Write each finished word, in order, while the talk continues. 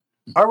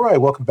All right,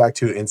 welcome back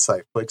to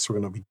Insight Flicks. We're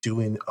going to be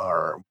doing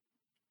our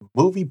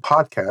movie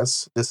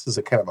podcast. This is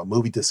a kind of a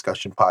movie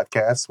discussion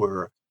podcast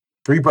where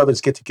three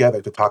brothers get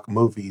together to talk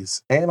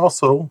movies and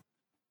also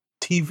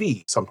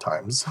TV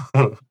sometimes.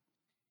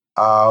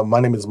 My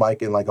name is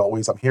Mike, and like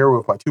always, I'm here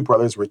with my two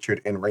brothers,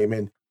 Richard and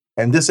Raymond.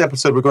 And this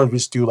episode, we're going to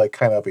just do like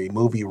kind of a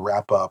movie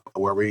wrap up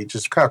where we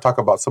just kind of talk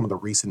about some of the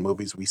recent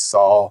movies we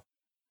saw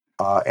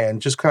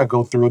and just kind of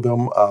go through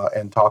them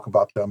and talk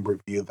about them,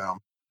 review them,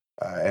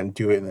 and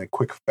do it in a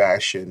quick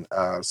fashion.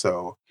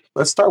 So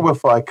let's start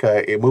with like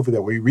a movie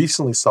that we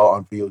recently saw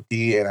on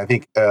VOD, and I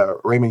think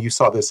Raymond, you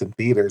saw this in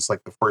theaters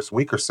like the first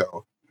week or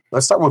so.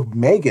 Let's start with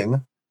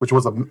Megan, which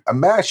was a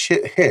mash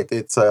hit.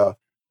 It's the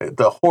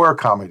horror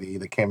comedy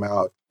that came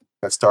out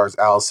that stars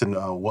Allison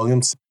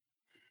Williams,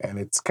 and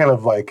it's kind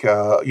of like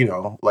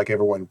like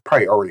everyone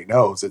probably already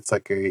knows, it's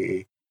like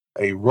a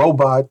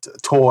robot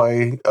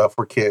toy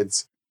for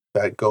kids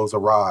that goes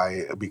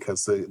awry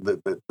because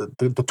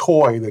the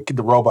toy,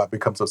 the robot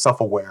becomes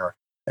self-aware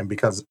and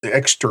becomes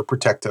extra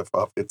protective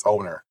of its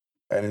owner.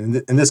 And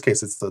in this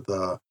case, it's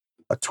the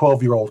a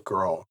 12-year-old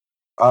girl.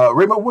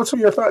 Raymond, what's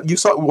your thought? You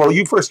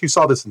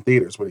saw this in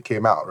theaters when it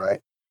came out,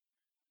 right?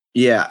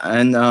 Yeah,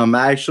 and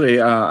actually,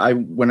 I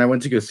when I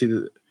went to go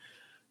see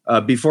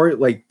before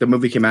like the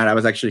movie came out, I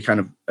was actually kind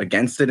of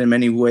against it in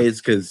many ways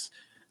because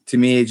to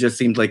me it just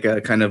seemed like a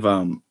kind of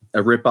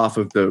a rip off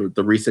of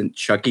the recent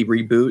Chucky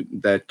reboot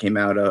that came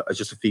out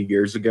just a few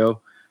years ago.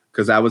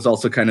 Because I was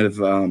also kind of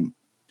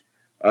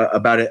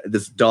about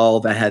this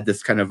doll that had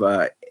this kind of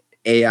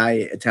AI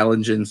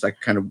intelligence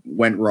that kind of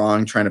went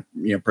wrong, trying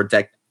to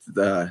protect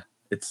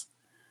its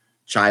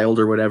child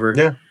or whatever.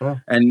 Yeah.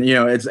 And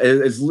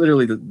it's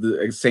literally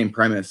the same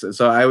premise.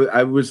 So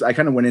I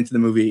kind of went into the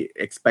movie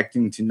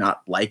expecting to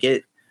not like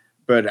it,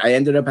 but I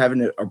ended up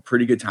having a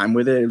pretty good time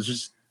with it.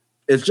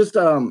 It's just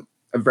a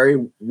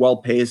very well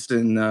paced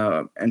and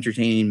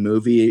entertaining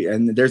movie,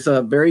 and there's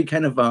a very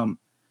kind of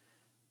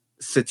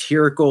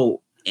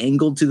satirical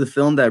angle to the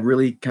film that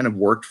really kind of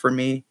worked for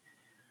me.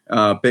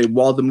 But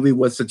while the movie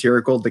was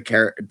satirical,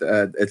 there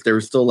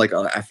was still like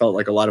I felt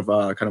like a lot of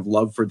kind of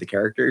love for the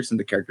characters, and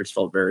the characters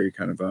felt very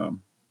kind of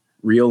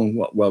real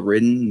and well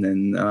written.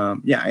 And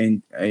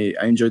I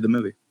enjoyed the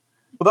movie.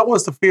 Well, that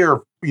was the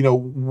fear,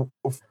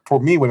 for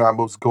me when I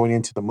was going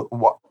into the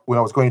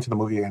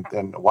movie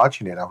and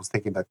watching it. I was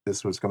thinking that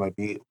this was going to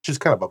be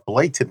just kind of a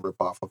blatant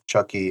ripoff of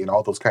Chucky and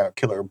all those kind of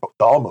killer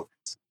doll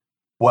movies.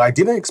 What I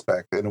didn't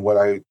expect, and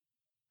what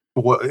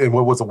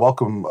was a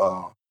welcome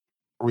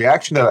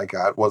reaction that I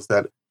got, was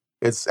that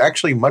it's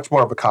actually much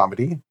more of a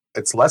comedy.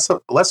 It's less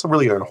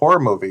really a horror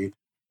movie,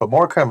 but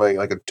more kind of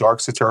like a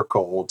dark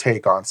satirical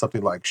take on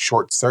something like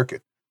Short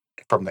Circuit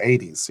from the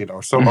 80s,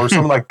 or some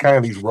like kind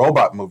of these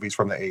robot movies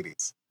from the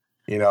 80s.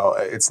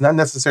 It's not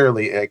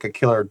necessarily like a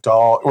killer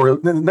doll, or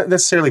not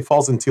necessarily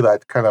falls into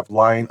that kind of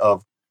line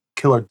of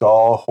killer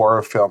doll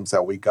horror films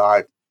that we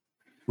got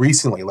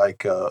recently,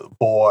 like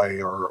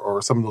Boy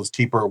or some of those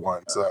cheaper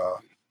ones.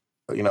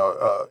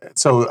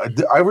 So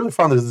I really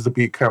found this to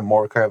be kind of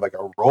more kind of like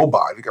a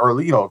robot,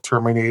 or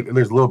Terminator.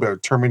 There's a little bit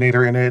of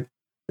Terminator in it.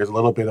 There's a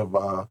little bit of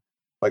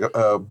like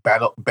a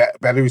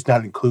batteries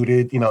not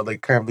included.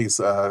 Like kind of these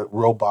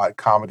robot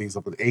comedies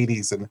of the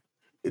 80s, and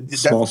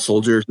Small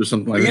Soldiers or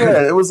something like that.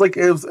 Yeah, it was,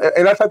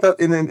 and I thought that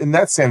in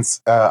that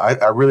sense,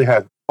 I really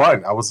had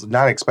fun. I was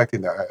not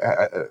expecting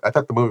that. I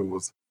thought the movie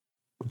was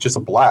just a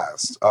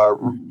blast.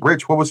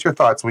 Rich, what was your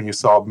thoughts when you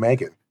saw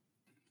Megan?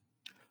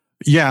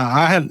 Yeah,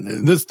 I had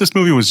this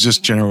movie was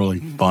just generally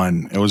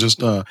fun. It was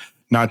just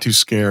not too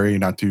scary,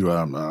 not too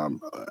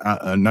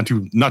not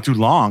too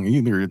long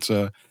either. It's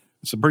a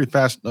pretty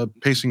fast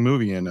pacing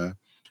movie, and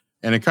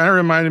it kind of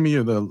reminded me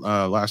of the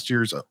last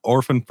year's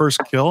Orphan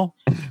First Kill,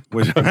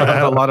 which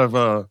had a lot of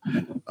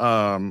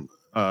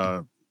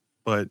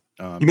but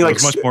you mean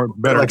like much more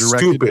better like directed,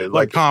 stupid,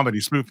 like comedy,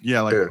 spoof,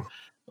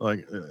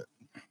 like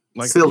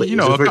silly,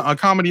 a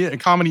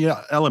comedy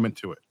element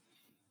to it.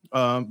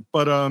 I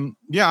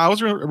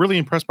was really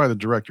impressed by the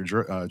director,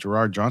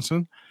 Gerard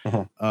Johnson.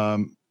 Uh-huh. I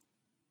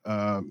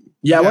want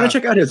to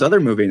check out his other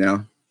movie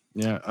now.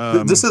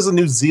 Yeah, this is a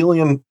New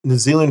Zealand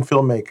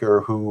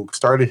filmmaker who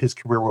started his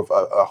career with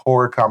a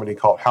horror comedy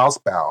called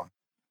Housebound,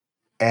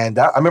 and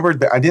I remember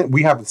that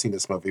we haven't seen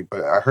this movie,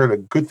 but I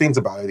heard good things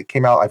about it. It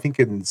came out, I think,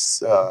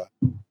 it's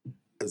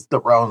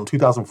around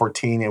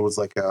 2014. It was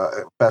like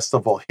a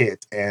festival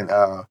hit, and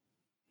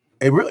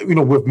it really,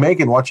 with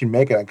watching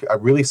Megan, I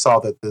really saw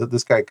that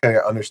this guy kind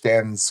of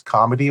understands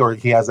comedy, or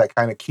he has that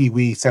kind of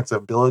Kiwi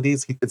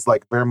sensibilities. It's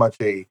like very much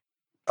a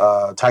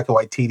Taika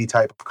Waititi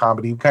type of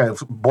comedy, kind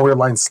of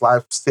borderline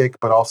slapstick,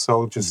 but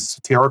also just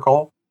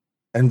satirical.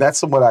 And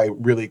that's what I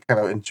really kind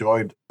of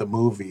enjoyed the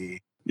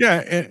movie. Yeah,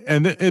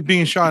 and it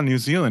being shot in New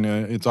Zealand,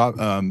 it's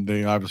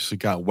they obviously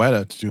got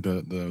Weta to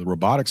do the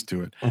robotics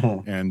to it,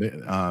 and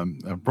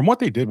from what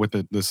they did with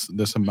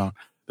this amount.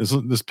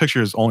 This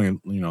picture is only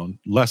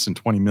less than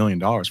 $20 million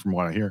from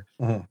what I hear,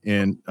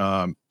 and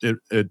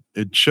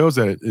it shows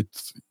that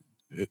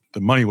the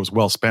money was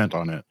well spent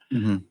on it.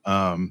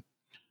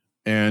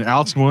 And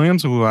Alison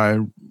Williams, who I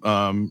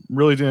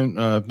really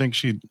didn't think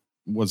she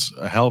was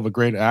a hell of a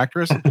great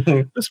actress.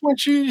 This one,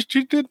 she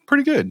did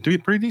pretty good,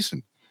 did pretty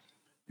decent.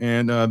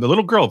 And the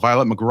little girl,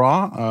 Violet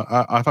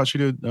McGraw, I thought she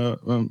did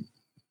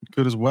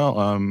good as well.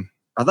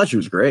 I thought she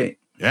was great.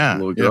 Yeah,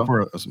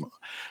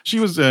 she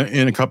was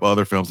in a couple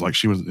other films, like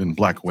she was in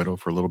Black Widow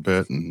for a little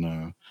bit,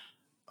 and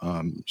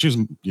she was,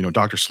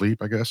 Dr.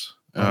 Sleep, I guess.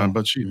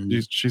 But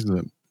she's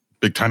a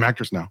big time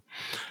actress now.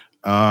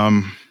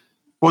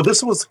 Well,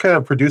 this was kind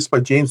of produced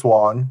by James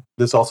Wan.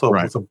 This also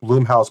was a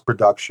Blumhouse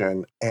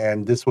production,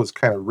 and this was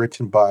kind of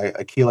written by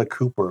Akila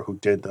Cooper, who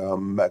did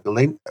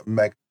Malignant.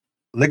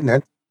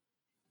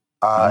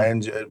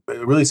 And it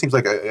really seems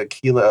like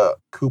Akila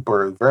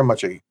Cooper, very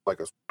much a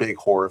big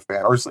horror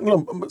fan, or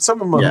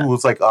someone who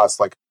was like us,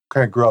 like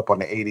kind of grew up on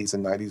the 80s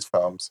and 90s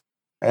films.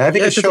 And I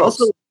think it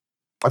shows.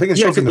 I think it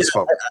shows in this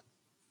film.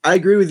 I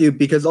agree with you,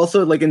 because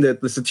also like in the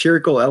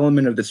satirical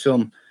element of this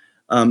film,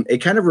 it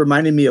kind of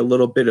reminded me a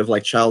little bit of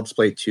like Child's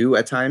Play 2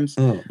 at times,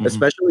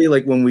 especially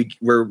like when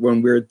we're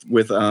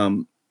with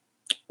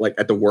like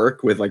at the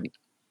work with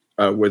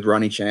with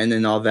Ronnie Chen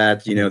and all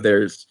that.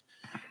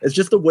 It's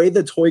just the way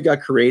the toy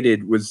got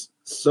created was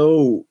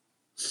so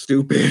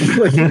stupid.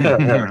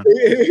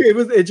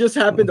 It just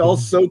happened all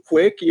so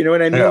quick. You know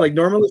what I mean? Like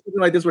normally something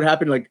like this would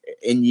happen like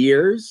in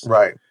years,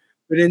 right?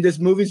 But in this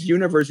movie's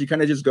universe, you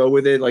kind of just go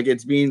with it. Like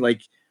it's being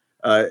like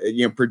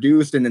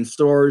produced and in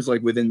stores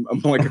like within a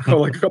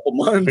couple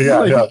months.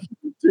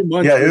 2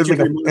 months. Yeah,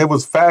 it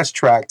was fast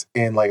tracked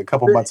in like a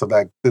couple months of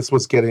that. This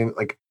was getting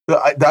like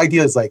the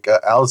idea is like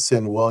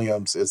Alison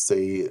Williams is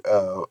the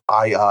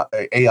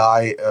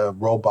AI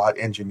robot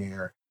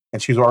engineer,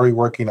 and she's already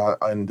working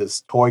on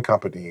this toy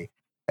company.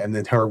 And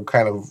then her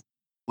kind of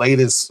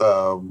latest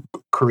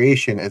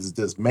creation is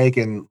this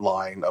Megan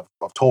line of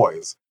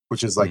toys,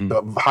 which is like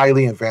the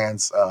highly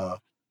advanced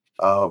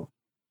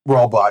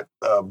robot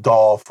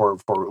doll for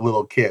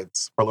little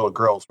kids, for little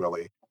girls,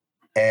 really.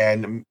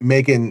 And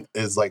Megan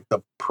is like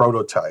the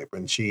prototype,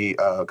 and she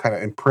kind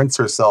of imprints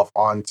herself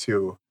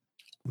onto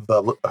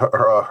the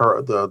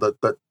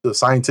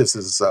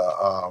scientist's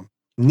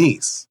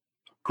niece.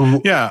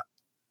 Who? Yeah,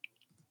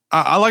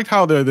 I liked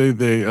how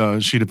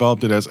they she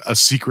developed it as a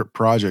secret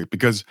project,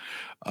 because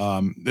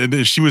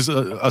she was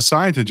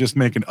assigned to just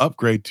make an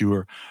upgrade to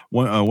her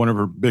one of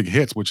her big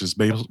hits, which is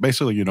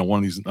basically one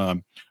of these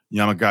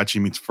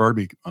Yamagata meets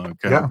Furby kind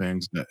of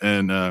things,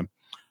 and.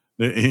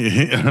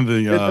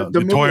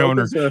 The toy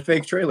owner, a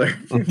fake trailer.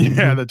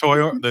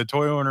 The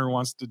toy owner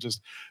wants to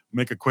just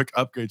make a quick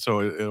upgrade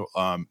so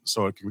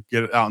it can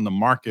get it out in the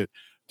market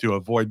to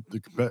avoid the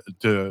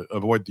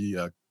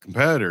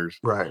competitors.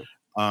 Right.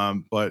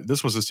 But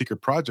this was a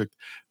secret project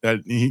that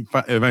he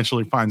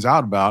eventually finds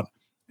out about,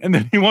 and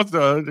then he wants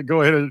to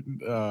go ahead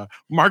and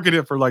market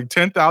it for like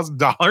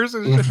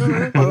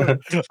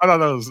 $10,000. I thought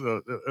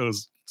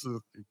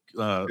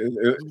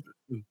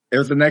it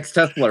was the next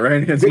Tesla,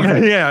 right?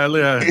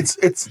 Yeah.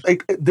 It's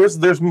like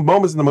there's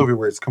moments in the movie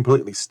where it's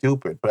completely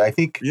stupid, but I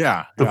think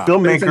the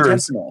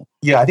filmmakers,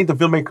 I think the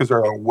filmmakers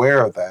are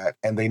aware of that,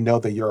 and they know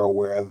that you're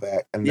aware of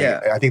that, and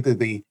I think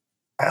that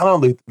I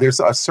don't know, there's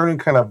a certain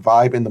kind of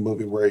vibe in the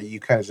movie where you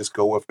kind of just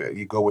go with it.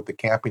 You go with the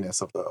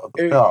campiness of the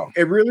film.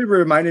 It really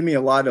reminded me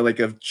a lot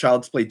of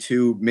Child's Play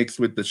 2 mixed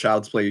with the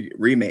Child's Play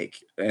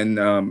remake, and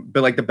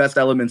but like the best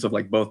elements of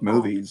like both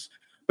movies.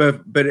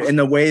 But in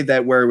a way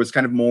that where it was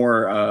kind of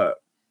more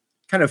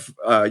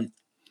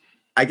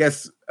I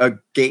guess a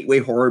gateway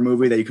horror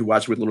movie that you could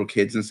watch with little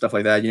kids and stuff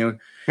like that. Even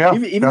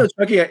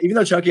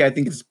though Chucky, I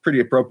think is pretty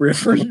appropriate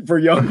for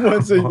young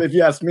ones, if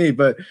you ask me.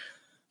 But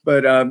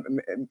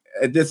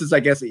this is, I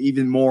guess,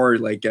 even more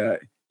like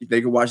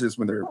they could watch this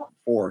when they're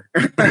 4.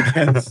 I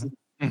guess.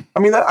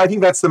 I mean, I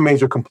think that's the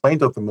major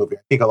complaint of the movie.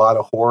 I think a lot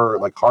of horror,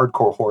 like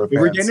hardcore horror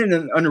fans, we're getting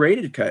an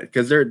unrated cut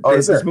because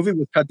this movie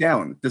was cut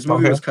down. This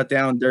movie was cut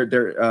down.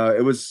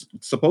 It was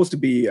supposed to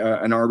be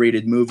an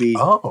R-rated movie.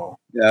 Oh,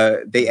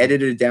 they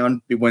edited it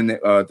down when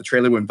the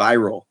trailer went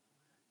viral,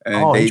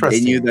 and they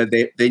knew that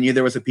they knew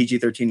there was a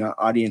PG-13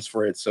 audience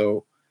for it,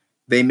 so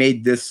they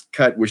made this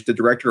cut, which the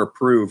director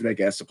approved, I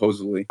guess,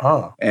 supposedly.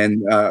 Oh.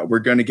 And we're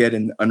going to get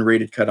an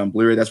unrated cut on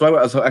Blu-ray. That's why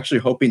I was actually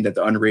hoping that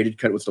the unrated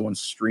cut was the one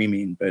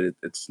streaming, but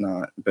it's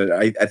not. But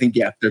I think,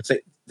 they're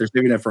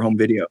saving it for home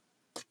video.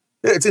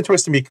 It's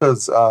interesting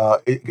because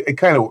it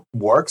kind of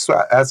works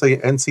as a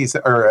NC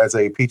or as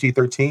a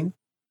PG-13.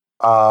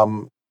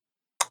 But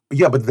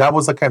that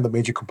was kind of the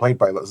major complaint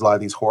by a lot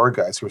of these horror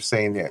guys who were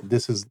saying that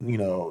this is,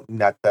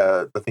 not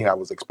the thing I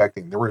was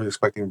expecting. They were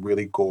expecting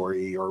really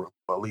gory or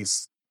at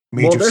least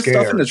major there's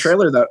scares. Stuff in the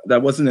trailer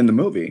that wasn't in the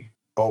movie.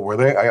 Oh, were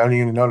they? I didn't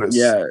even notice.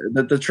 Yeah,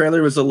 the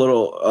trailer was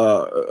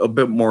a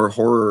bit more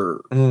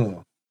horror.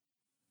 Mm.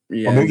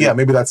 Yeah,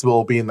 maybe that's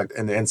will be in the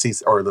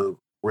NC or the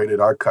rated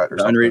R cut or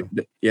something.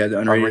 The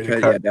unrated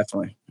cut. Yeah,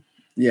 definitely.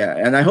 Yeah,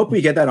 and I hope we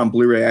get that on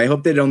Blu-ray. I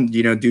hope they don't,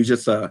 do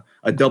just a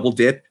double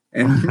dip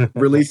and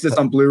release this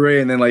on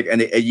Blu-ray, and then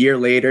a year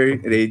later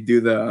they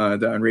do the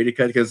unrated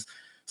cut, because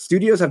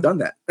studios have done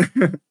that.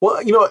 Well,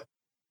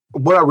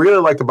 what I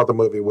really liked about the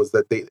movie was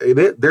that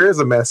there is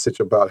a message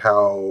about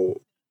how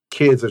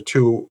kids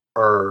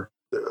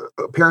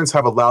parents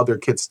have allowed their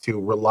kids to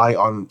rely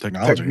on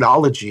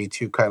technology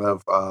to kind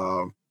of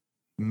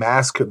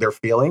mask their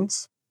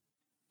feelings,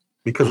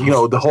 because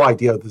the whole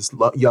idea of this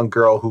young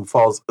girl who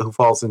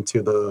falls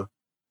into the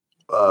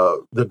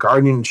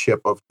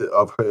guardianship of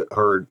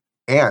her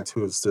aunt,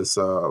 who's this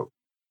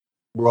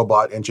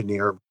robot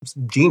engineer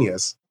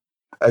genius,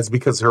 is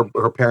because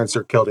her parents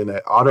are killed in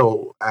an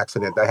auto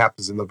accident that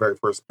happens in the very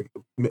first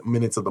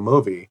minutes of the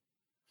movie,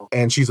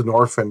 and she's an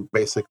orphan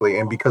basically,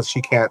 and because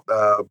she can't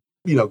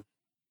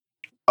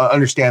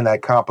understand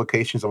that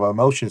complications of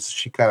emotions,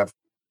 she kind of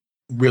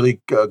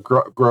really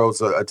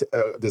grows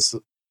this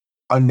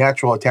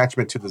unnatural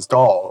attachment to this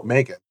doll,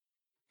 Megan.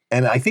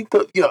 And I think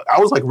that I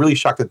was like really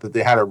shocked that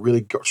they had a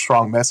really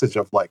strong message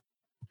of like,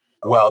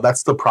 well,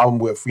 that's the problem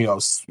with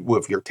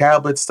with your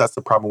tablets. That's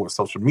the problem with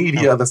social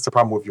media. That's the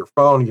problem with your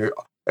phone.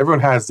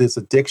 Everyone has this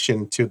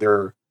addiction to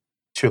their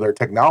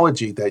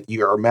technology, that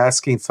you are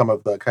masking some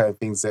of the kind of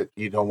things that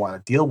you don't want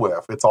to deal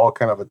with. It's all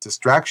kind of a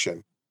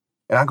distraction.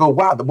 And I go,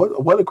 wow,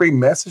 what a great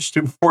message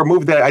for a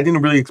movie that I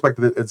didn't really expect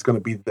that it's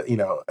going to be,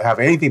 have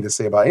anything to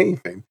say about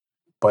anything.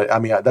 But I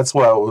mean, that's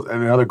what was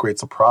another great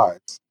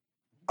surprise.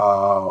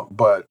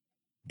 But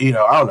I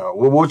don't know.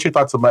 What's your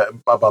thoughts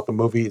about the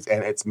movies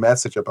and its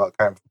message about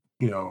kind of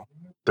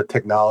the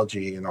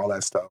technology and all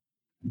that stuff?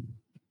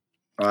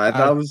 I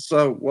thought it was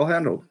well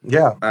handled.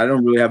 Yeah, I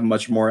don't really have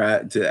much more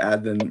to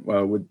add than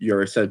what you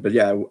already said, but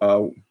yeah,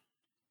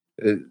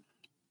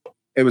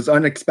 it was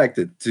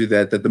unexpected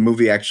that the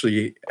movie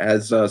actually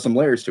has some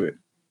layers to it.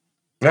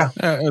 Yeah,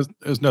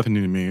 it's nothing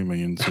new to me. I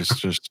mean, it's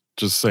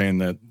just saying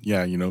that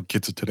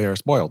kids today are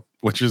spoiled,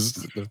 which I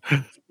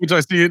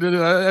see it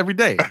every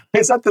day.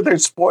 It's not that they're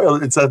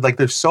spoiled; it's that like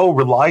they're so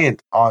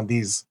reliant on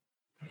these,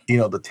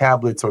 the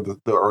tablets or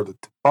the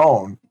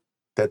phone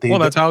that they. Well,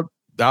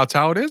 that's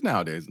how it is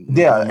nowadays.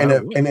 Yeah, and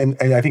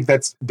I think I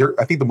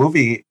think the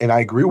movie, and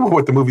I agree with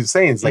what the movie is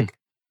saying. Is like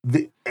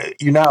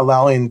you're not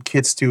allowing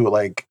kids to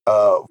like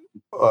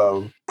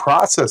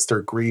process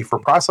their grief or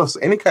process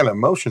any kind of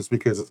emotions,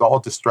 because it's all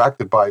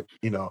distracted by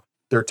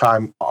their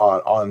time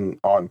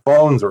on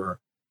phones or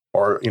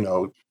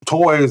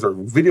toys or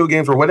video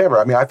games or whatever.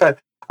 I mean, I thought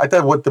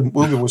what the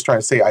movie was trying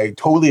to say, I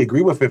totally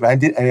agree with it. I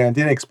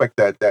didn't expect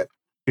that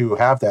to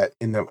have that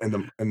in the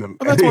well,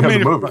 that's what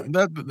made it fun.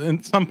 That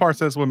in some parts,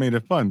 that's what made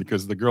it fun,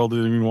 because the girl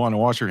didn't even want to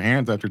wash her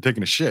hands after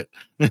taking a shit.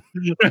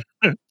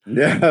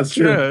 Yeah, that's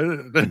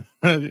true. Yeah.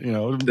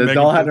 The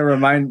doll had to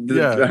remind.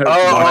 Yeah.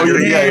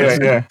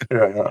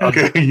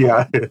 Okay,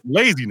 yeah.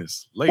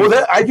 Laziness.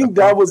 Well, I think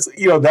that was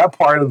that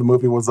part of the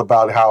movie was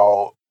about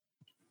how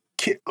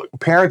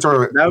parents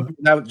are.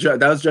 That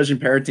was judging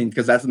parenting,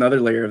 because that's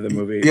another layer of the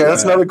movie. Yeah,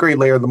 that's another great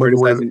layer of the movie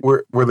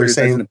where they're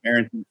saying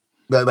parenting.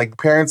 That like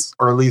parents,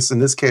 or at least in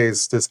this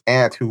case, this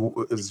aunt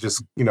who is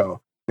just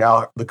now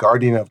the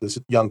guardian of this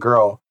young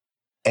girl,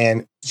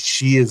 and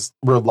she is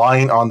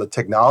relying on the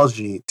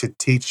technology to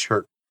teach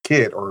her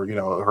kid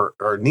or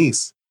her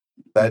niece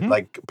that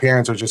like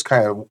parents are just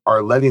kind of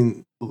are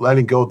letting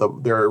go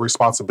of their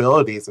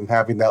responsibilities and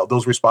having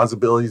those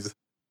responsibilities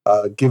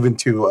given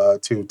to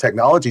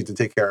technology to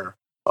take care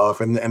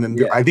of, and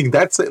I think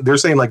they're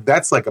saying like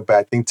that's like a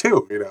bad thing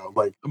too,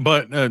 like.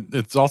 But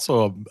it's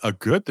also a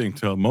good thing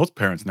to most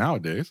parents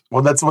nowadays.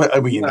 Well, that's what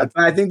I mean.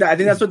 I think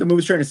that's what the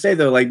movie's trying to say,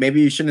 though. Like,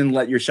 maybe you shouldn't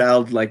let your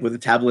child like with a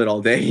tablet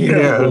all day.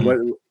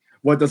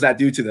 What does that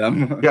do to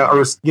them? Yeah,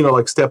 or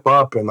like step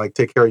up and like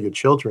take care of your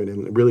children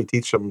and really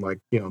teach them like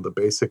the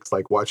basics,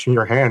 like washing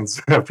your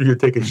hands after you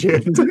take a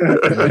shit.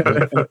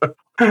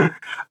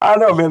 I don't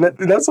know, man.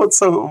 That's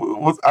what's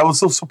I was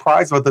so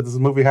surprised about that this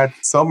movie had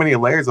so many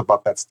layers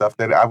about that stuff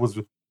that I was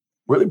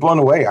really blown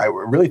away. I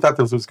really thought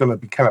this was going to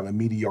be kind of a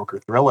mediocre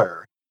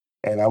thriller,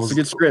 and It's a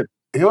good script.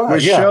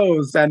 Which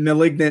shows that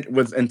Malignant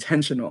was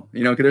intentional,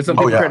 because there's some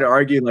people try to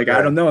argue like,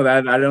 I don't know if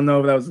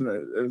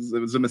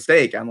that was a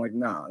mistake. I'm like,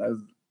 no,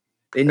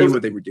 they knew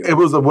what they were doing. It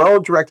was a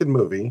well-directed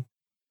movie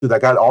that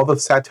got all the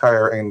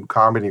satire and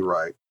comedy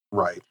right,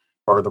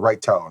 or the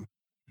right tone.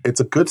 It's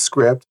a good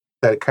script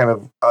that kind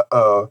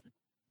of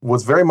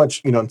was very much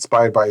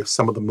inspired by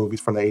some of the movies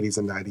from the 80s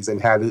and 90s,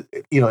 and had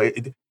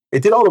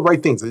it did all the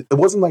right things. It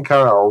wasn't like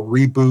kind of a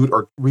reboot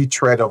or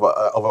retread of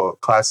a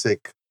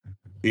classic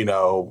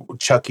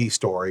Chucky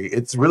story.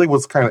 It really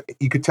was kind of,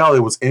 you could tell it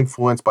was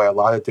influenced by a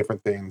lot of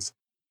different things,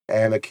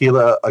 and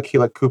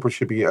Akila Cooper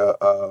should be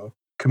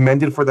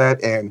commended for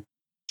that. And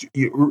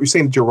you're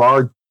saying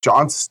Gerard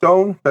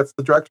Johnstone, that's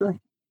the director.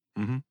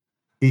 Mm-hmm.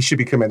 He should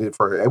be commended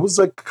for it. It was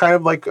like kind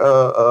of like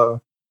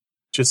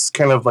just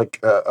kind of like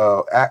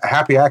a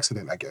happy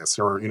accident, I guess,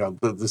 or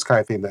this kind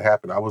of thing that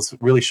happened. I was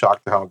really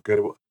shocked at how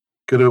good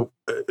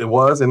it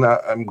was, and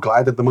I'm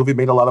glad that the movie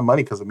made a lot of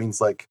money, because it means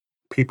like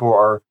people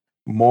are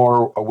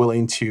more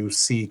willing to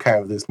see kind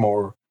of this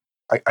more,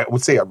 I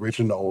would say,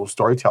 original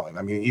storytelling.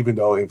 I mean, even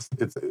though it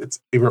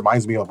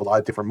reminds me of a lot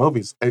of different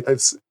movies, it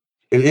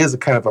is a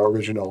kind of an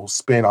original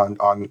spin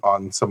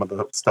on some of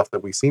the stuff that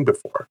we've seen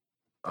before.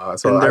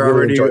 So I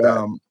really enjoyed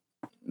that.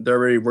 they're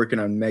already working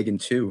on Megan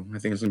 2. I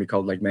think it's gonna be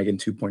called like Megan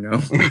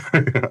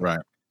 2.0. Right.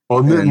 Well,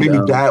 And, maybe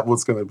that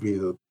was going to be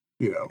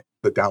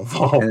the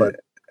downfall, but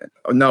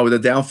no, the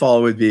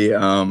downfall would be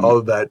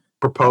that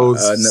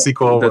proposed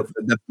sequel with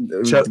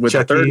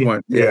the third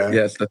one. Yeah.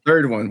 Yes, the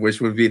third one,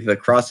 which would be the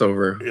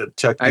crossover. Yeah,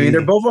 Chucky. I mean,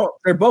 they're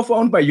both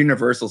owned by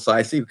Universal, so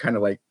I see kind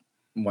of like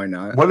why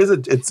not. What is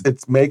it?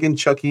 It's Megan,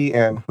 Chucky,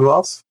 and who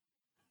else?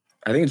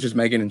 I think it's just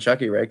Megan and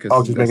Chucky, right?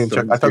 Because just Megan and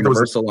Chucky. I thought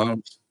Universal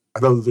owns. I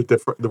thought there was a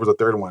different. There was a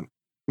third one.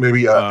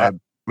 Maybe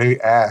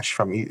maybe Ash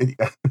from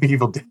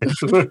Evil Dead.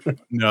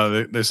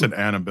 No, they said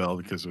Annabelle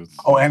because it was.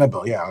 Oh,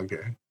 Annabelle. Yeah.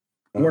 Okay.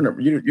 Warner,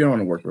 you don't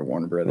want to work with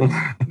Warner Brothers.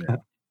 Yeah.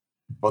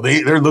 Well,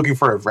 they're looking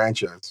for a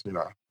franchise,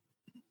 Yeah,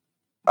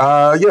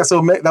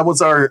 so that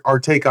was our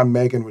take on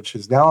Megan, which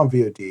is now on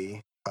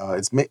VOD.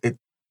 It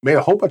made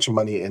a whole bunch of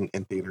money in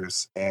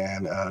theaters,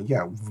 and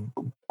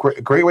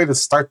great way to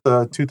start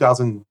the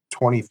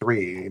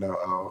 2023.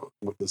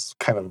 With this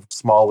kind of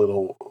small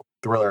little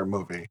thriller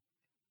movie.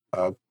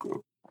 I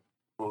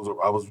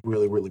was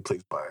really, really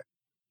pleased by it.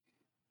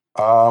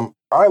 All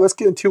right, let's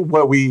get into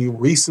what we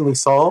recently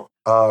saw.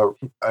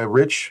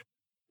 Rich,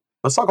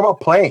 let's talk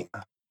about Plane.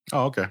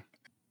 Oh, okay.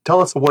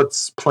 Tell us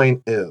what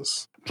Plane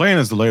is. Plane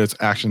is the latest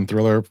action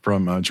thriller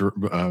from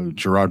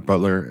Gerard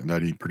Butler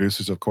that he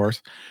produces, of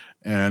course,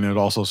 and it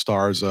also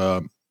stars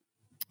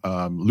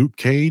Luke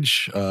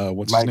Cage.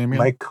 What's his name?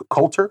 Mike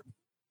Coulter.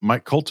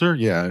 Mike Coulter,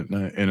 yeah,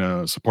 in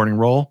a supporting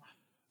role.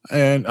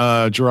 And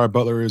Gerard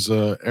Butler is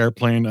a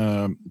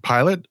airplane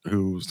pilot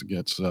who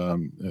gets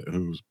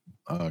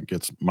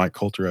Mike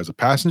Coulter as a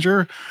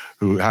passenger,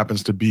 who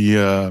happens to be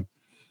a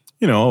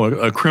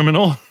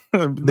criminal.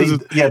 They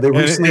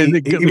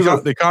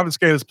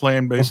confiscate his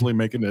plane, basically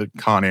making it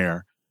Con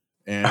Air.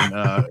 And,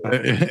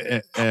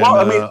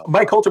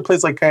 Mike Coulter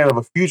plays like kind of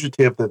a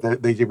fugitive that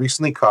they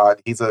recently caught.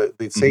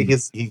 They say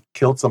he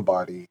killed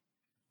somebody.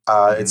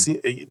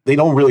 They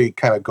don't really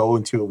kind of go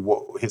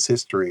into his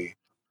history,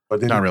 but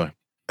then, not really.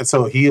 And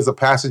so he is a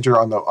passenger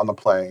on the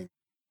plane.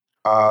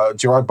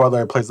 Gerard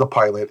Butler plays the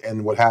pilot,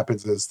 and what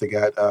happens is they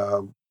got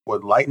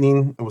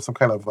lightning. It was some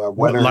kind of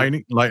weather.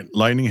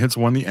 Lightning hits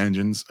one of the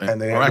engines,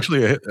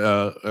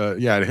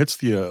 it hits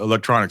the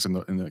electronics in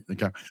the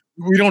camera.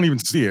 We don't even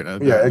see it.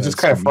 It just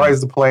kind of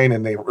fries the plane,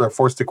 and they're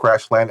forced to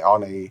crash land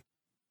on an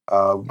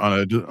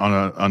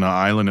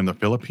island in the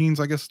Philippines,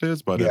 I guess it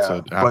is. But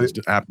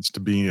it happens to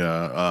be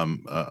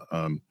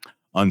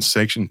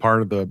unsanctioned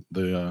part of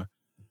the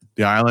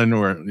island,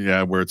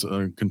 where it's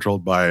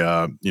controlled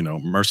by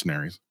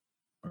mercenaries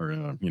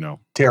or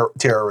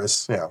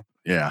terrorists.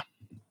 Yeah.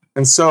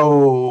 And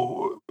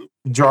so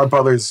Gerard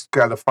Butler's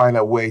got to find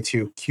a way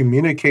to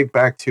communicate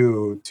back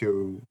to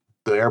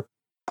the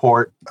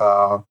airport,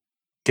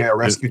 get a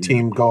rescue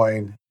team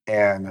going,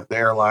 and the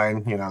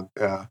airline,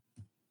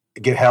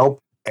 get help,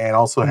 and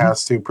also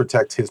has to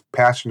protect his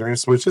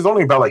passengers, which is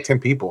only about like 10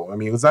 people. I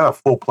mean, it was not a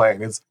full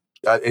plane. It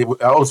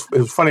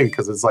was funny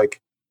because it's like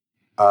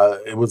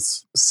it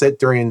was set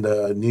during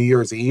the New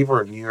Year's Eve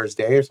or New Year's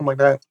Day or something like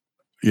that.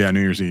 Yeah,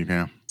 New Year's Eve.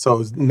 Yeah. So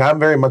it's not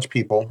very much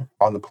people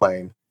on the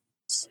plane,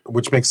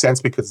 which makes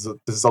sense because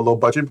this is a low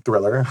budget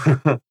thriller.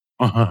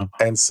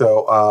 And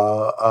so,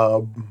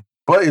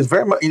 but it's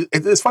very much,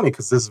 it's funny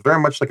because this is very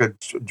much like a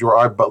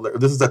Gerard Butler.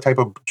 This is the type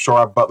of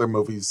Gerard Butler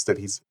movies that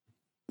he's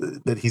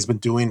been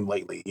doing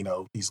lately.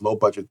 These low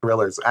budget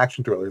thrillers,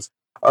 action thrillers.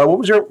 What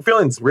was your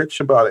feelings, Rich,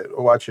 about it,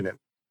 watching it?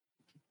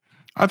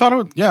 I thought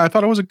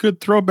it was a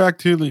good throwback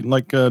to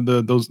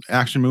those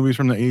action movies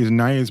from the 80s and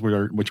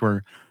 90s, which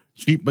were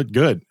cheap but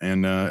good,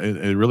 and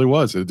it really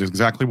was. It's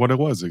exactly what it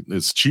was.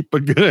 It's cheap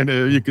but good.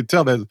 You could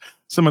tell that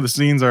some of the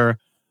scenes are,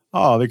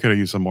 they could have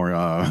used some more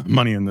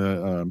money in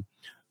the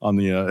on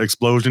the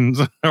explosions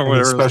or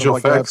whatever, special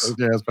effects.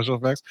 Special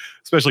effects,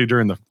 especially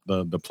during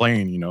the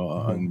plane, in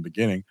the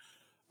beginning.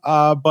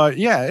 But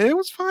yeah, it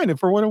was fine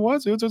for what it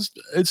was.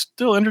 It's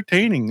still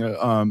entertaining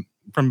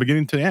from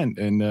beginning to end,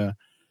 and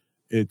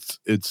it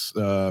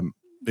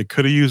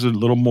could have used a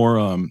little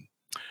more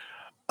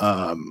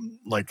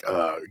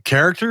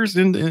characters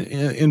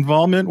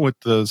involvement with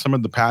some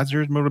of the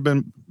passengers. Would have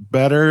been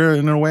better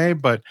in a way,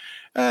 but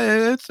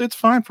it's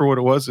fine for what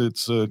it was.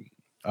 It's the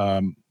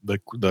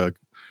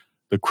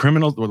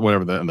criminals,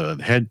 whatever the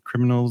head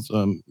criminals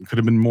could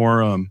have been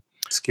more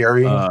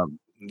scary.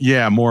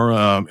 More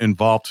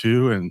involved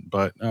too,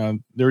 but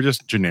they were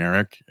just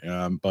generic.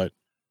 But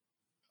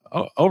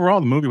overall,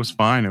 the movie was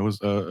fine. It was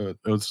a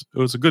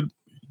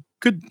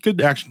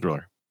good action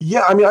thriller.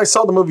 Yeah, I mean, I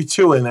saw the movie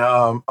too, and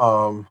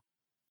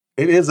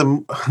it is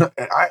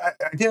I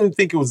didn't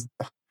think it was.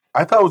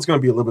 I thought it was going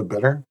to be a little bit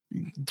better.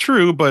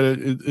 True, but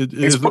it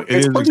is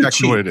exactly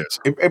cheap. what it is.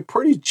 It's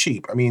pretty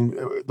cheap. I mean,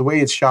 the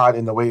way it's shot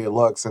and the way it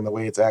looks and the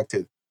way it's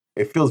acted,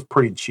 it feels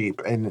pretty cheap,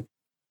 and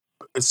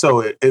so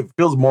it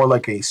feels more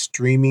like a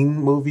streaming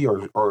movie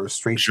or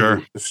straight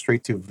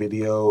to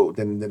video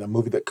than a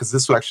movie that, because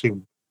this actually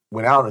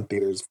went out in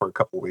theaters for a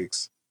couple of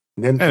weeks,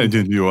 and it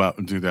didn't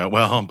do that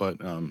well, but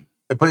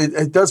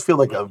it does feel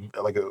like a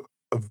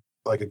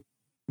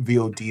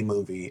VOD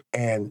movie,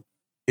 and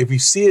if you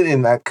see it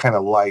in that kind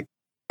of light,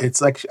 it's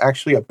like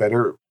actually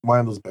one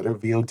of those better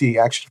VOD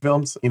action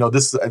films. You know,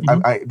 this is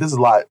this is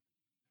a lot.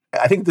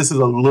 I think this is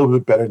a little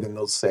bit better than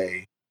those,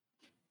 say,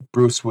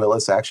 Bruce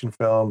Willis action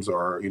films,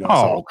 or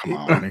Oh, come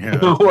on. Yeah.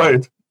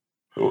 what?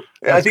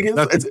 I think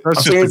that's I'm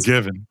just saying a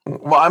given.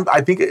 well, I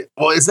think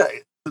is that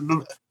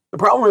the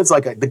problem is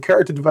like the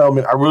character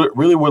development. I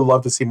really would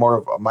love to see more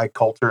of Mike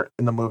Coulter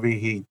in the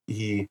movie.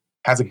 He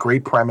has a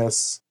great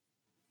premise,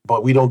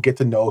 but we don't get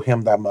to know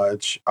him that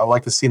much. I would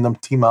like to see them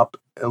team up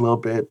a little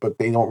bit, but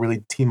they don't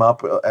really team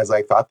up as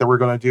I thought they were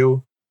going to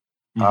do.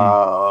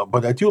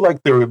 But I do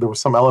like there were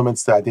some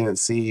elements that I didn't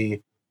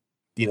see,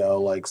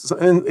 like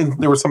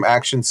and there were some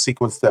action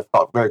sequence that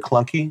felt very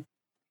clunky.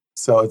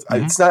 So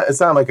it's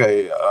not like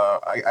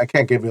I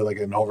can't give you like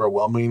an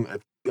overwhelming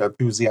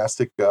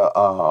enthusiastic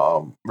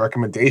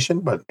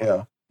recommendation, but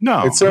yeah,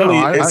 No, it's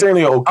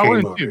certainly an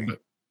okay movie.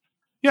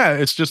 Yeah,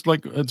 it's just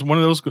like it's one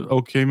of those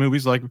okay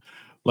movies, like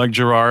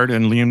Gerard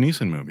and Liam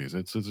Neeson movies.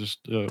 It's just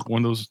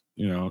one of those.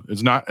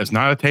 It's not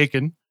a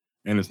Taken,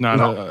 and it's not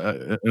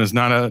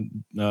a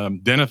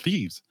Den of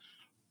Thieves,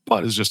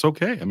 but it's just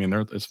okay. I mean,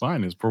 it's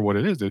fine. It's for what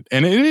it is,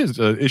 and it is.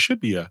 It should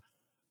be a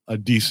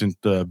decent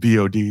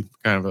VOD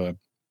kind of a.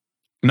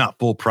 Not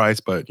full price,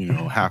 but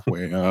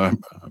halfway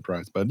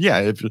price. But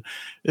yeah,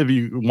 if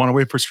you want to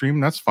wait for stream,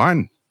 that's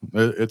fine.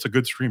 It's a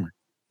good streamer.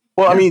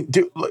 Well, yeah. I mean,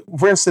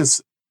 for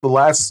instance, the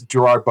last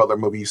Gerard Butler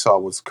movie you saw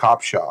was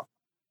Cop Shop.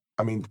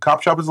 I mean,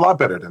 Cop Shop is a lot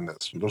better than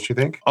this, don't you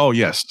think? Oh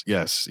yes,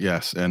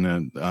 and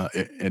then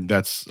and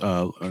that's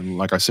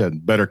like I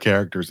said, better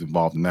characters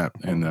involved in that,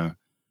 and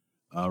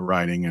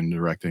writing and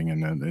directing,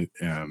 and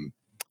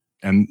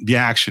the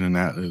action in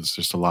that is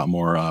just a lot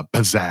more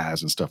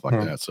pizzazz and stuff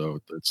like that. So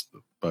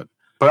But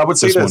I would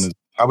say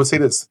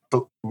this.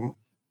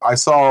 I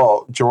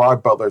saw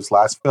Gerard Butler's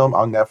last film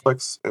on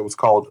Netflix. It was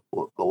called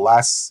The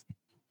Last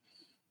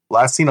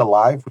Seen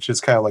Alive, which is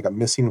kind of like a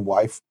missing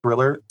wife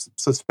thriller,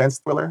 suspense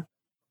thriller.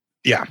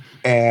 Yeah,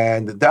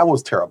 and that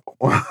was terrible.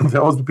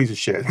 That was a piece of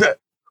shit.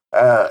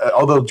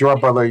 Although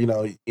Gerard Butler,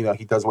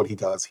 he does what he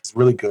does. He's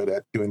really good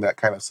at doing that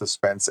kind of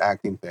suspense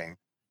acting thing,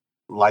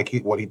 like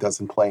what he does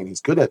in Plane.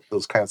 He's good at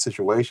those kind of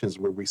situations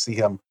where we see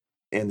him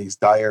in these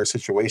dire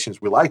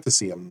situations. We like to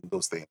see him in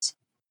those things.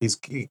 He's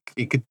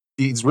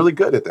really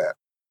good at that.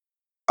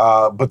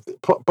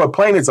 But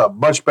Plane is a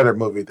much better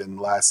movie than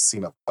Last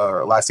Seen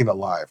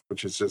Alive,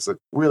 which is just a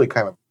really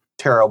kind of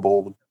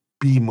terrible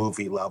B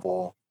movie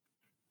level.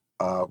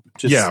 For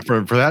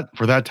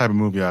that type of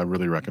movie, I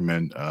really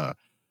recommend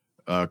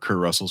Kurt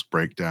Russell's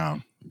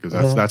Breakdown, because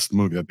that's the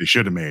movie that they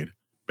should have made.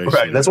 Basically.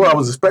 Right, that's what I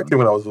was expecting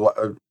when I was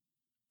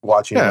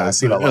watching. Yeah,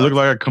 it looked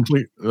like a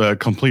complete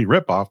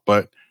ripoff,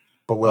 but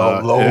with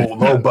a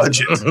low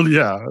budget.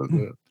 Yeah.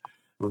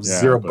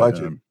 Zero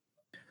budget.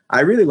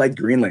 I really liked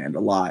Greenland a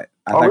lot.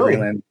 I thought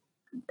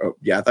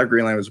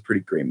Greenland was a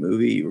pretty great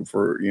movie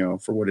for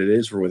what it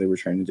is, for what they were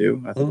trying to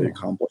do. I think they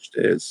accomplished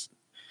it.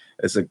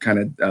 It's a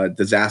kind of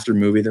disaster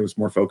movie that was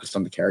more focused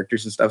on the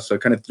characters and stuff. So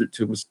it kind of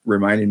was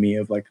reminding me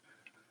of like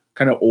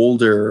kind of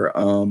older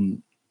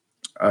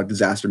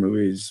disaster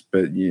movies,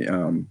 but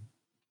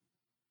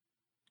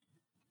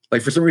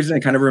like for some reason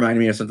it kind of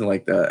reminded me of something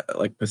like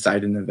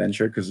Poseidon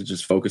Adventure, because it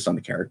just focused on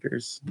the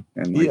characters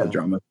and the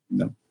drama.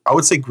 I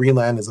would say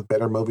Greenland is a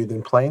better movie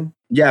than Plane.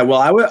 Yeah,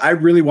 well, I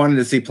really wanted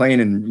to see Plane,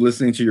 and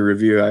listening to your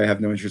review, I have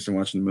no interest in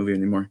watching the movie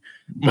anymore.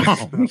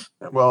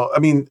 Well, I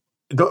mean,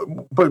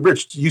 but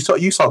Rich, you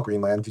saw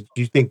Greenland. Did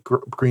you think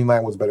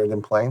Greenland was better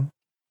than Plane?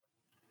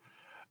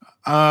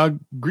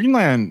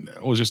 Greenland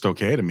was just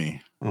okay to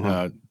me.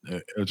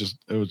 It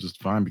was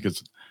just fine,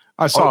 because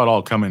I saw it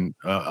all coming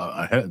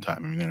ahead of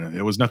time. I mean,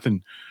 it was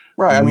nothing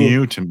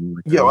new to me.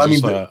 Yeah, I mean,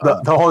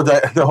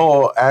 the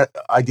whole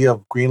idea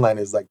of Greenland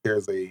is like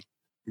there's a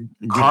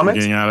comet.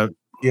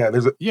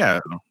 There's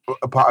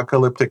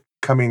apocalyptic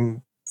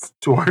coming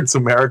towards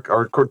America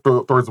or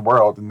towards the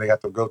world, and they have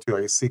to go to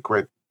a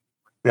secret.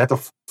 They have to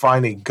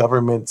find a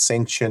government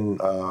sanctioned.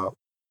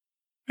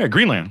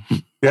 Greenland.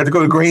 They had to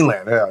go to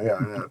Greenland.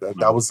 Yeah.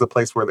 That was the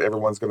place where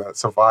everyone's going to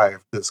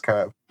survive this kind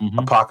of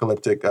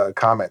apocalyptic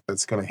comet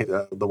that's going to hit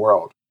the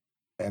world.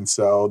 And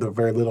so there are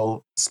very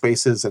little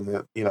spaces,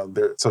 and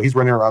so he's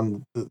running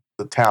around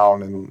the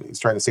town, and he's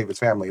trying to save his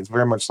family. It's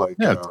very much like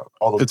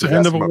all those. It's the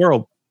end of the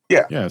world.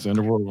 Yeah, it's the end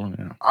of World War.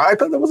 Yeah, I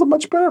thought that was a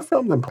much better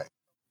film than Plane.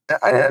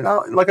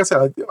 Like I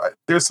said,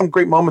 there's some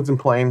great moments in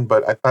Plane,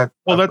 but I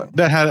thought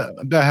that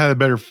had a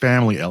better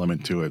family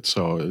element to it.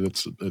 So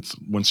it's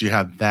once you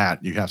have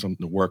that, you have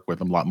something to work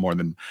with a lot more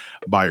than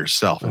by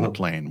yourself in a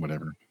plane,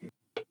 whatever.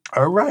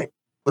 All right,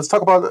 let's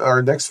talk about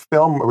our next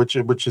film, which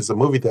is a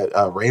movie that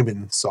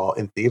Raymond saw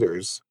in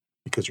theaters,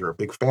 because you're a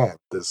big fan of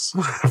this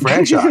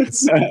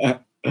franchise.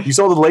 You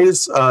saw the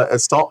latest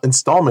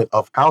installment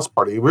of House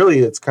Party. Really,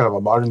 it's kind of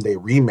a modern day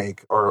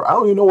remake, or I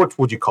don't even know what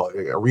would you call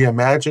it, a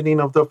reimagining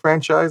of the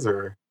franchise,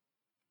 or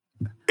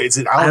is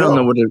it? I don't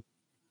know.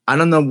 I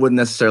don't know what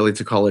necessarily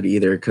to call it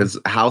either, because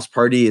House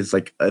Party is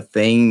like a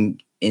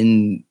thing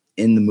in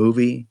the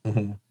movie.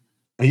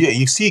 Yeah,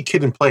 you see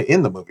Kid and Play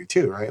in the movie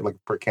too, right? Like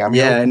for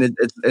cameo. Yeah, and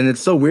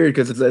it's so weird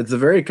because it's a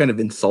very kind of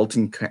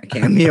insulting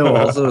cameo.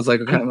 Also, it's like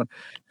a kind of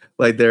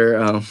like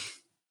they're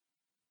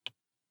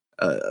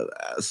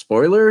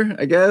spoiler,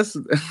 I guess.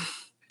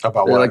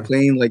 About They're what? like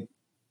playing like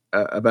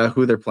about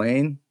who they're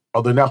playing.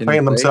 Oh, they're not Kid and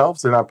playing Play.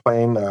 themselves. They're not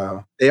playing.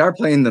 They are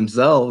playing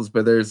themselves,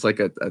 but there's like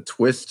a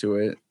twist to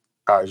it.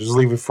 All right, just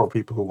leave it for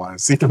people who want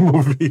to see the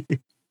movie.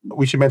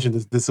 We should mention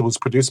this. This was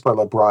produced by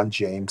LeBron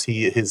James.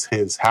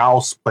 His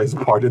house plays a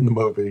part in the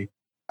movie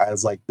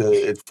as like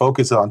it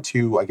focuses on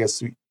two. I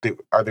guess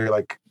are they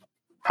like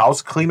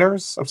house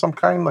cleaners of some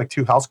kind? Like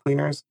two house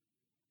cleaners,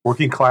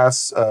 working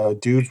class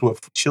dudes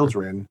with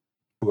children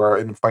who are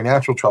in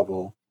financial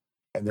trouble,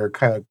 and they're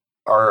kind of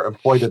are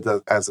employed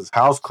as this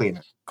house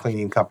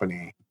cleaning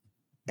company,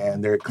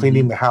 and they're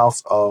cleaning the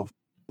house of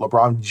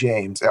LeBron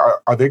James.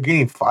 Are they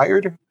getting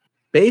fired?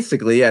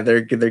 Basically, yeah, they're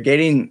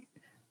getting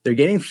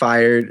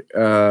fired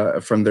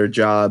from their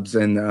jobs,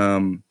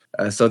 and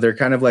so they're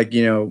kind of like,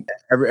 you know,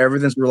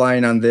 everything's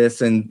relying on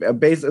this, and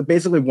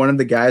basically one of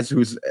the guys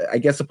who's I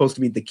guess supposed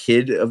to be the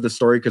kid of the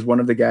story, because one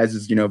of the guys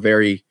is, you know,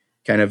 very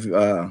kind of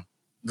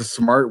the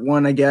smart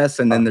one, I guess,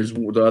 and then there's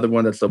the other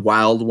one that's the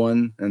wild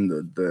one, and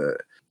the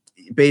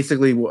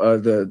basically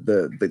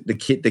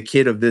the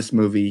kid of this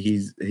movie,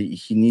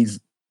 he needs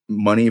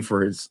money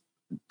for his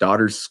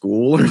daughter's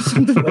school or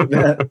something like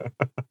that.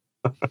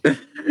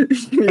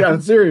 Yeah,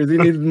 I'm serious. He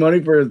needs money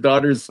for his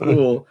daughter's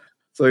school,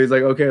 so he's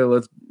like, okay,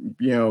 let's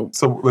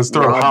let's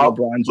throw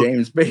LeBron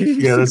James,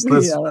 basically. Yeah, let's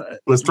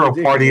throw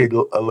a party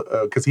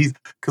because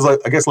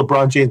I guess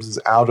LeBron James is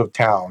out of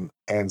town,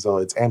 and so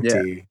it's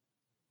empty,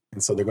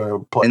 and so they're going to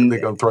play. They're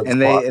going to throw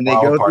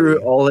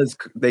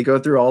they go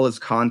through all his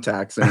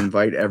contacts and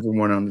invite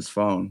everyone on his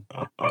phone.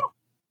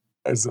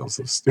 That's so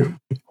stupid.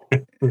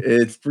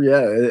 It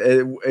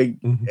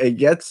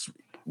gets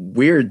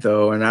weird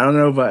though, and I don't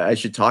know if I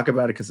should talk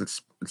about it because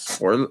it's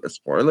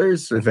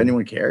spoilers. If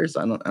anyone cares,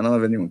 I don't know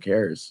if anyone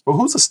cares. Well,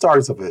 who's the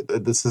stars of it?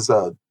 This is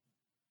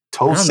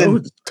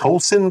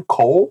Tosin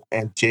Cole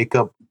and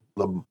Jacob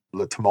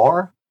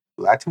Latimore.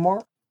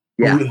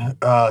 Yeah,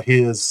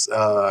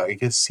 I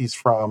guess he's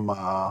from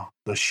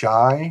The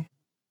Chi.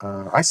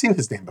 I've seen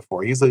his name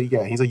before. He's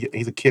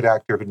a kid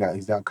actor who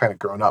he's now kind of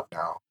grown up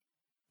now.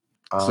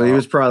 So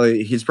he's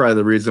probably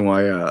the reason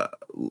why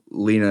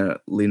Lena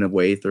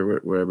Waithe or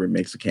whatever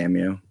makes a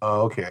cameo.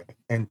 Oh, okay.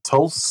 And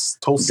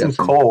Tosin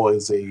Cole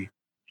is a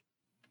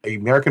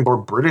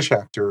American-born British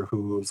actor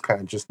who's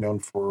kind of just known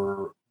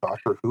for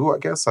Doctor Who, I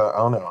guess. I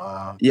don't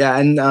know. Yeah,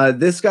 and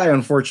this guy,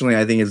 unfortunately,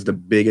 I think is the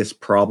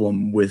biggest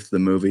problem with the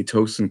movie.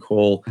 Tosin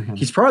Cole. Mm-hmm.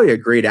 He's probably a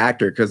great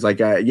actor because,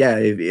 like,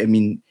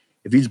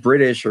 if he's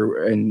British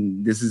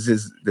and this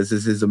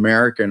is his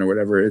American or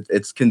whatever,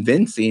 it's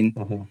convincing.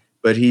 Mm-hmm.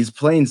 But he's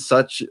playing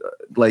such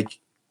like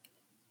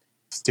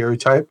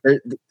stereotype.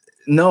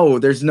 No,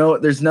 there's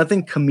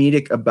nothing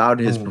comedic about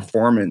his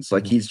performance.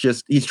 Like he's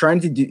supposed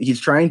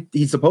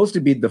to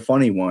be the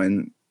funny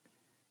one.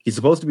 He's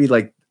supposed to be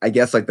like, I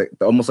guess, like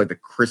almost like the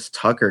Chris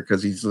Tucker,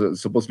 because he's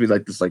supposed to be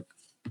like this like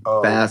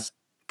fast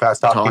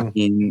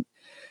talking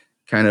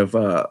kind of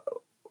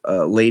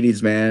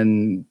ladies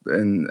man,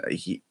 and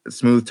he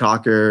smooth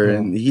talker,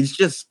 and he's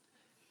just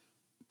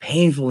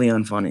painfully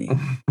unfunny.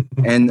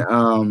 And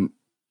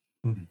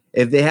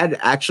if they had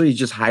actually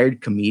just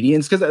hired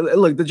comedians, because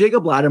look, the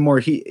Jacob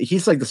Latimore,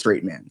 he's like the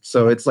straight man,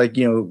 so it's like,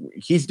 you know,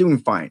 he's doing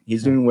fine,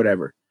 he's doing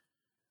whatever.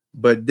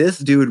 But this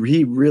dude,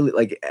 he really,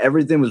 like,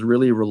 everything was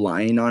really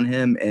relying on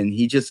him, and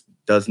he just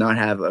does not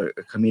have a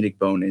comedic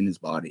bone in his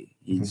body.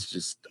 He's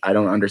just, I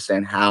don't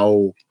understand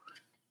how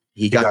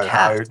he got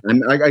cast.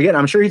 And again,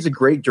 I'm sure he's a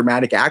great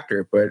dramatic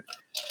actor, but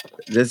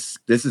this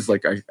is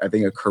like, I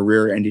think, a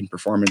career-ending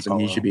performance,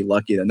 and he should be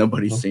lucky that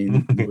nobody's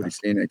seen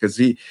it, because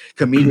he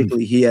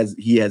comedically he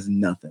has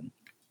nothing.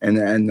 And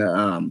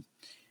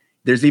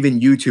there's even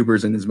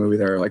YouTubers in this movie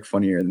that are like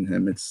funnier than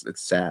him. It's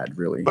sad,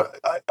 really. But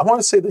I want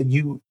to say that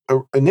you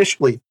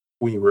initially,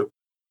 your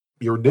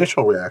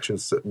initial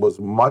reactions was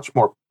much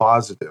more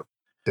positive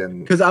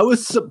than, because I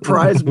was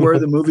surprised where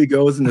the movie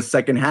goes in the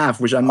second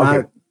half, which I'm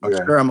not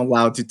sure I'm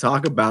allowed to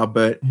talk about,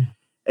 but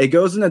it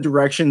goes in a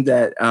direction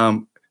that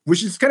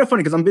which is kind of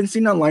funny, because I've been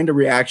seeing online the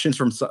reactions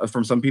from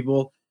some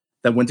people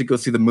that went to go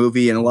see the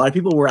movie, and a lot of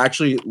people were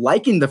actually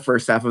liking the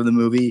first half of the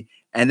movie,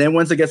 and then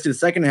once it gets to the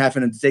second half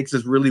and it takes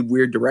this really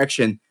weird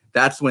direction,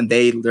 that's when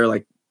they're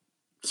like,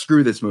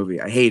 screw this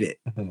movie, I hate it.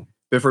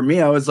 But for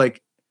me, I was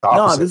like,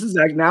 no, this is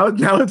like, now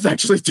it's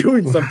actually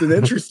doing something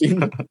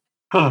interesting.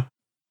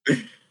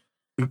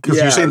 Because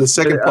you're saying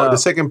the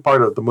second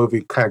part of the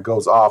movie kind of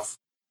goes off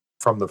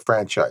from the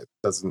franchise,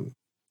 doesn't?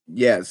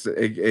 Yes,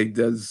 it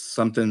does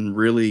something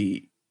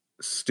really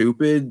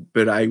stupid,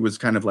 but I was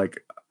kind of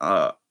like,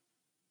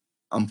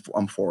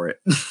 I'm for it.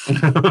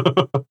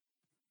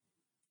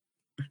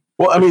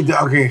 Well, I mean,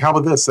 okay, how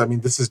about this? I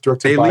mean, this is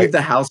directed by... They leave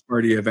the house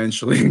party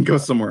eventually and go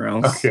somewhere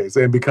else. Okay, so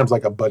it becomes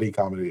like a buddy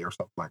comedy or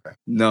something like that.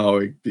 No,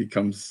 it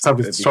becomes...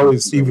 something totally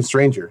even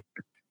stranger.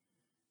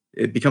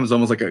 It becomes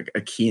almost like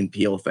a Key and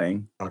Peele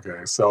thing.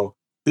 Okay, so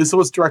this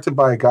was directed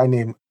by a guy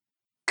named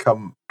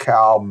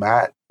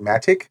Kalmatic.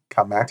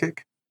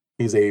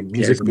 He's a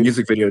He's a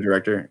music video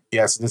director.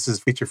 Yes, this is his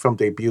feature film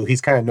debut.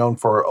 He's kind of known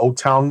for Old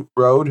Town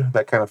Road,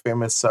 that kind of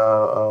famous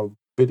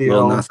video.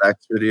 Lil Nas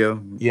X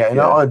video. Yeah, and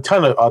a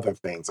ton of other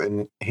things.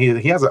 And he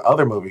has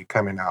another movie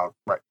coming out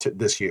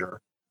this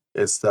year.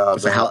 It's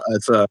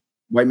a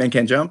White Man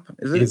Can't Jump.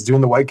 Is it? He's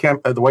doing the White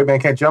Man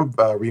Can't Jump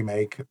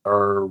remake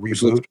or reboot.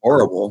 Which looks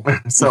horrible.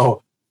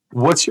 So,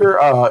 what's your?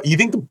 You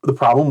think the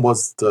problem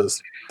was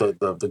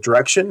the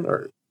direction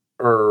or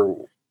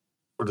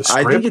the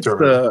script?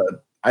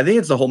 I think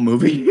it's the whole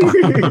movie.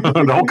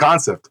 The whole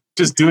concept.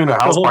 Just doing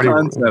a house party.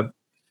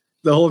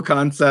 The whole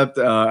concept,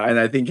 and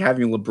I think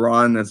having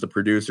LeBron as the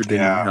producer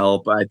didn't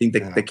help. I think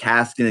the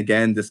casting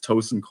again, this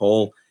Tosin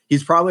Cole,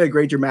 he's probably a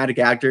great dramatic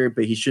actor,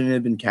 but he shouldn't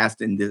have been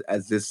cast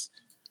as this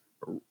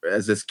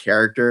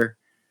character.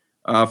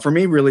 For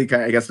me, really,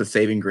 I guess the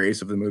saving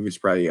grace of the movie is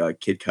probably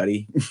Kid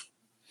Cudi.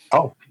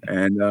 Oh,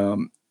 and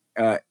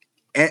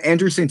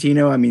Andrew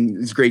Santino. I mean,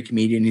 he's a great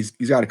comedian. He's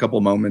got a couple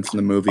moments in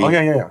the movie. Oh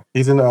yeah.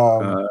 He's in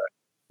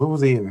what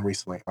was he in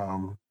recently?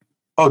 The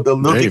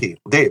Lil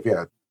Dicky. Dave.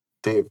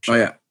 Dave. Oh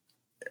yeah.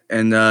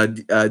 And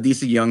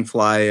DC Young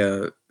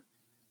Fly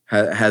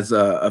has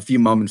a few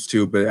moments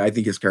too, but I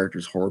think his character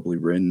is horribly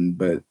written.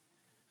 But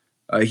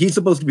he's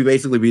supposed to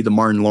basically be the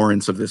Martin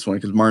Lawrence of this one,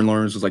 because Martin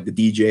Lawrence was like the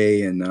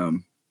DJ,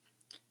 and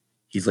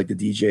he's like the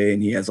DJ,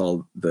 and he has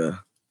all the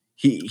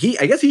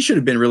I guess he should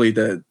have been really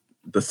the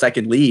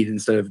second lead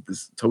instead of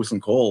this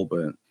Tosin Cole,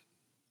 but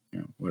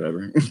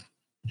whatever.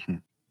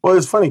 Well,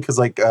 it's funny because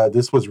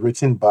this was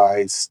written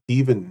by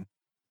Stephen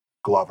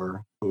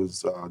Glover,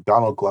 who's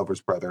Donald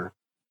Glover's brother.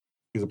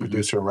 He's a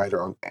producer and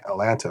writer on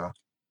Atlanta.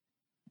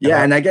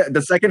 Yeah, and I get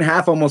the second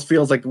half almost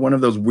feels like one of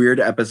those weird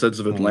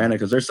episodes of Atlanta,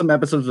 because there's some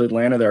episodes of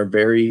Atlanta that are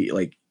very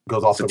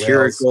goes off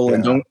satirical the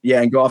rails.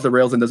 and go off the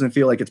rails and doesn't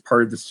feel like it's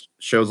part of this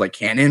show's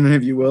canon,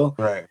 if you will.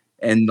 Right.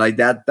 And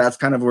that's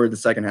kind of where the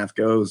second half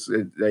goes.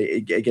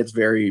 It gets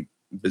very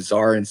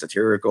bizarre and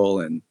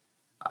satirical, and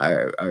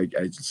I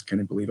just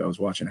couldn't believe I was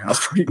watching a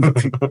house party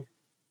movie.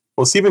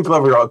 Well, Stephen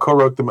Glover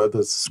co-wrote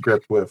the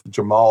script with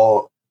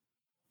Jamal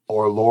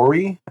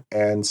Orlori,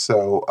 and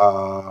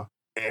so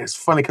it's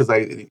funny because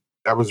I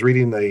was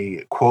reading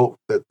a quote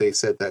that they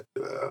said that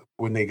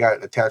when they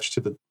got attached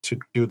to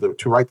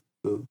write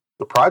the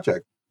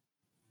project,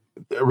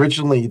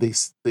 originally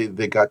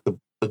they got the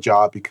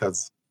job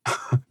because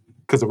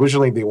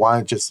originally they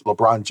wanted just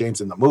LeBron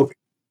James in the movie.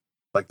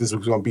 Like this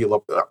was going to be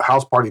a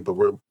house party, but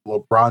we're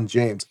LeBron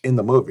James in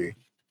the movie.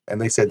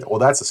 And they said, well,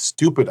 that's a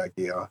stupid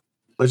idea.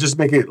 Let's just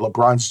make it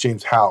LeBron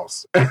James'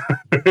 house. And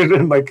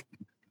then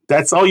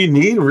that's all you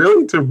need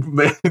really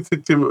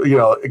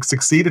to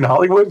succeed in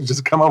Hollywood?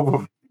 Just come up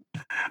with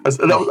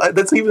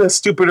that's even a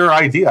stupider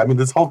idea. I mean,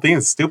 this whole thing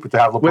is stupid to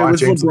have LeBron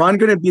James.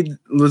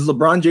 Was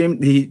LeBron James,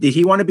 did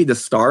he want to be the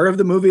star of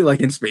the movie like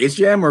in Space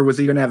Jam, or was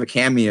he going to have a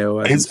cameo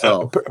as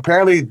himself?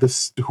 Apparently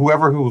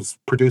whoever who's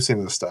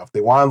producing this stuff,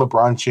 they wanted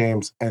LeBron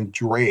James and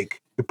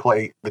Drake to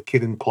play the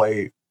Kid and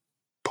Play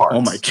parts.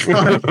 Oh my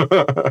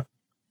God.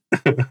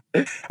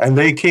 And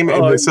they came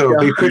in, so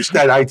they pitched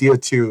that idea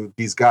to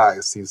these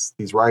guys,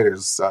 these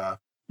writers,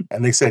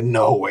 and they said,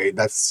 no way,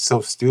 that's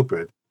so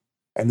stupid.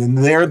 And then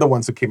they're the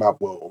ones who came up,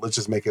 well, let's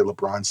just make it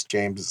LeBron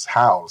James'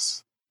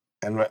 house.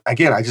 And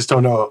again, I just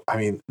don't know. I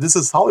mean, this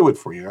is Hollywood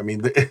for you. I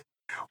mean,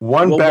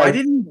 one bad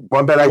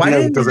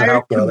idea doesn't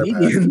help the other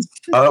bad.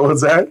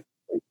 What's that?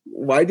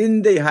 Why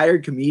didn't they hire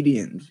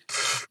comedians?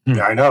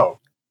 Yeah, I know.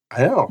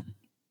 I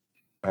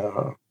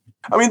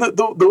mean,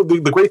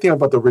 the great thing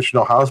about the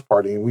original House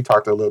Party, and we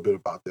talked a little bit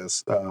about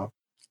this,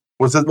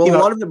 was that a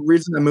lot of the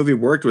reason the movie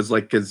worked was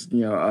because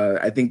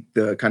I think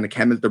the kind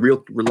of the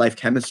real life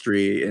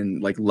chemistry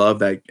and love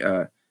that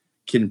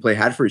Kid and Play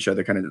had for each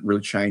other kind of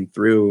really shined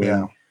through.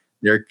 Yeah,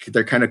 and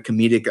their kind of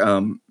comedic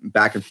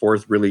back and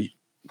forth really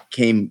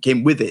came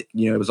with it.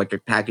 It was like a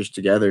package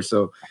together.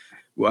 So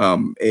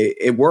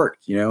it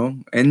worked.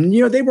 And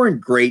they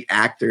weren't great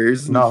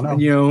actors. No.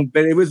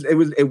 But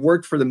it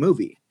worked for the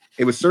movie.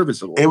 It was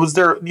serviceable. It was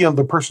their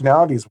the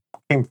personalities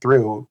came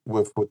through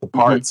with the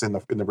parts in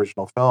the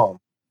original film.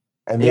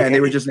 And they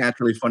were just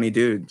naturally funny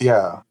dudes.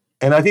 Yeah.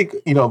 And I think,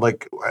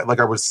 like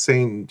I was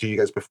saying to you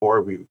guys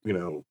before,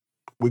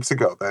 weeks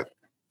ago, that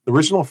the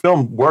original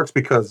film works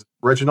because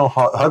Reginald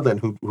Hudlin,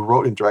 who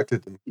wrote and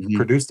directed and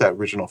produced that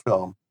original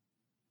film,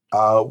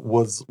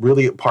 was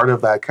really a part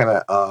of that kind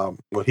of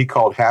what he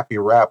called happy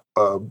rap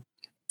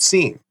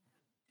scene.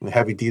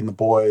 Heavy D and the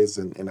Boys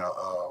and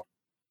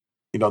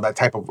that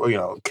type of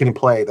Kid and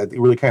Play, that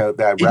really kind of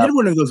that. He did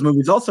one of those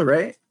movies also,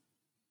 right?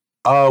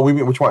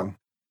 Which one?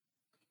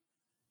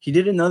 He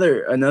did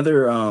another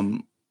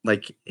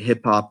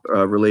hip hop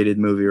related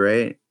movie,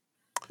 right?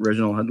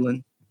 Reginald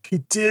Hudlin. He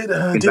did.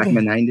 Back in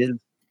the 90s.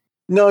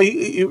 No,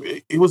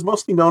 he was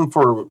mostly known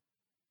for.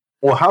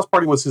 Well, House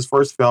Party was his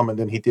first film, and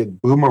then he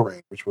did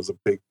Boomerang, which was a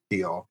big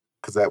deal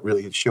because that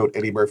really showed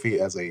Eddie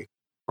Murphy as a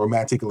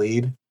romantic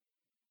lead.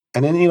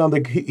 And then he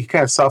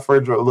kind of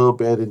suffered a little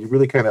bit, and he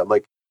really kind of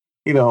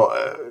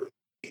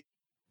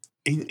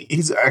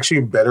he's actually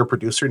a better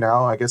producer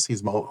now. I guess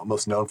he's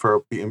most known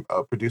for being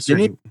a producer.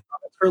 Didn't he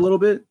for a little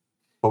bit?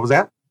 What was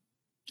that?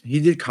 He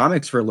did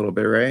comics for a little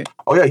bit, right?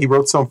 Oh yeah, he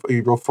wrote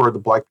for the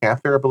Black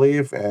Panther, I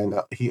believe, and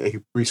he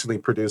recently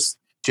produced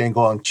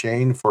Django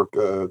Unchained for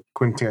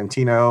Quentin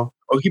Tarantino.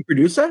 Oh, he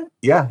produced that?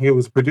 Yeah, he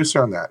was a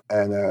producer on that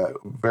and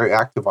very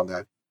active on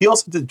that. He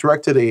also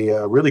directed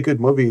a really good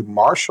movie,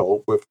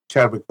 Marshall, with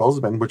Chadwick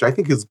Boseman, which I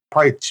think is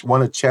probably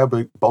one of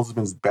Chadwick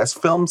Boseman's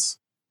best films.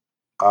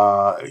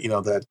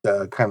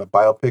 That kind of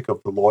biopic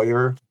of the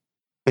lawyer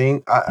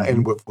thing,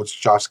 and with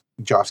which Josh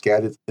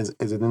Gad is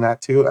in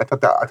that too. I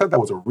thought that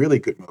was a really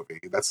good movie.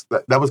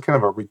 That was kind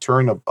of a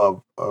return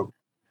of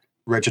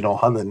Reginald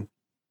Hudlin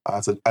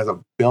as a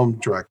film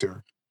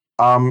director.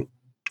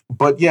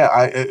 But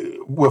yeah,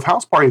 with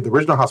House Party, the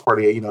original House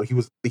Party, he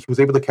was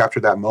able to capture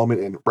that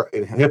moment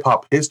in hip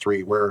hop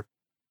history where,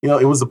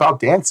 it was about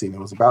dancing, it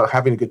was about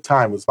having a good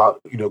time, it was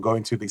about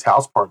going to these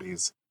house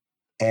parties,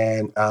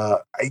 and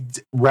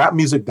rap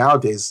music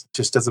nowadays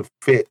just doesn't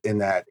fit in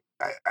that.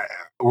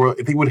 Or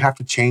they would have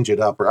to change it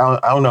up, or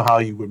I don't know how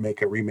you would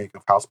make a remake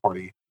of House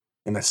Party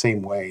in the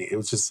same way. It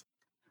was just,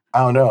 I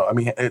don't know. I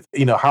mean,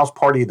 House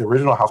Party, the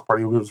original House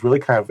Party, was really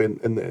kind of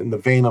in the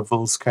vein of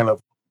those kind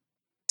of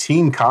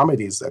teen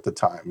comedies at the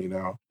time,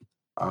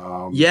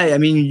 Yeah, I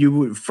mean, you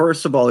would,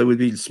 first of all, it would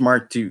be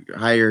smart to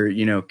hire,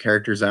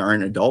 characters that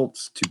aren't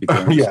adults to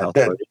become Well,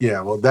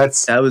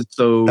 that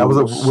was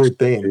a weird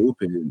thing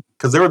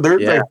because they're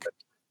like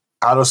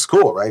out of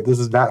school, right? This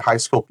is not high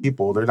school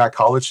people. They're not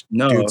college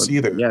dudes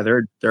either. Yeah,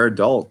 they're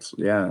adults.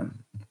 Yeah,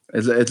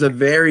 it's a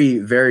very,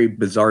 very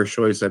bizarre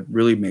choice that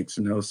really makes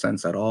no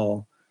sense at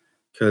all.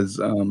 Because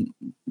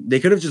they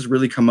could have just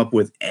really come up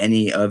with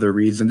any other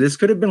reason. This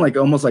could have been like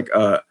almost like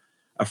a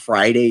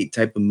Friday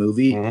type of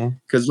movie.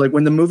 Because like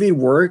when the movie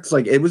works,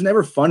 like it was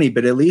never funny,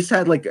 but at least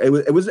had like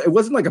it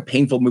wasn't like a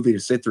painful movie to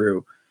sit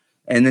through.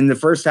 And then the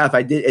first half,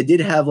 it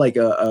did have like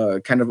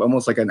a kind of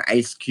almost like an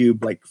Ice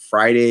Cube like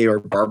Friday or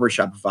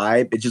Barbershop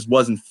vibe. It just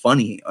wasn't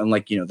funny,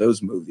 unlike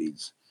those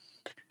movies.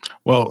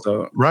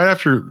 Well, right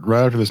after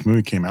this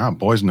movie came out,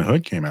 Boys in the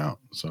Hood came out.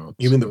 So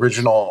you mean the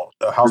original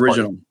House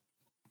Party?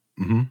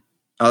 Mm-hmm.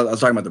 I was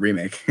talking about the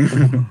remake.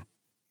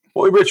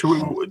 Well, Rich,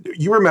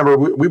 you remember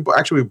we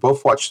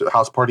both watched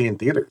House Party in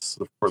theaters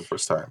for the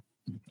first time.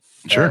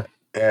 Sure.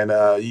 And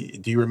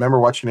do you remember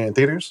watching it in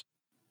theaters?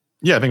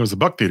 Yeah, I think it was the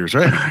Buck Theaters,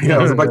 right? Yeah,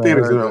 it was the Buck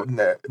Theaters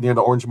near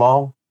the Orange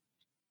Mall,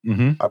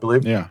 I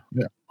believe. Yeah.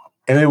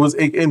 And it was,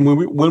 and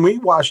when we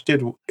watched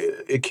it,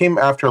 it came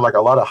after like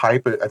a lot of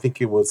hype. I think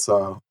it was,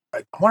 I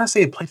want to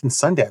say it played in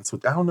Sundance.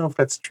 I don't know if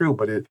that's true,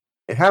 but it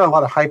had a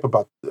lot of hype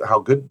about how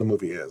good the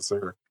movie is. I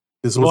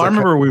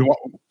remember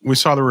we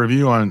saw the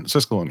review on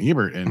Siskel and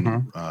Ebert,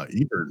 and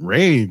Ebert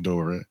raved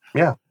over it.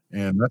 Yeah,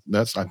 and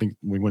that's I think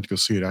we went to go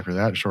see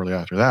it shortly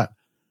after that,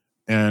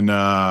 and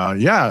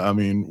I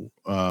mean,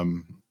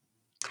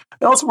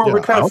 and also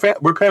we're kind of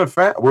at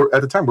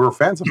the time we were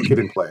fans of Kid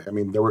and Play. I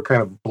mean, they were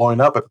kind of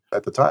blowing up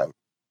at the time.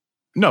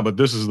 No, but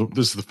this is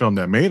the film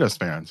that made us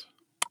fans.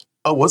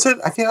 Oh, was it?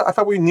 I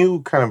thought we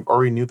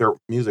already knew their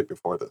music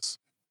before this.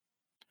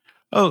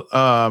 Oh,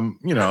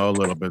 a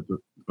little bit.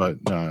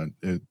 But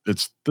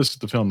this is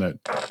the film that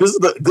this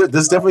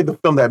is definitely the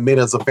film that made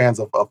us fans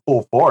of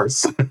Full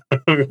Force. yeah,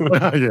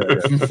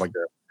 like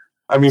that.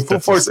 I mean, Full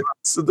Force.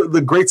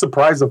 The great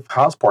surprise of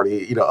House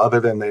Party, other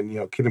than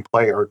Kid and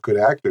Play are good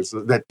actors,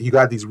 that you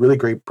got these really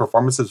great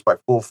performances by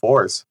Full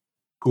Force,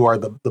 who are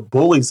the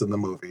bullies in the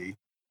movie,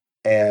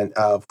 and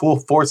Full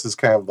Force is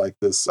kind of like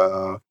this.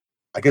 I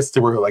guess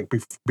they were like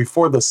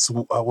before this.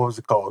 What was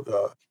it called?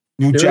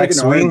 New Jack like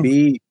Swing.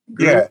 R&B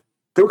group. Yeah.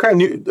 They were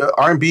kind of new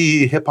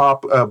R&B, hip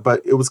hop,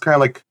 but it was kind of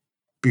like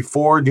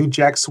before New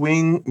Jack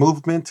Swing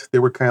movement. They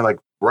were kind of like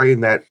right in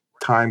that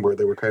time where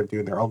they were kind of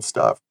doing their own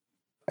stuff,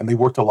 and they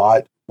worked a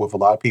lot with a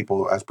lot of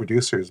people as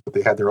producers, but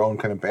they had their own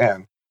kind of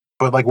band.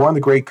 But like one of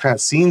the great kind of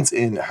scenes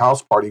in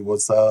House Party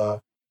was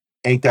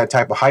 "Ain't That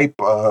Type of Hype"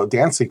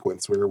 dance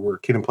sequence where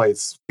Kid and Play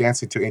is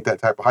dancing to "Ain't That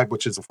Type of Hype,"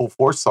 which is a Full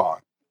Force song,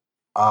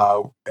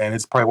 and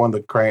it's probably one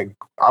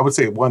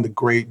of the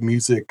great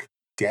music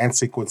dance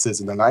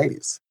sequences in the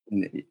 90s.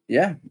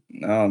 Yeah,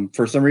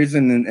 for some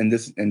reason in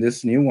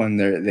this new one,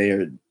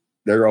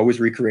 they're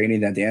always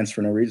recreating that dance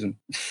for no reason.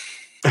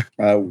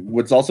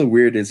 What's also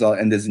weird is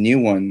in this new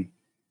one,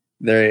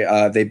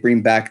 they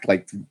bring back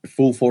like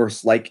Full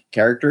Force like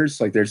characters.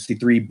 Like there's the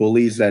three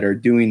bullies that are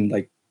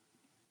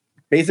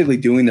basically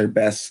doing their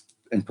best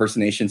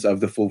impersonations of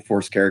the Full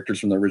Force characters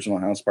from the original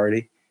House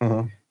Party,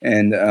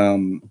 and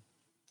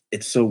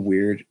it's so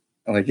weird,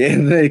 like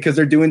because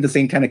they're doing the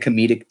same kind of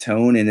comedic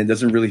tone, and it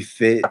doesn't really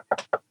fit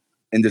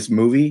in this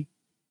movie,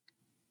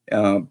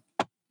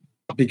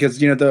 because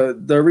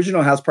the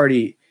original House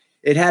Party,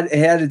 it had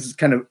its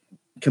kind of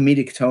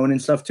comedic tone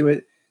and stuff to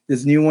it.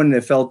 This new one,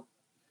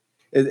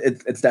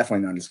 it's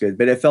definitely not as good,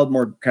 but it felt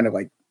more kind of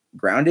like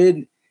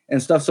grounded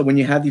and stuff. So when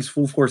you have these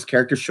Full Force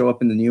characters show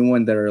up in the new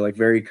one that are like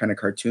very kind of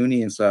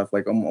cartoony and stuff,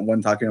 like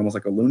one talking almost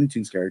like a Looney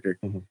Tunes character,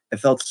 it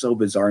felt so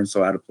bizarre and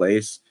so out of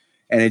place,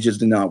 and it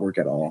just did not work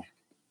at all.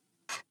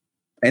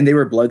 And they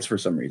were Bloods for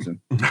some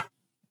reason.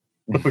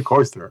 Of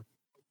course, there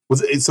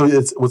was it. So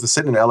was it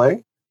set in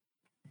L.A.?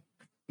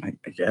 I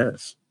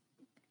guess.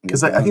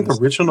 Because I think the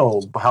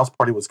original house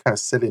party was kind of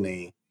set in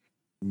a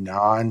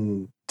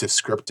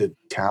non-descripted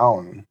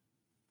town.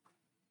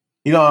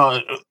 You know,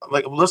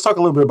 like let's talk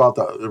a little bit about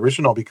the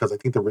original because I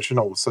think the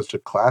original was such a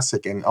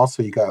classic, and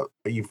also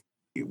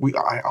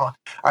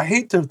I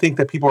hate to think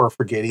that people are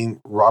forgetting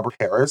Robert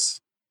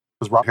Harris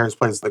because Robert Harris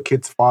plays the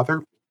kid's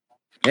father.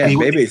 Yeah,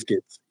 Baby's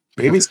Kids.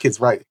 Baby's Kids,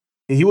 right?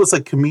 He was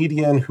a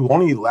comedian who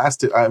only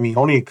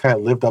only kind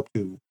of lived up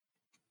to,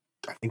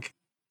 I think.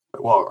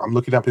 Well, I'm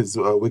looking up his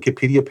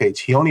Wikipedia page.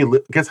 He only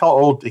guess how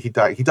old he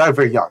died. He died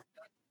very young,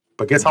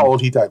 but guess how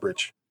old he died,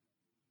 Rich?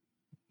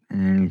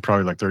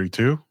 Probably like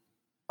 32.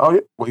 Oh yeah,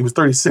 well he was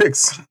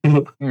 36.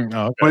 Okay. But,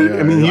 yeah,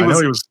 I mean, I know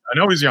he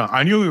was young.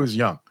 I knew he was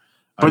young.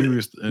 But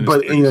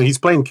you know, he's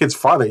playing kid's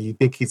father. You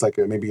think he's like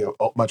maybe a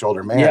much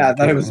older man? Yeah, I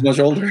thought he was much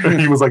older.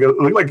 He was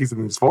looked like he's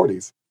in his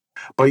 40s.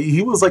 But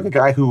he was like a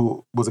guy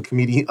who was a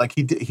comedian. Like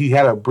he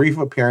had a brief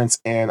appearance,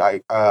 and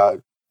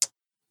I'm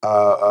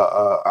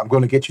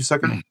going to get you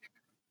sucker.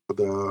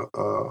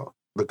 The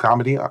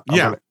comedy.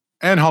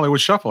 And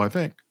Hollywood Shuffle, I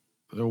think,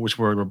 which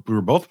we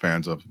were both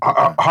fans of.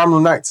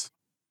 Harlem Nights.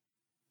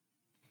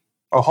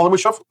 Oh, Hollywood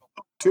Shuffle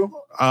too.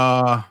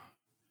 Yeah,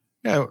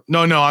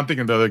 no, I'm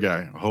thinking the other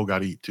guy, Ho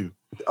Got Eat too.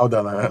 Oh,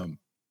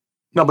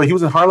 no, but he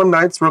was in Harlem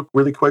Nights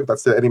really quick.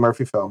 That's the Eddie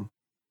Murphy film.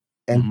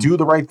 And Do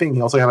the Right Thing.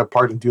 He also had a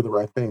part in Do the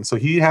Right Thing. So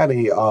he had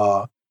he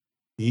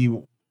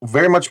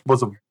very much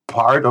was a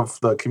part of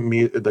the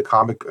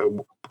comic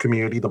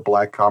community, the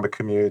black comic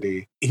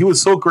community. He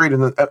was so great.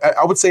 And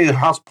I would say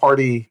House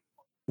Party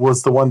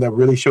was the one that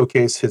really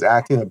showcased his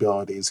acting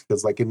abilities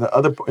because like in the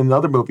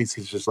other movies,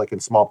 he's just like in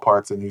small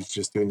parts and he's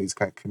just doing these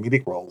kind of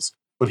comedic roles.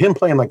 But him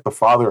playing like the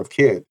father of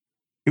Kid,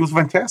 he was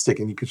fantastic.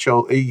 And you could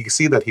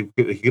see that he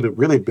could have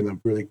really been a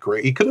really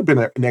great, he could have been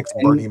a next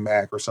Bernie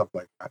Mac or something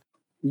like that.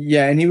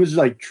 Yeah, and he was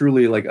like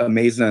truly like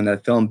amazing in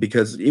that film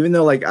because even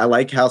though like I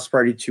like House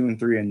Party 2 and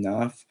 3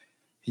 enough,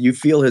 you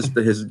feel his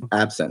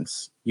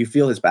absence. You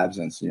feel his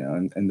absence, you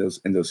know, in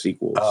those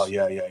sequels. Oh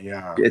yeah.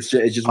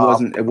 It just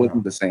wasn't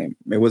the same.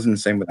 It wasn't the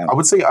same without. I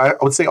would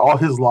say all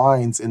his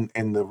lines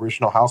in the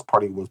original House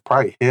Party was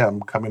probably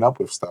him coming up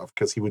with stuff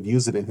because he would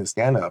use it in his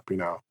stand up. You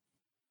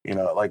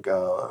know, like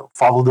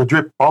follow the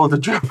drip,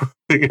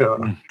 you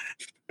know,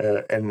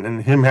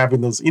 and him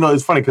having those. You know,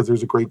 it's funny because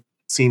there's a great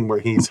scene where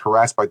he's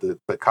harassed by the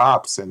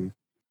cops, and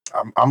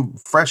I'm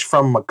fresh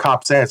from a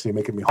cop's ass, and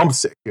you're making me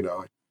homesick. You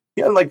know,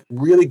 he had like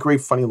really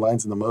great funny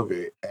lines in the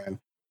movie, and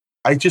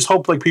I just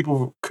hope like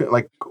people could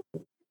like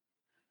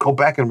go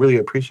back and really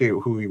appreciate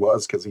who he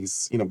was because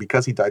he's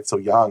because he died so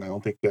young. I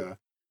don't think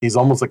he's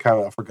almost like kind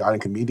of a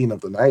forgotten comedian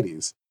of the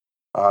 '90s.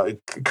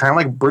 Kind of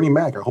like Bernie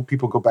Mac. I hope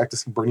people go back to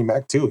see Bernie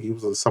Mac too. He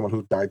was someone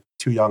who died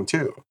too young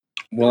too.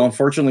 Well,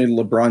 unfortunately,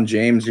 LeBron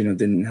James,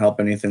 didn't help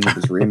anything with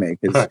this remake.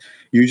 It's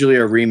usually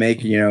a remake,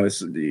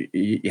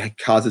 it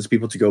causes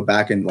people to go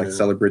back and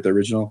celebrate the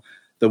original.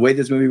 The way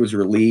this movie was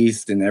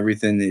released and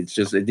everything, it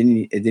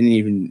didn't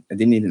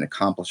even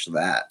accomplish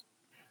that.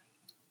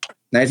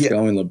 Nice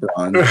going,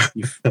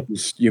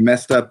 LeBron. You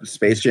messed up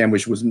Space Jam,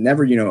 which was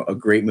never, a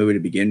great movie to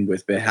begin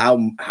with. But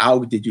how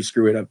did you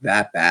screw it up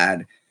that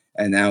bad?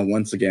 And now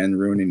once again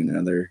ruining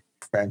another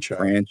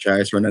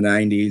franchise from the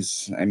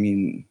 '90s. I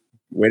mean,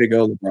 way to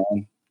go,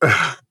 LeBron.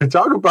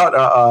 Talk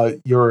about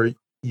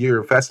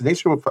your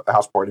fascination with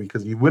House Party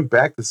because you went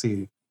back to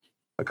see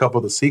a couple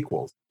of the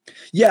sequels.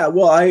 Yeah,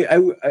 well,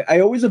 I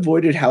always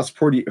avoided House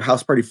Party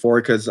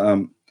 4 because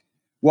I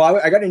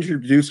got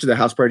introduced to the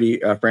House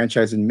Party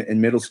franchise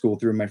in middle school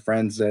through my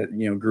friends that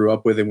grew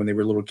up with it when they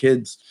were little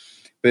kids,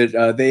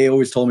 but they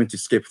always told me to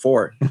skip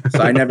 4,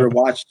 so I never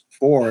watched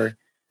 4.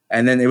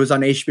 And then it was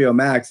on HBO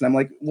Max, and I'm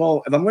like,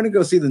 well, if I'm going to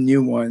go see the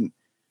new one,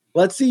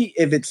 let's see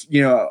if it's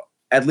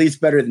at least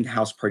better than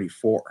House Party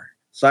 4.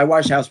 So I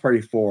watched House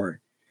Party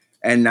 4,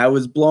 and I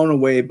was blown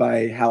away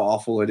by how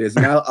awful it is.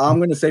 Now I'm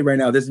going to say right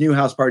now, this new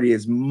House Party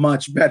is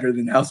much better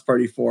than House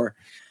Party 4.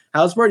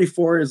 House Party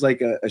 4 is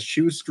like a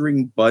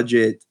shoestring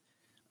budget,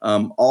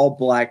 all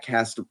black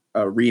cast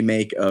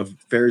remake of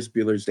Ferris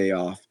Bueller's Day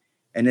Off,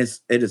 and it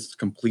is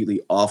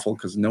completely awful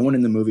because no one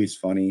in the movie is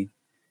funny,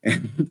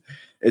 and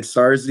it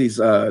stars these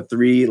the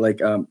 3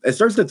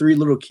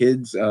 little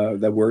kids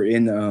that were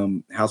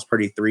in House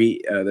Party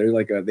 3.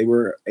 They're they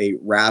were a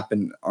rap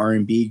and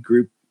R&B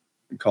group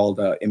called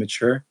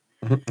Immature.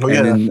 Oh,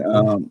 yeah.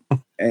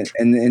 And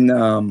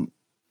in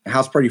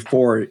House Party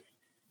 4,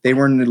 they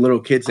weren't the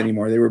little kids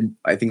anymore. They were,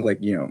 I think,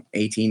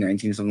 18,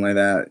 19, something like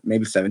that,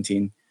 maybe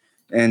 17.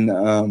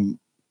 And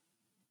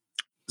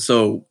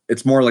so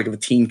it's more like of a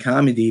teen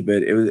comedy,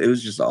 but it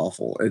was just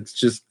awful. It's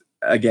just,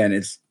 again,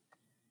 it's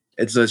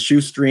a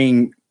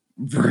shoestring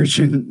budget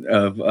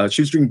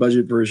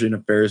version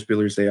of Ferris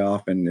Bueller's Day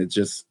Off, and it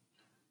just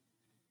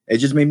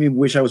made me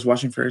wish I was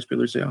watching Ferris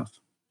Bueller's Day Off.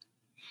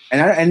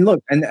 And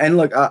look,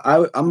 I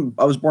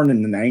was born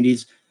in the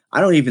 '90s.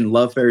 I don't even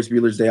love Ferris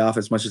Bueller's Day Off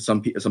as much as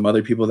some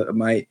other people that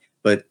might,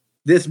 but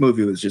this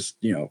movie was just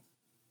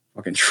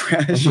fucking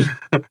trash.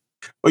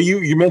 Well,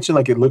 you mentioned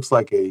like it looks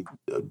like a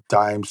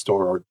dime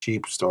store or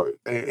cheap store.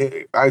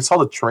 I saw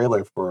the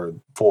trailer for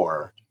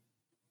 4,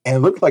 and it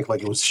looked like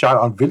it was shot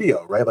on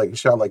video, right? Like it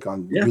shot like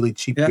on Yeah, really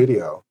cheap yeah.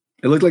 video.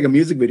 It looked like a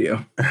music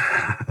video.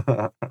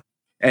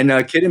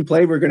 And Kid and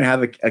Play were going to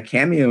have a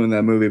cameo in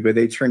that movie, but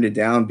they turned it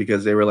down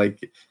because they were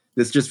like,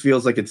 "This just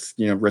feels like it's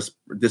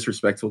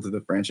disrespectful to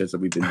the franchise that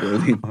we've been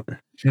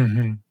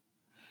building."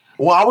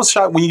 Well, I was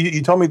shocked when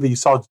you told me that you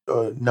saw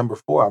number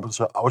 4.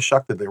 I was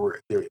shocked that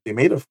they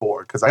made a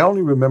 4 because I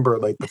only remember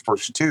like the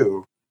first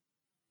 2.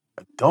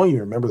 I don't even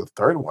remember the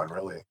third one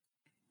really.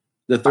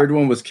 The third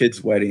one was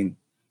Kid's Wedding.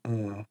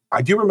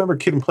 I do remember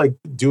Kid and Play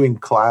doing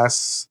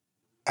Class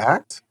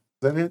Act.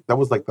 Is that it? That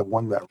was like the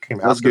one that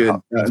came out. That's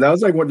good. That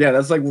was like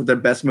that's like the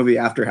best movie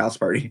after House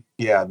Party.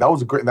 Yeah, that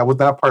was great. That was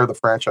not part of the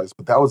franchise,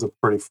 but that was a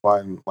pretty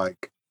fun,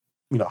 like,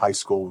 high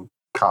school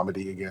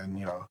comedy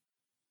again.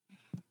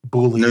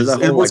 Bullies.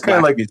 It was kind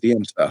of like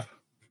museum stuff.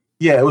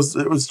 Yeah, it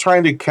was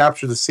trying to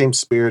capture the same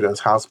spirit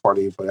as House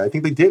Party, but I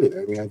think they did it.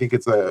 I mean, I think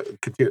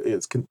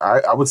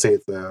I would say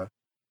it's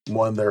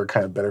one of their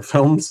kind of better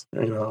films,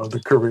 of the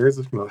careers.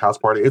 House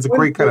Party. It's a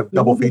great kind of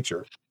double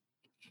feature.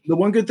 The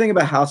one good thing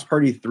about House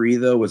Party 3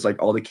 though was like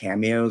all the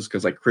cameos,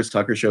 because like Chris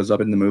Tucker shows up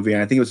in the movie,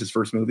 and I think it was his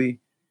first movie,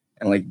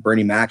 and like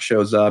Bernie Mac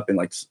shows up, and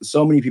like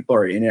so many people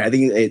are in it. I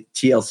think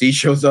TLC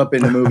shows up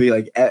in the movie.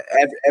 Like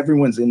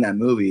everyone's in that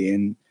movie,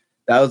 and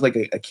that was like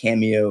a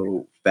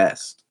cameo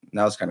fest. And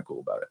that was kind of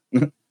cool about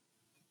it.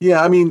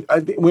 Yeah, I mean,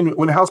 I think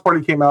when House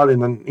Party came out in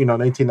the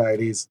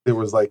 1990s, there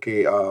was like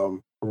a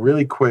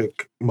really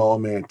quick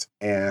moment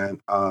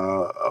and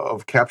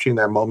of capturing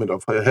that moment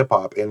of hip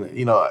hop, and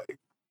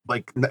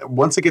like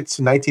once it gets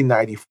to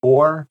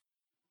 1994,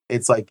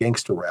 it's like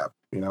gangster rap.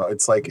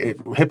 It's like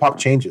hip hop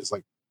changes.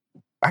 Like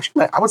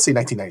actually, I would say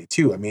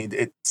 1992. I mean,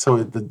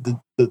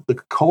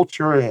 the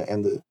culture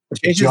and the it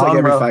changes genre, like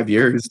every 5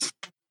 years.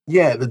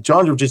 Yeah, the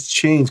genre just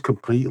changed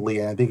completely,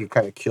 and I think it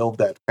kind of killed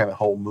that kind of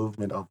whole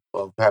movement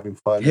of having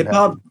fun. Hip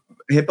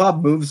hop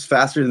moves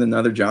faster than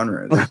other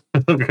genres.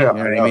 You know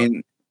what I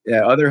mean?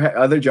 Yeah,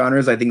 other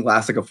genres I think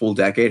last like a full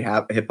decade.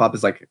 Hip hop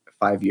is like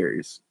 5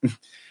 years.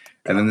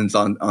 And then it's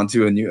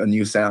onto a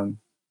new sound.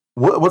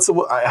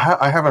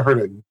 I haven't heard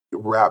a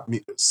rap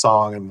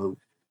song in the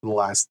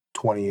last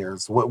 20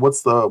 years.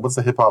 What's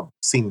the hip hop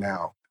scene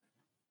now?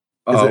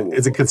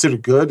 Is it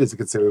considered good? Is it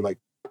considered like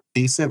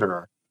decent,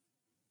 or?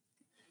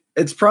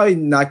 It's probably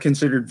not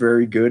considered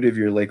very good if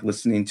you're like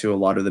listening to a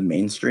lot of the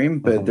mainstream,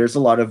 but there's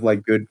a lot of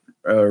like good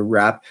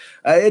rap.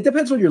 It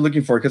depends what you're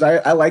looking for, because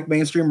I like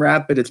mainstream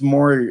rap, but it's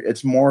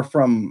more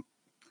from.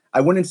 I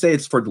wouldn't say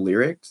it's for the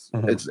lyrics.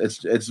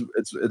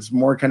 It's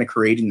more kind of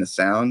creating the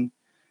sound.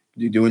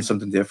 You're doing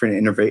something different,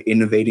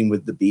 innovating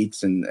with the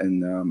beats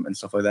and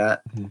stuff like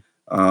that.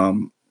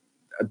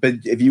 But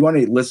if you want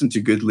to listen to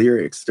good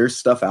lyrics, there's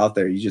stuff out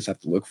there. You just have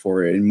to look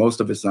for it, and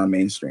most of it's not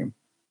mainstream.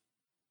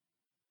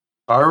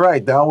 All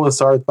right, that was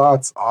our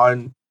thoughts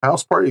on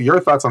House Party. Your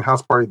thoughts on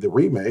House Party, the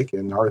remake,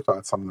 and our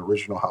thoughts on the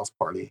original House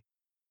Party.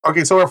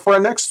 Okay, so for our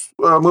next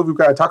movie we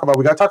got to talk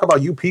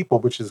about You People,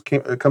 which just came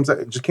out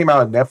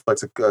on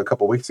Netflix a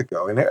couple weeks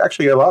ago, and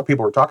actually a lot of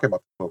people were talking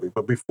about the movie.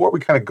 But before we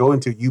kind of go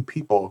into You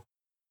People,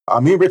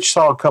 me and Rich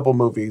saw a couple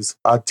movies.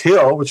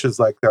 Till, which is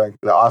like the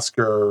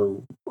Oscar.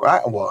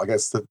 Well, I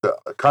guess the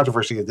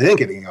controversy is they didn't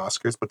get any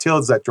Oscars, but Till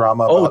is that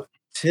drama. Oh,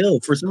 Till.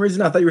 For some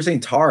reason, I thought you were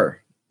saying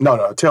Tar.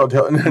 No, Till.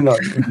 No,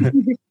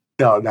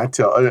 no, not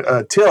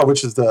Till. Till,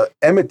 which is the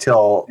Emmett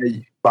Till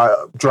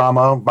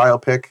drama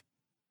biopic,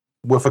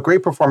 with a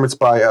great performance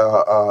by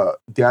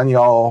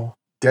Danielle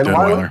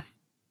Deadwyler.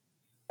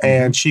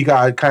 And she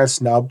got kind of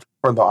snubbed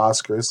from the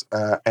Oscars.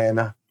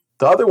 And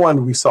the other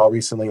one we saw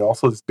recently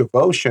also is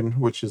Devotion,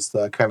 which is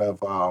the kind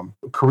of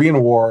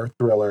Korean War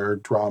thriller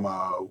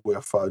drama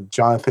with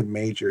Jonathan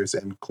Majors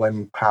and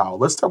Glenn Powell.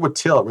 Let's start with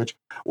Till, Rich.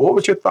 What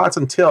was your thoughts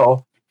on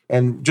Till?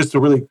 And just a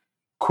really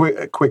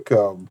quick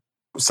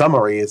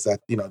summary is that,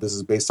 this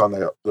is based on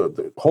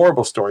the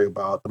horrible story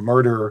about the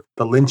murder,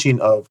 the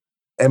lynching of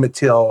Emmett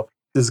Till.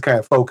 This is kind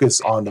of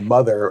focused on the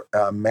mother,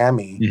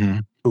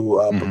 Mammy, who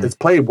is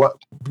played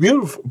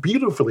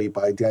beautifully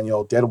by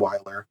Danielle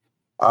Deadwyler.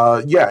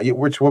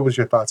 Rich, what was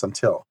your thoughts on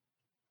Till?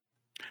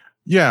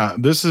 Yeah,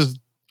 this is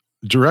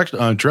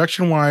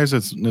direction wise,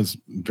 it's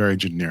very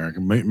generic,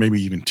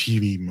 maybe even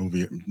TV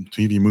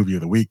movie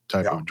of the week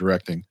type of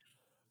directing.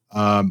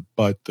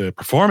 But the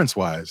performance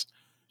wise,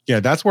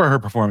 that's where her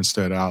performance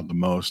stood out the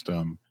most.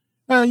 A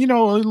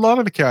lot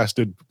of the cast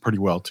did pretty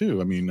well too.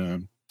 I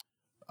mean,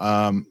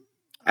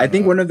 I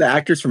think one of the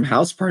actors from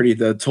House Party,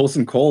 the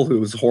Tolson Cole, who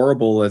was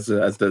horrible as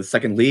the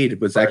second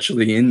lead, was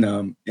actually in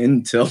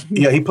Till.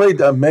 Yeah, he played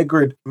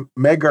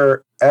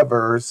Medgar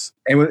Evers.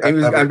 I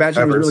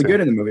imagine he was really good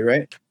in the movie,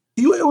 right?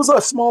 It was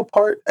a small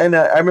part, and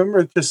I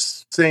remember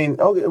just saying,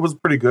 "Oh, it was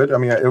pretty good." I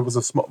mean, it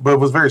was but it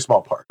was a very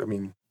small part. I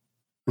mean,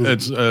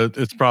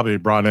 it's probably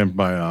brought in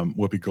by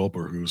Whoopi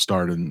Goldberg, who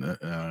starred in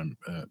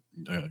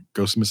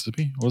Ghost of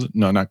Mississippi. Was it?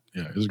 No, not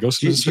Is it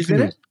Ghost of Mississippi? She's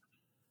in it?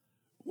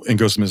 In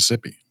Ghost of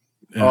Mississippi.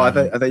 I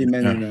thought you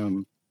meant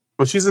in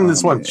Well, she's in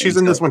this one. She's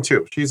in this one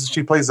too.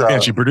 She plays.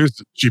 And she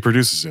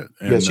produces it.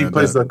 And, yeah, she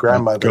plays the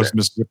grandmother. Ghost of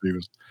Mississippi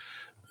was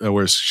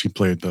where she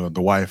played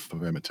the wife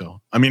of Emmett Till.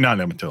 I mean,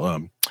 not Emmett Till.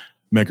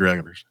 Medgar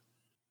Evers.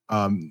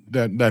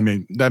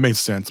 That made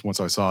sense once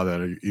I saw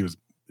that he was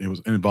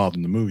involved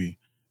in the movie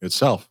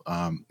itself.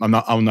 I'm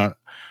not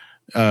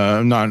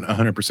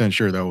 100%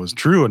 sure that was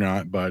true or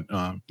not, but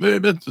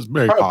it's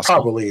very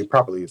possible.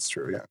 Probably it's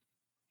true. Yeah.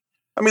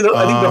 I mean,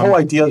 I think the whole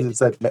idea is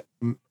that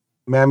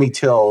Mamie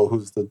Till,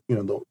 who's the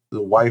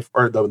wife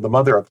or the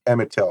mother of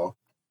Emmett Till,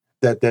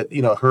 that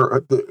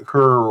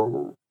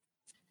her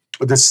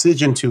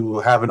decision to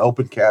have an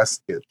open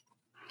casket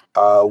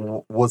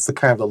was the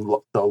kind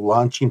of the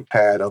launching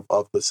pad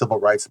of the civil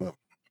rights movement,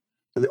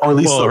 or at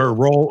least her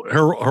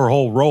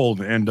whole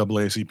role in the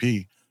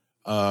NAACP.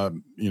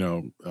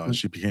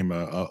 She became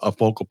a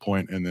focal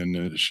point, and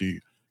then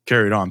she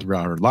carried on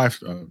throughout her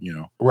life.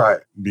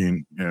 Right,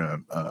 being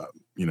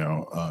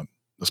the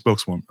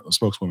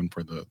spokeswoman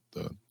for the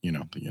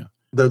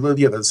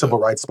civil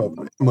rights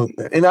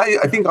movement. And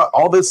I think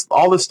all this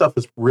stuff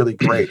is really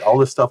great. All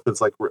this stuff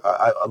is like,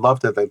 I love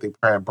that they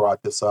kind of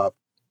brought this up.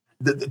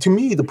 To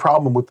me, the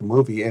problem with the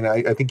movie, and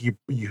I think you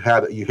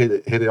hit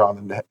it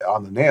on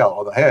the nail,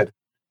 on the head,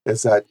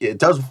 is that it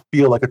does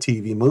feel like a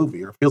TV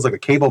movie, or feels like a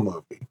cable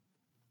movie.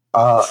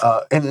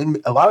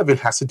 And a lot of it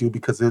has to do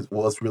because it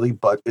was really,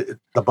 the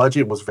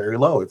budget was very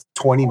low. It's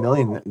 $20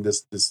 million.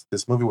 This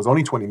movie was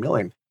only $20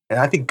 million, and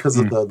I think because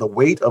of the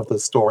weight of the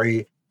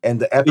story and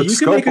the epic you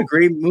scope. can make a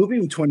great movie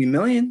with $20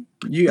 million.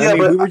 We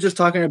were just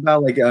talking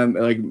about like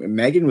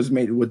Megan was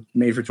made for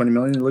 $20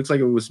 million. It looks like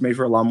it was made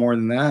for a lot more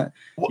than that.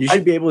 Well, you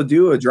should be able to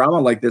do a drama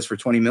like this for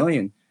 $20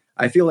 million.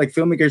 I feel like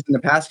filmmakers in the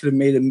past could have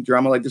made a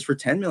drama like this for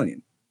 $10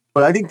 million.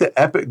 But I think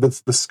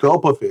the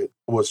scope of it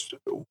was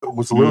a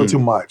little too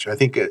much. I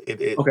think you're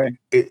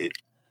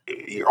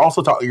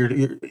also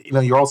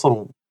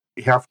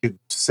you have to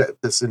set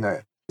this in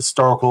a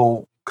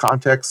historical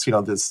context.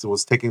 This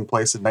was taking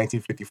place in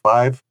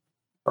 1955,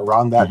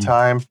 around that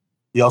time.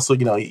 You also,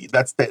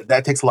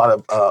 that takes a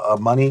lot of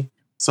money.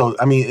 So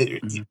I mean,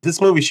 this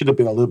movie should have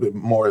been a little bit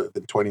more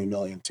than $20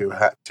 million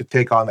to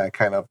take on that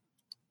kind of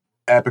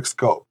epic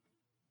scope.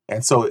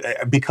 And so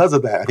because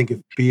of that, I think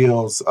it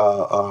feels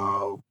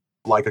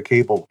like a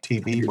cable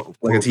TV movie.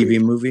 Like a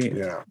TV movie?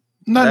 Yeah.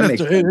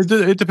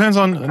 It depends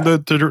on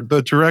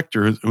the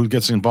director who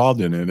gets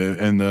involved in it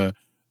and the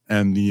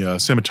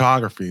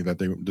cinematography that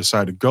they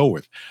decide to go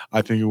with.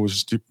 I think it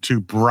was too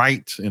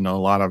bright in a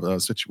lot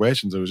of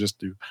situations. It was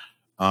just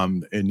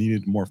it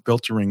needed more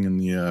filtering in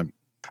the.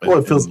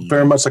 It feels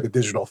very much like a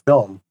digital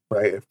film,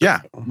 right?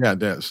 Yeah.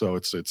 So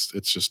it's just,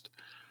 it's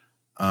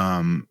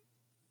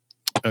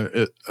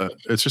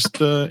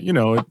just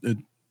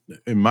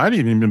it might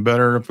even been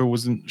better if it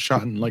wasn't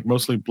shot in like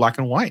mostly black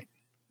and white.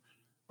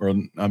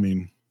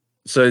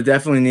 So it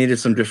definitely needed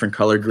some different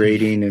color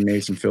grading and maybe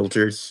some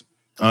filters.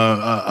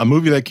 A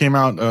movie that came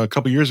out a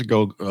couple years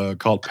ago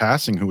called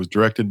Passing, who was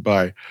directed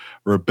by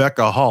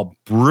Rebecca Hall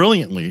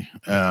brilliantly.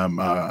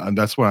 And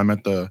that's what I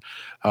meant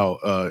how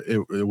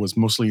it was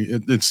mostly,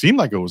 it seemed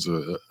like it was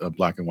a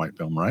black and white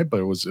film, right?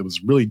 But it was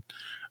really.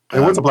 It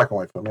was a black and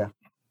white film, yeah.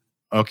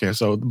 Okay,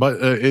 but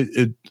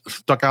it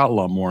stuck out a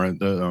lot more.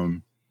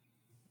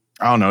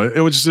 I don't know. It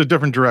was just a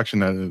different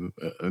direction.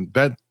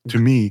 That to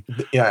me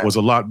was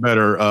a lot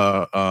better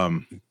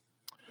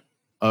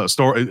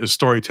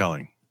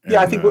storytelling. Yeah,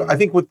 I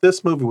think with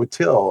this movie with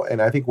Till,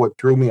 and I think what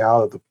drew me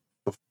out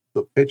of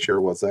the picture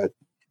was that,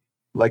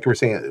 like you were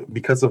saying,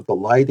 because of the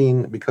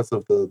lighting, because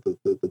of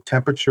the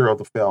temperature of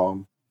the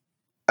film,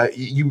 I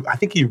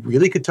think you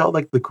really could tell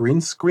like the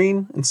green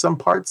screen in some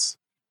parts,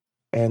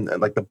 and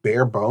like the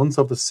bare bones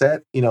of the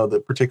set.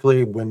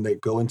 Particularly when they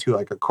go into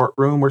like a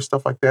courtroom or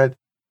stuff like that.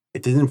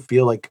 It didn't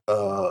feel like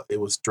it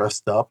was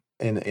dressed up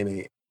in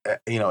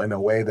a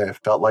way that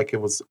felt like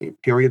it was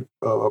period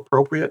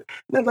appropriate.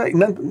 Not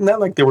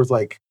like there was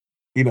like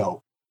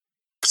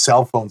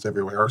cell phones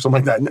everywhere or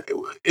something like that.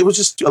 It was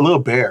just a little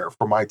bare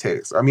for my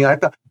taste. I mean, I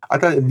thought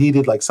it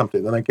needed like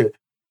something,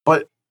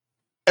 but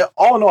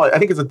all in all, I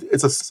think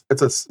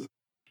it's a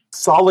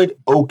solid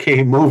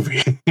okay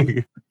movie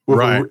with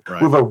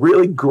a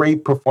really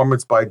great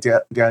performance by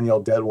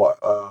Daniel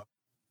Deadwyler.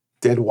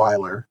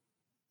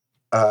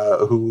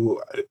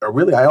 Who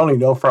really I only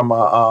know from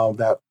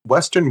that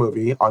Western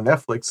movie on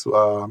Netflix.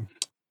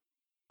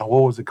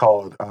 What was it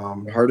called?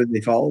 The Harder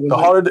They Fall.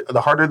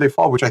 The Harder They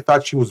Fall, which I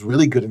thought she was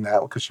really good in that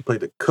because she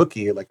played a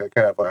cookie, like a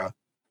kind of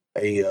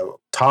a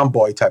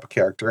tomboy type of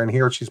character. And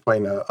here she's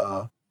playing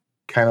a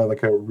kind of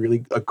like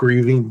a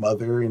grieving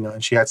mother,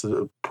 and she has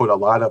to put a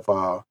lot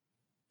of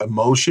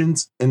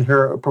emotions in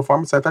her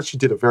performance. I thought she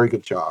did a very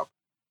good job.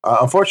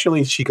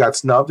 Unfortunately, she got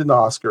snubbed in the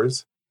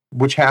Oscars,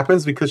 which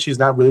happens because she's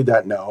not really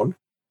that known.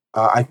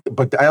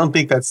 But I don't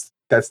think that's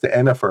the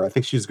end of her. I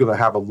think she's going to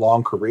have a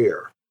long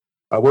career.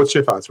 What's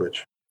your thoughts,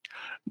 Rich?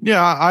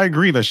 Yeah, I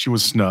agree that she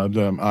was snubbed.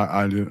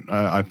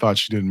 I thought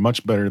she did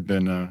much better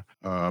than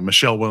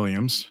Michelle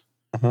Williams,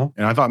 and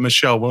I thought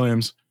Michelle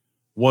Williams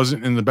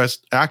wasn't in the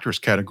best actress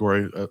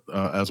category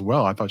as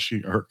well. I thought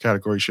her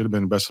category should have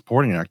been best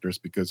supporting actress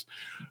because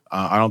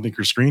I don't think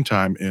her screen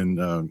time in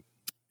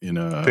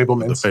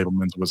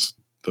Fabelmans.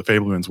 The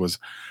Fabelmans was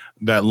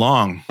that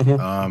long.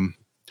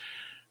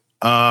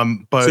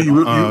 But so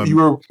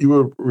you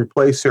would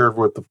replace her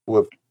with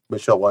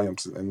Michelle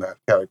Williams in that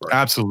category.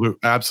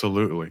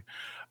 Absolutely.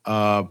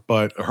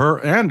 But her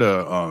and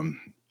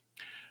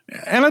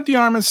Ana de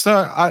Armas,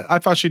 I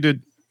thought she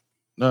did.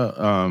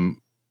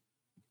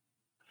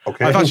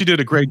 Okay. I thought she did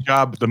a great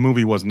job. But the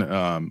movie wasn't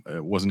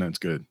as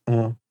good.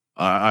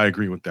 I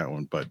agree with that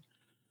one, but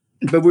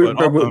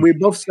we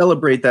both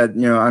celebrate that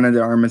Ana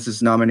de Armas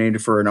is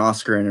nominated for an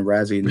Oscar and a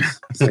Razzie in the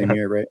same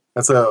year, right?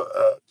 That's a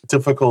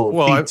difficult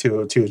feat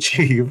to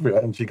achieve,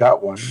 and she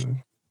got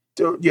one.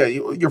 So, yeah,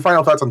 your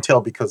final thoughts on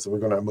Till, because we're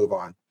going to move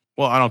on.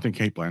 Well, I don't think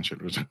Cate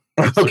Blanchett was.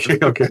 Okay.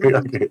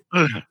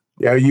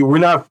 Yeah, we're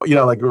not.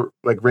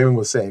 Like Raymond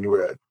was saying,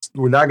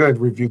 we're not going to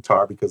review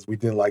Tar because we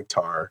didn't like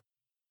Tar,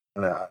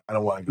 and I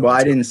don't want to go. Well,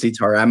 I didn't see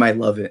Tar. I might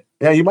love it.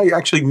 Yeah, you probably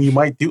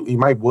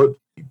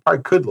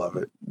could love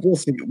it. We'll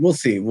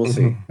see.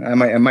 I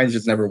might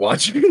just never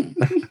watch it.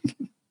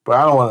 But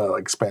I don't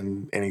want to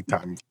spend any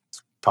time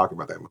talking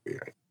about that movie.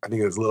 I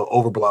think it's a little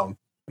overblown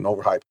and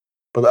overhyped.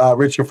 But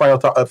Rich, your final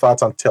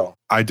thoughts on Till?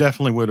 I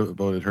definitely would have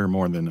voted her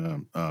more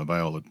than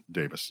Viola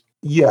Davis.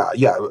 Yeah.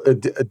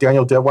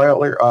 Daniel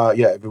Deadwyler.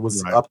 If it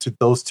was up to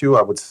those two,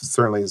 I would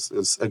certainly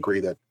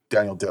agree that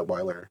Daniel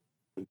Deadwyler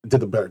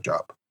did a better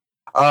job.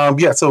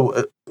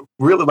 So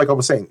really, like I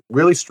was saying,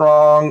 really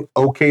strong,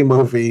 okay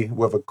movie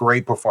with a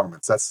great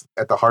performance. That's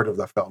at the heart of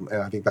the film,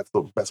 and I think that's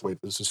the best way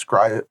to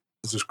describe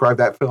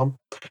that film.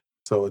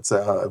 So it's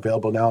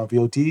available now on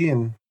VOD,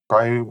 and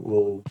probably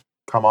will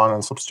come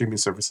on some streaming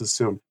services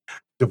soon.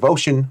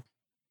 Devotion.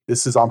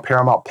 This is on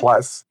Paramount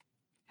Plus.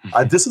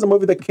 This is a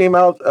movie that came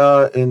out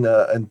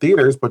in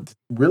theaters, but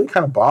really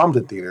kind of bombed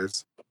in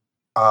theaters.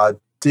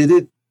 Did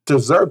it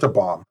deserve to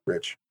bomb,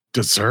 Rich?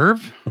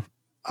 Deserve?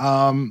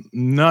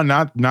 No,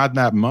 not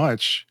that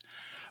much,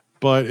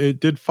 but it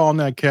did fall in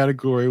that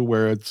category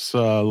where it's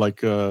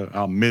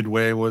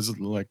Midway was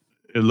like,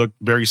 it looked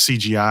very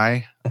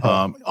CGI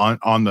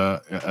on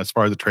the as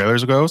far as the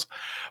trailers goes,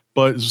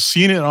 but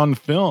seeing it on the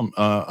film,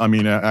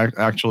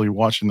 actually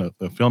watching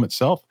the film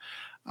itself,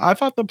 I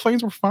thought the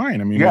planes were fine.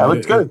 I mean, yeah, it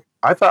looked good.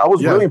 I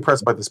was really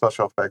impressed by the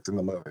special effects in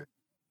the movie.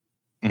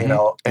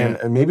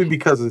 And maybe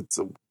because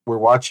we're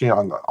watching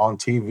on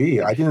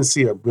TV, I didn't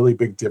see a really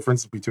big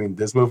difference between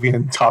this movie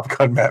and Top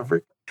Gun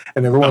Maverick.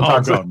 And everyone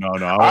talks about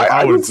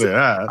I wouldn't say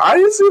that. I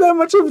didn't see that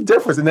much of a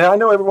difference. And then I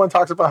know everyone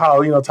talks about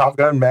how Top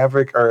Gun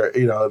Maverick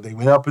they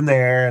went up in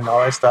there and all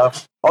that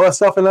stuff. And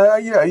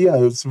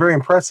it was very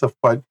impressive.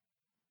 But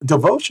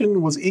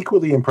Devotion was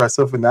equally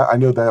impressive, and I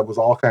know that was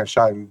all kind of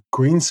shot in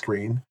green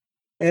screen,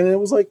 and it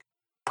was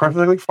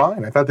perfectly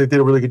fine. I thought they did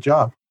a really good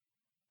job.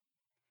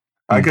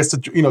 I guess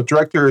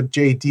director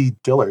J.D.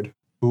 Dillard,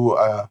 who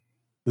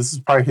this is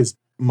probably his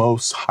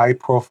most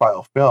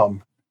high-profile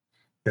film,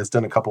 has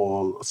done a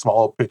couple of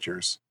small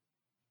pictures.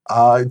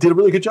 Did a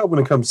really good job when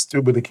it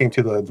came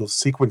to those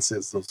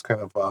sequences, those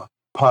kind of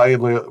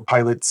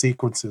pilot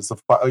sequences,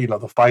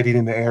 the fighting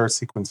in the air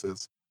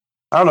sequences.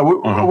 I don't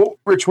know,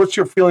 Rich. What's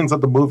your feelings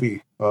of the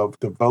movie of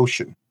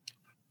Devotion?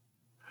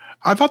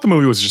 I thought the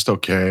movie was just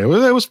okay. It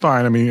was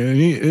fine. I mean,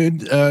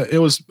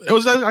 it was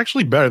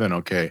actually better than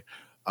okay.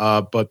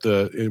 But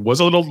it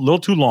was a little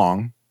too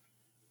long.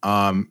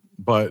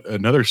 But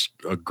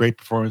a great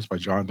performance by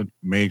Jonathan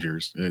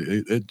Majors.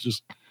 It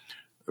just,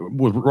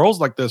 with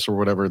roles like this or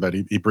whatever that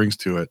he brings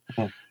to it,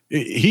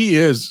 he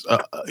is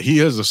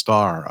a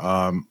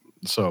star.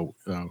 So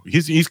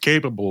he's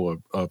capable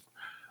of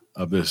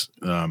this.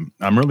 I'm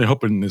really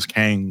hoping this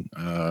Kang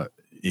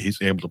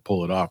he's able to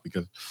pull it off,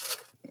 because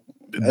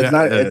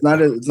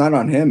it's not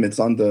on him. It's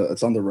on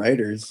the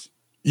writers.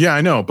 Yeah,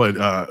 I know, but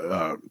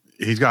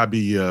he's got to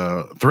be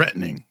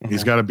threatening.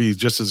 He's got to be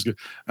just as good.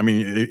 I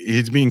mean,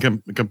 he's being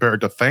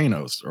compared to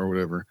Thanos or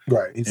whatever.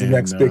 Right. He's the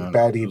next big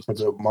baddie for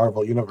the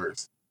Marvel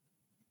universe.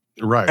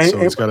 Right. So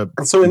he's got to.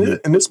 So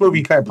in this movie,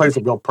 he kind of plays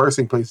a real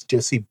person. He plays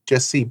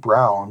Jesse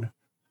Brown,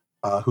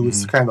 who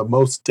is kind of the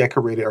most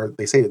decorated, or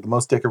they say the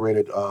most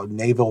decorated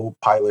naval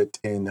pilot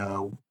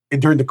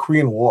during the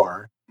Korean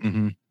War.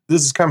 Mm-hmm.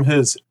 This is kind of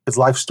his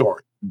life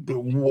story.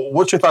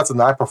 What's your thoughts on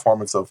that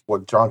performance of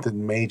what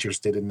Jonathan Majors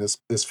did in this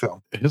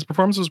film? His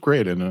performance was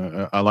great,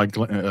 and I liked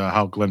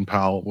how Glenn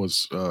Powell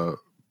was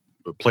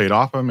played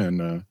off him,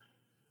 and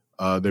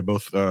they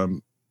both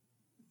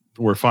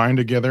were fine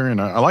together. And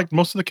I liked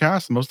most of the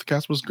cast. Most of the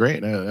cast was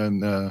great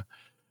and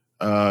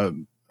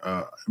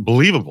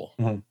believable.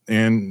 Mm-hmm.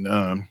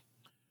 And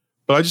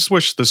but I just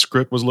wish the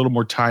script was a little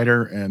more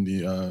tighter, and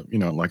the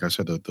like I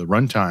said, the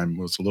runtime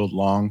was a little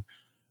long.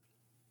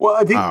 Well,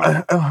 I think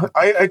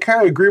I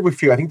kind of agree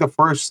with you. I think the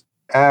first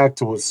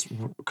act was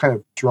kind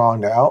of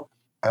drawn out.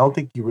 I don't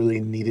think you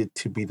really needed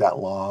to be that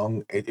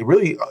long. It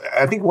really,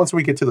 I think once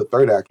we get to the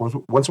third act,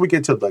 once we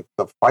get to the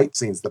fight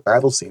scenes, the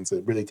battle scenes,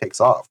 it really takes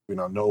off.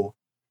 No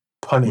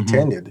pun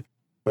intended,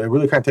 but it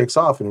really kind of takes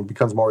off and it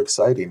becomes more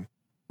exciting.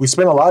 we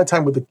spend a lot of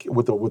time with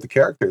the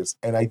characters,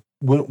 and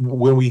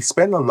when we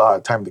spend a lot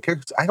of time with the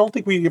characters, I don't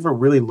think we ever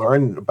really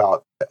learn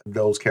about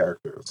those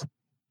characters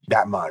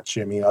that much.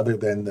 I mean, other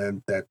than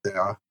that,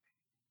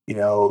 you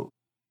know,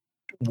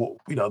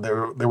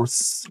 there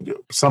was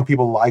some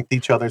people liked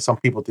each other, some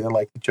people didn't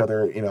like each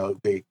other. You know,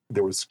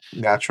 there was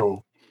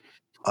natural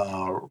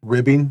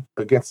ribbing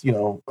against,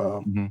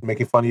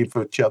 making fun of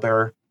each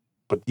other,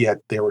 but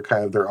yet they were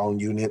kind of their own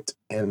unit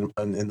in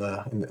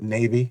the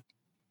Navy.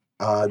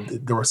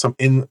 There was some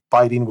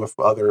infighting with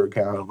other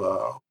kind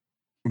of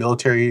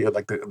military,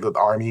 like the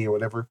army or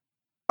whatever.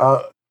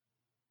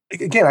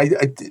 Again,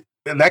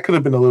 and that could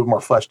have been a little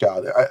more fleshed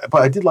out.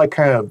 But I did like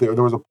kind of there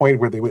was a point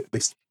where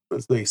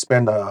they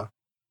spend a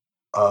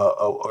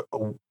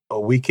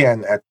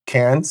weekend at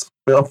Cannes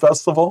Film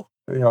Festival.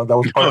 You know, that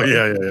was part of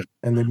it. Yeah.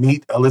 And they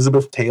meet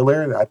Elizabeth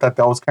Taylor. And I thought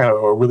that was kind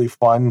of a really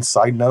fun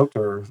side note,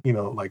 or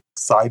like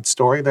side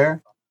story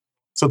there.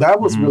 So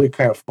that was really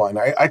kind of fun.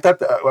 I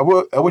thought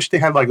I wish they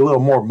had like a little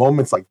more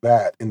moments like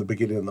that in the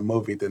beginning of the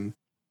movie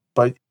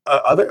but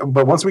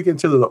once we get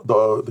into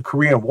the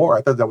Korean War,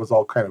 I thought that was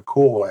all kind of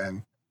cool,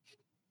 and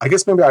I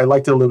guess maybe I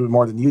liked it a little bit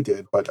more than you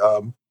did. But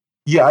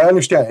yeah, I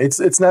understand.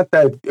 It's not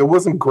that it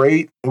wasn't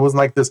great. It wasn't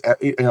like this.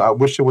 I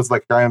wish it was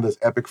like kind of this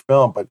epic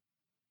film, but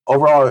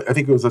overall, I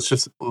think it was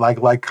just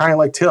like kind of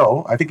like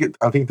Till. I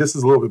think this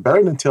is a little bit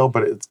better than Till,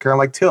 but it's kind of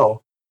like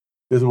Till.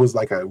 This was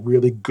like a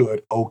really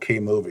good, okay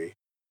movie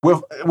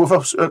with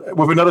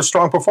another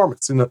strong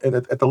performance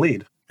at the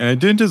lead. And it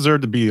didn't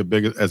deserve to be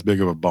as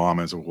big of a bomb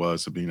as it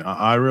was. I mean,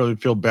 I really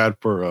feel bad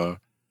for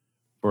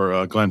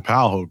Glenn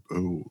Powell,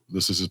 who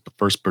this is his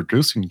first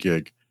producing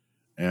gig,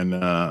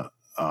 and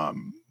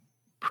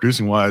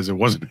producing wise, it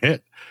wasn't a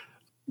hit.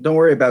 Don't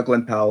worry about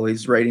Glenn Powell.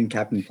 He's writing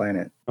Captain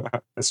Planet.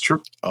 That's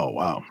true. Oh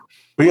wow!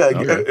 But yeah,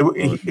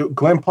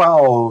 Glenn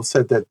Powell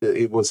said that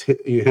it was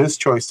his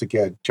choice to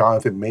get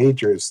Jonathan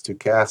Majors to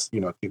cast,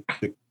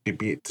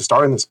 to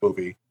star in this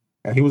movie,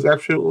 and he was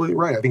absolutely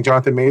right. I think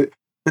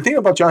the thing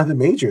about Jonathan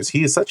Majors,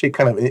 he is such a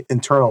kind of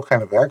internal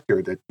kind of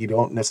actor that you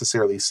don't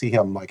necessarily see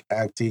him like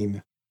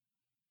acting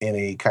in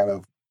a kind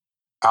of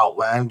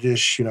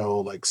outlandish,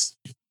 like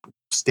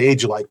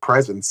stage-like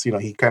presence.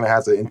 He kind of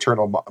has an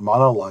internal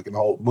monologue in the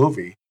whole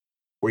movie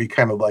where you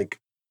kind of like,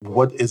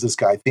 what is this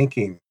guy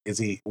thinking? Is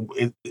he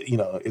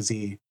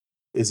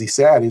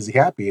sad? Is he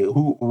happy?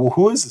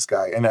 Who is this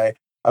guy? And I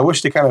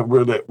wish they kind of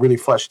really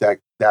fleshed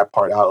that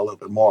part out a little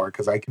bit more,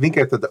 because I think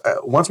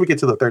once we get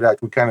to the third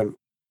act, we kind of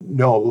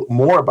know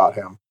more about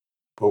him.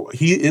 But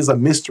he is a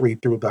mystery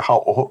through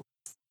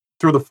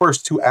the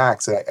first two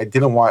acts. I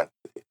didn't want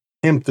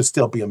him to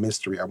still be a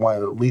mystery. I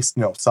wanted to at least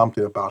know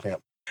something about him.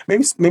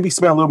 Maybe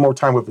spend a little more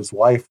time with his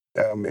wife,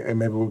 and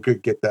maybe we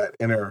could get that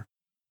inner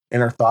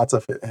thoughts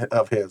of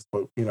his.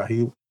 But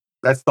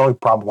that's the only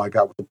problem I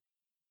got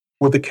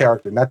with the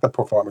character, not the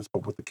performance,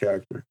 but with the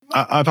character.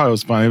 I thought it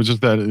was funny. It was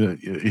just that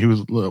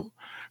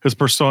his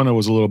persona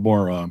was a little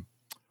more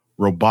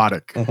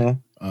robotic.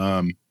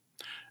 Mm-hmm.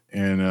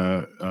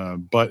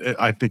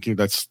 But I think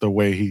that's the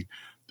way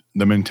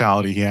the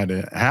mentality he had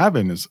to have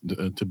in is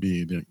to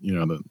be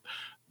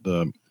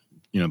the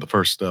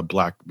first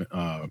black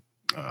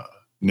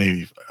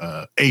Navy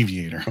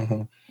aviator.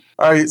 Mm-hmm.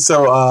 All right,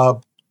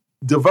 so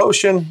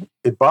Devotion,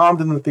 it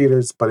bombed in the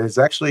theaters, but it's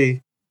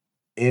actually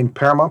in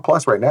Paramount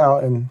Plus right now.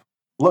 And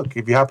look,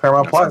 if you have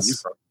Paramount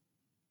Plus,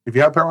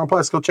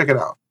 go check it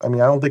out. I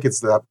mean, I don't think it's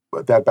that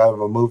bad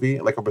of a movie.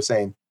 Like I was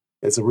saying,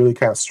 it's a really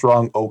kind of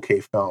strong, okay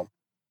film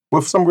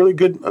with some really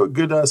good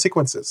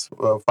sequences,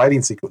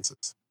 fighting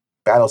sequences,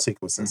 battle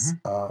sequences.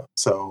 Mm-hmm.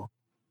 So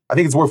I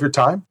think it's worth your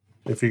time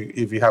if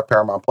you have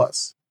Paramount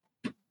Plus.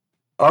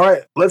 All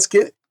right, let's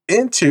get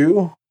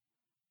into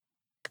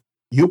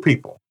You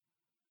People.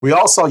 We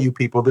all saw You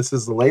People. This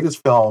is the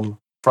latest film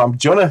from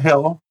Jonah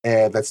Hill,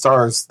 and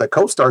that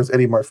co-stars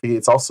Eddie Murphy.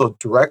 It's also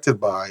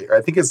directed by,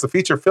 I think it's the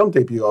feature film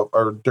debut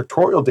or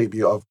directorial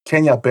debut of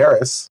Kenya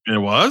Barris. It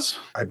was?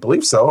 I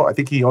believe so. I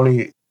think he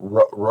only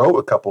wrote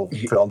a couple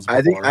films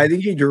before. I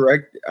think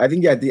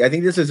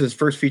this is his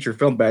first feature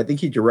film, but I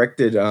think he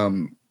directed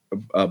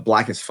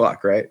Black as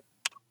Fuck, right?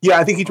 Yeah,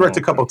 I think he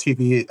directed a couple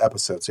TV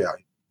episodes, yeah.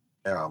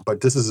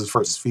 But this is his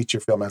first feature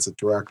film as a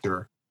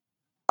director.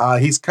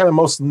 He's kind of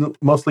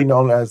mostly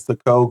known as the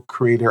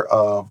co-creator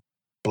of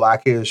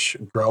Blackish,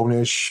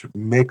 Grownish,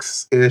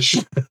 Mix-ish.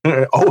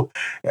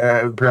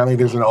 Apparently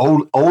there's an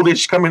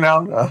oldish coming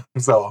out.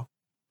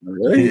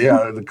 Really?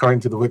 Yeah, according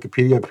to the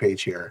Wikipedia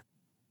page here.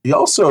 He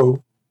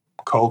also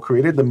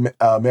co-created the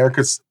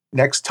America's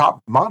Next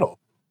Top Model.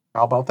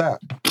 How about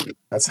that?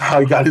 That's how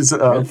he got his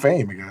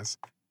fame, I guess.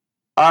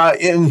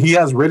 And he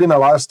has written a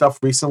lot of stuff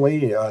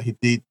recently.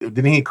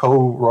 Didn't he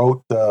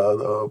co-wrote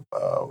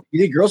he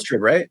did Girls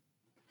Trip, right?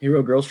 He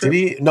wrote Girls Trip? Did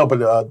he? No, but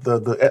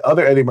the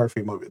other Eddie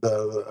Murphy movie,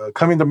 the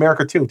Coming to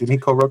America 2, didn't he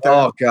co-wrote that?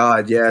 Oh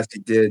God, yes, he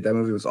did. That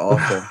movie was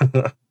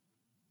awful.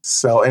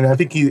 So, and I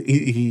think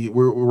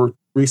we're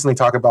recently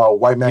talking about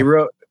White Man. He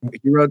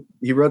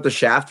wrote the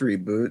Shaft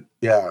reboot.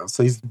 Yeah,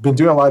 so he's been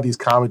doing a lot of these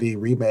comedy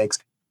remakes.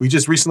 We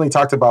just recently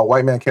talked about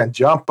White Man Can't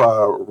Jump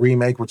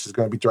remake, which is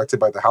going to be directed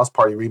by the House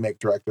Party remake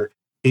director.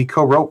 He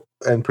co-wrote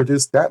and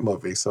produced that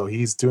movie, so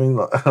he's doing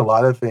a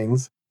lot of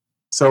things.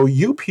 So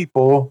You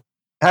People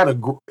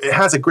it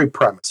has a great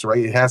premise,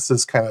 right? It has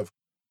this kind of,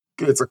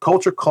 it's a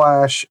culture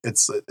clash.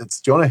 It's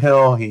Jonah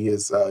Hill. He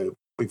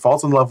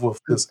falls in love with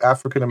this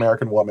African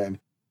American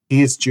woman.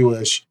 He is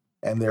Jewish,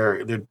 and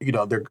they're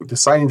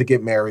deciding to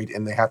get married,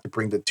 and they have to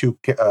bring the two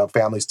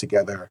families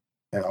together.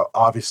 And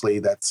obviously,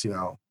 that's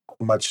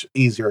much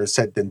easier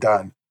said than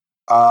done.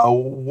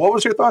 What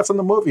was your thoughts on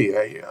the movie,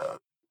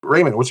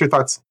 Raymond? What's your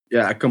thoughts?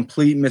 Yeah, a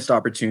complete missed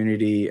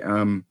opportunity.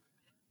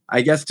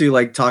 I guess to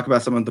like talk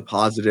about some of the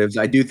positives,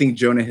 I do think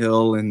Jonah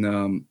Hill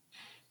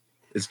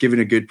is giving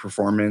a good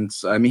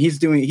performance. I mean,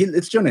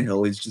 it's Jonah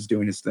Hill. He's just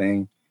doing his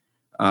thing.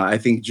 I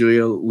think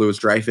Julia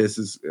Louis-Dreyfus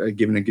is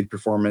giving a good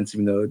performance,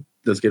 even though it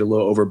does get a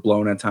little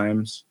overblown at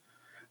times.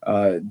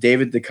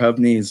 David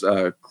Duchovny is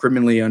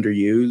criminally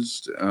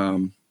underused.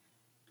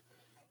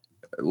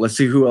 Let's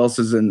see who else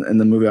is in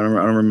the movie. I don't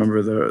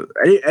remember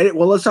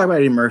well, let's talk about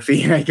Eddie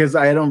Murphy because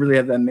I don't really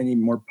have that many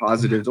more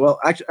positives. Well,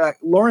 actually,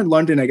 Lauren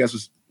London, I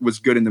guess, was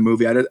good in the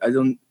movie. I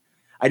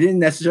didn't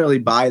necessarily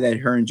buy that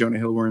her and Jonah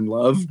Hill were in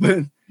love,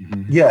 but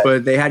yeah,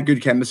 but they had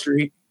good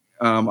chemistry.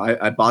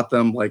 I bought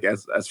them like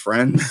as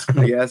friends,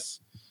 I guess.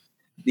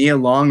 Nia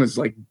Long was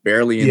like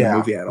barely in the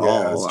movie at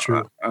all. That's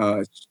true.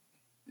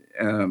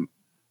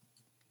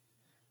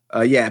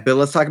 But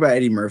let's talk about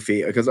Eddie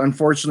Murphy because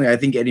unfortunately, I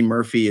think Eddie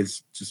Murphy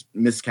is just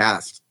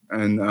miscast,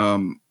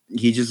 and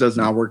he just does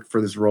not work for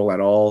this role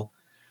at all.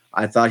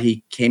 I thought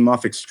he came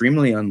off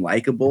extremely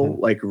unlikable,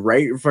 like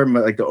right from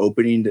like the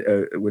opening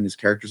when his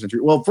character's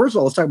introduced. Well, first of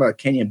all, let's talk about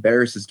Kenya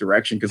Barris's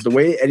direction because the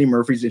way Eddie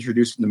Murphy's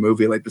introduced in the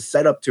movie, like the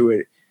setup to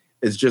it,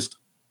 is just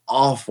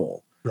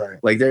awful. Right.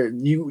 Like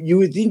you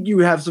would think you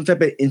have some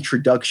type of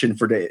introduction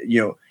for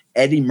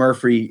Eddie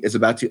Murphy is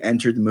about to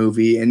enter the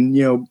movie, and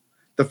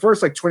the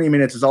first like 20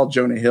 minutes is all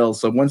Jonah Hill.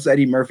 So once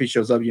Eddie Murphy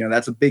shows up,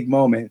 that's a big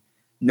moment.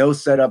 No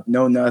setup,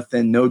 no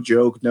nothing, no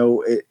joke,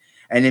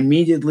 and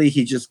immediately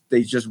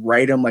they just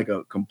write him like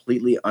a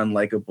completely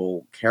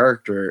unlikable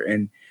character.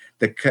 And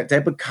the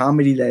type of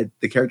comedy that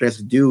the character has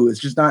to do is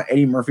just not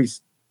Eddie Murphy's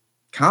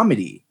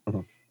comedy. Mm-hmm.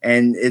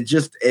 And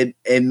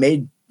it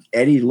made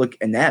Eddie look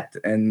inept.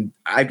 And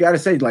I've got to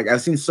say, like,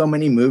 I've seen so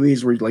many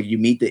movies where like you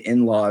meet the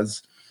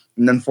in-laws,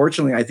 and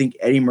unfortunately, I think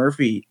Eddie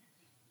Murphy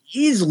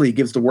easily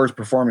gives the worst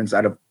performance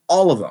out of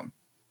all of them.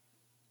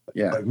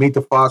 Yeah, like Meet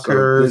the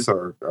Fockers,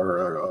 or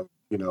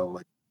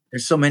like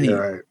there's so many. Yeah,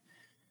 right.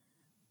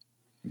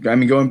 I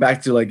mean, going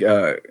back to like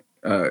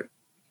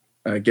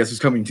Guess Who's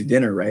Coming to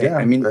Dinner, right? Yeah,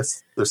 I mean,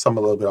 there's some a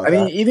little bit on I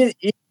that. mean,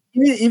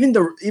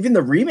 even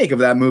the remake of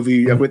that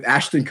movie with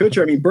Ashton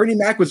Kutcher. I mean, Bernie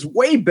Mac was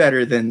way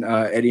better than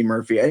Eddie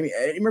Murphy. I mean,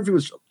 Eddie Murphy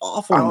was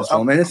awful in this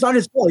film, and it's not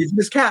his fault. He's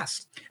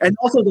miscast. And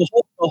also the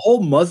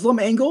whole Muslim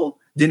angle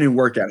didn't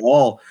work at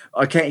all.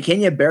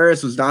 Kenya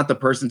Barris was not the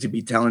person to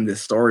be telling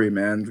this story,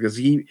 man, because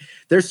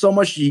there's so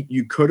much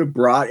you could have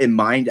brought in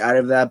mind out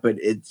of that, but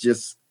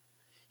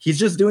he's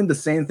just doing the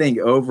same thing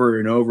over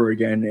and over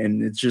again,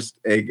 and it's just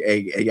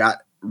it got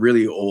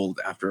really old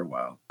after a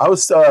while. I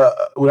was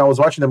when I was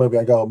watching the movie,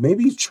 I go,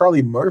 maybe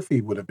Charlie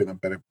Murphy would have been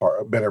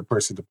a better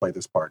person to play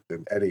this part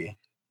than Eddie.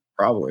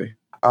 Probably.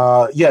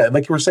 Yeah,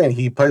 like you were saying,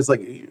 he plays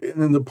like,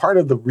 and the part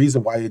of the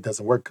reason why it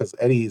doesn't work because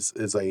Eddie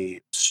is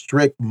a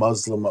strict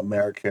Muslim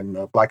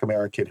American, Black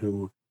American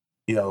who,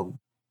 you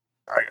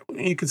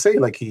could say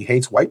like he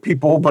hates white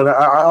people, but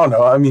I don't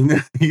know. I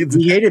mean, he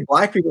hated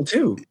Black people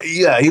too.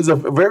 Yeah, he's a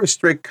very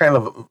strict kind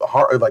of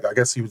hard, like I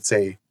guess you would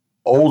say,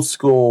 old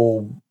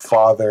school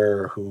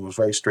father who was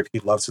very strict. He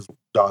loves his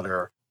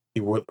daughter. He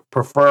would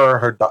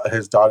prefer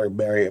his daughter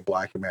marry a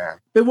Black man.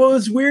 But what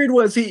was weird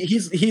was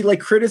he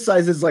like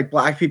criticizes like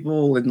Black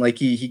people and like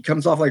he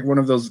comes off like one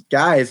of those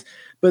guys.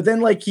 But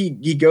then like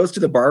he goes to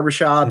the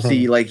barbershops.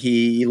 Mm-hmm.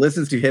 He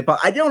listens to hip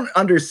hop. I don't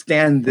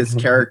understand this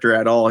character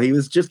at all. He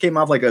came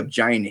off like a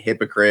giant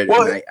hypocrite.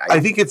 Well, I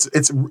think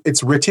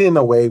it's written in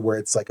a way where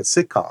it's like a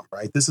sitcom,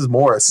 right? This is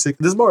more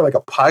like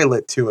a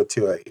pilot to a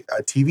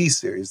TV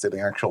series than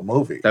an actual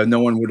movie that no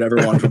one would ever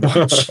want to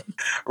watch.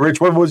 Rich,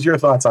 what was your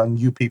thoughts on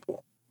You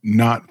People?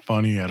 Not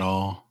funny at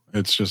all.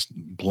 It's just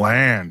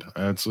bland.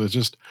 It's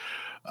just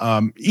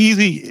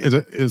easy.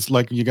 It's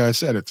like you guys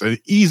said. It's an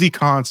easy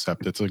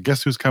concept. It's a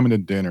Guess Who's Coming to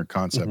Dinner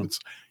concept. Mm-hmm. It's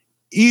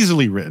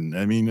easily written.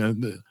 I mean,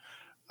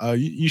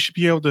 you should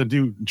be able to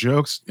do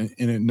jokes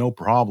in it, no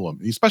problem,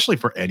 especially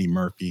for Eddie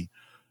Murphy.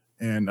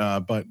 And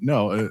but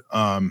no,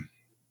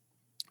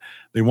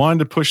 they wanted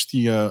to push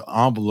the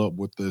envelope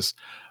with this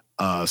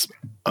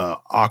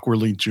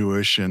awkwardly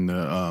Jewish and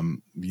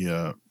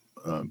the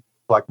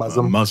Black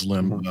Muslim,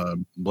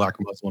 Black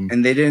Muslim,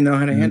 and they didn't know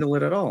how to handle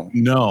it at all.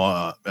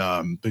 No,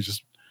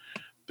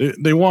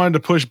 they wanted to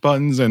push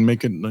buttons and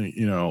make it,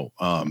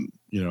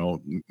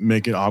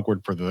 make it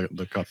awkward for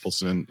the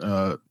couples. And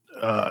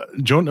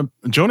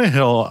Jonah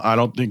Hill, I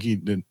don't think he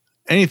did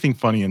anything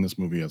funny in this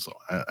movie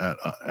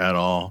at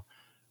all.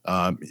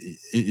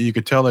 You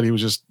could tell that he was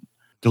just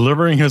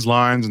delivering his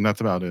lines, and that's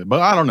about it. But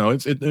I don't know.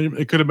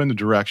 It could have been the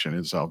direction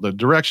itself. The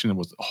direction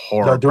was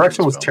horrible. The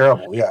direction was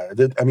terrible. Yeah,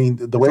 I mean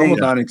the way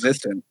almost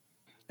non-existent.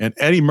 And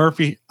Eddie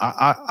Murphy,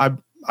 I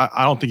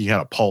don't think he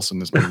had a pulse in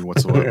this movie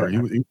whatsoever.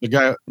 The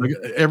guy, like,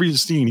 every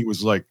scene, he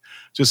was like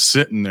just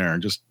sitting there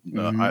and just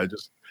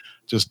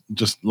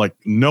like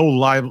no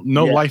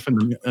life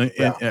in.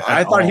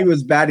 I thought he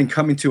was bad in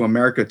Coming to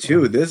America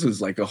too. This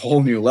was like a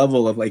whole new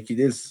level of like he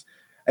is.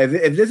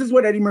 If this is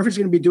what Eddie Murphy's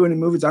going to be doing in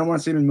movies, I don't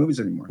want to see him in movies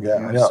anymore. Yeah,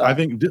 I know. I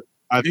think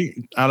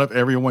out of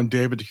everyone,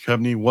 David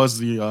Duchovny was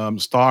the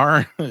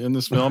star in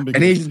this film,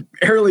 and he's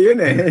barely in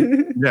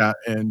it. Yeah,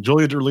 and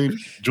Julie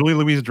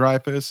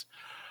Louis-Dreyfus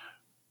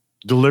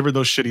delivered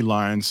those shitty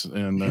lines,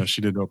 and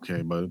she did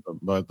okay.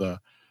 But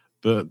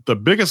the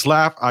biggest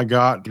laugh I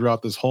got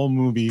throughout this whole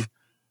movie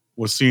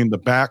was seeing the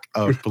back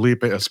of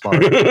Felipe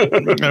Esparza.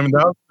 I mean,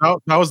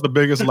 that was the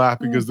biggest laugh,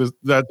 because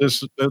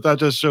that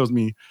just shows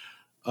me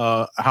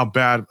how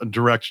bad a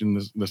direction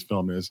this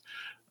film is.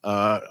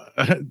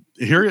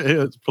 Here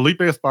is Felipe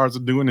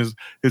Esparza doing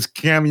his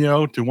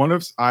cameo to one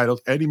of his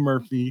idols, Eddie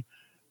Murphy,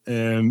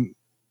 and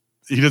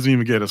he doesn't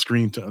even get a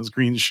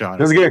screenshot.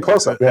 Doesn't get a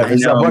close up. Yeah,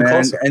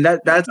 and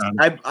that's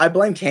I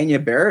blame Kenya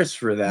Barris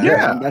for that.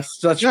 Yeah, that's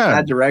such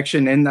bad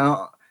direction. And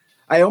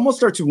I almost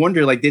start to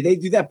wonder, like, did they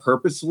do that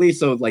purposefully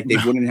so like they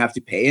wouldn't have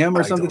to pay him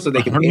or something, so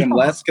they could pay him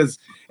less? Because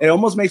it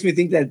almost makes me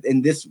think that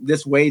in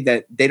this way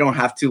that they don't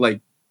have to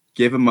like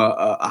give him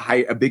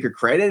a bigger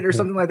credit or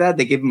something like that.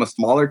 They give him a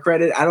smaller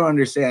credit. I don't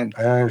understand.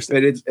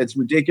 But it's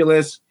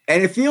ridiculous.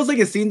 And it feels like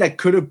a scene that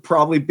could have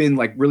probably been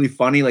like really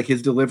funny. Like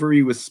his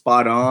delivery was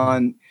spot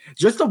on.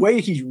 Just the way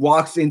he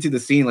walks into the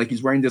scene, like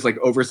he's wearing this like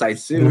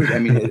oversized suit. I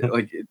mean,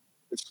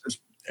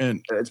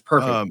 it's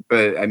perfect.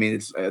 But I mean,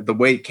 it's the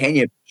way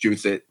Kenya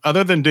shoots it.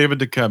 Other than David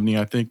Duchovny,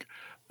 I think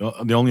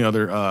the only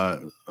other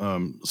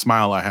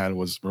smile I had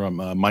was from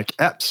Mike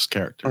Epps'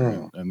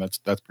 character, and that's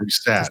pretty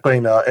sad. He's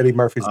playing Eddie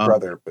Murphy's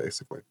brother,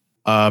 basically.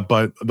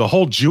 But the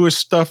whole Jewish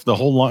stuff, the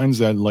whole lines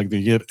that like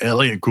they give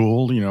Elliot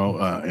Gould,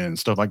 and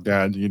stuff like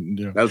that.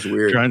 That was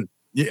weird.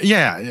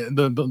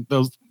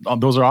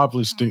 Those are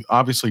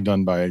obviously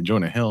done by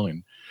Jonah Hill,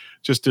 and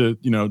just to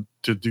do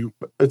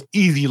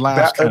easy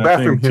laughs,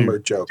 bathroom humor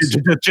jokes.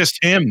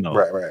 Just him though,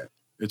 right.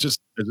 It's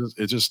just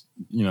it's just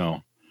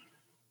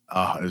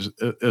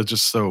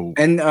so.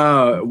 And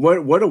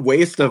what a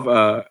waste of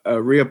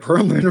Rhea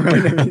Perlman,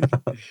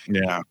 right?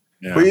 Yeah.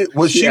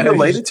 Was she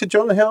related to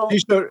Jonah Hill?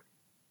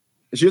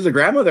 She was a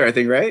grandmother, I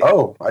think, right?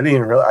 Oh, I didn't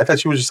even realize. I thought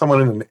she was just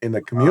someone in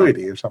the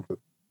community or something.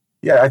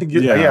 Yeah, I think.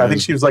 I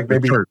think she was like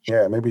maybe. Church.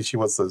 Yeah, maybe she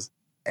was this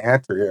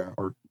aunt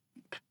or.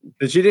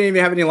 But she didn't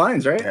even have any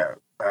lines, right? Yeah.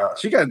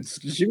 She got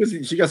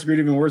screwed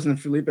even worse than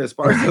Felipe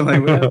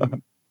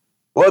Esparza.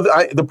 Well,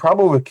 the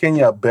problem with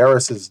Kenya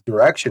Barris's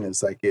direction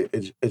is like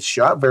it's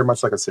shot very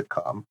much like a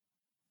sitcom.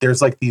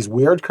 There's like these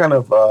weird kind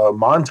of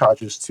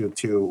montages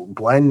to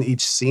blend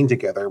each scene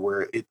together,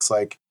 where it's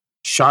like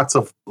shots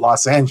of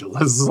Los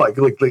Angeles, like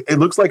it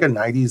looks like a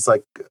 '90s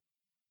like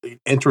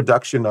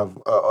introduction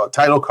of a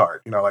title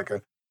card.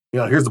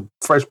 Here's the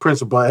Fresh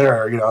Prince of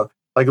Bel-Air.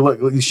 Like look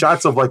these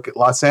shots of like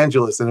Los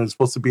Angeles, and it's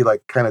supposed to be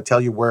like kind of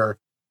tell you where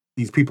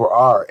these people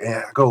are, and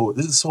I go,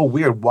 this is so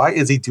weird. Why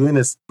is he doing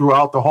this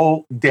throughout the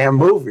whole damn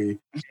movie?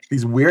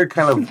 These weird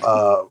kind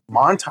of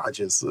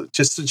montages,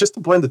 just to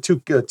blend the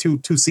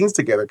two scenes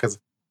together. Because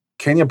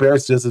Kenya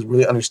Barris doesn't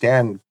really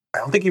understand. I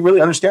don't think he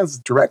really understands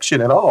direction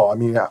at all. I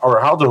mean,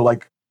 or how to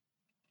like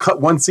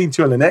cut one scene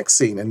to the next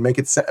scene and make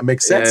sense.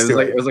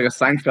 It was like a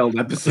Seinfeld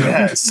episode.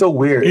 Yeah, it's so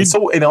weird.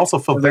 It also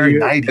felt very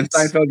 90s. In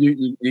Seinfeld,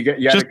 you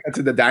got to cut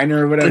to the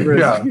diner or whatever.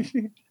 Yeah,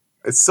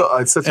 it's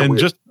such a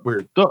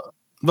weird.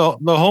 The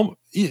whole,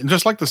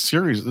 just like the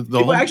series. He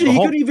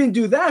couldn't even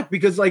do that,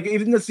 because like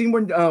even the scene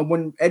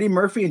when Eddie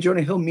Murphy and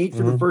Jonah Hill meet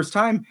for the first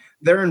time,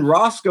 they're in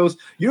Roscoe's.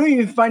 You don't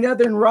even find out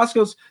they're in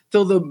Roscoe's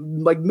till the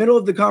like middle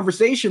of the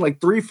conversation,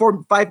 like 3,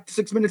 4, 5,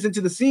 6 minutes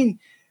into the scene.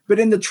 But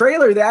in the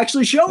trailer, they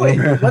actually show it.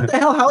 What the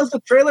hell? How does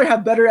the trailer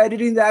have better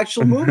editing than the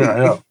actual movie?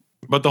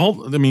 But the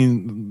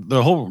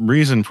whole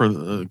reason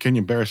for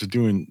Kenya Barris is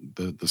doing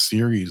the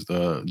series,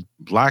 the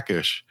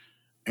Blackish,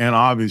 and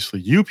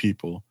obviously You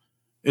People,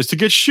 is to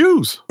get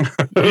shoes.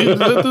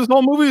 This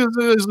whole movie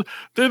is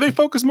they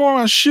focus more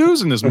on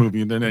shoes in this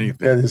movie than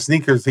anything. Yeah, the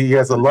sneakers. He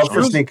has a love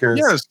for sneakers.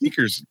 Yeah,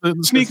 sneakers. The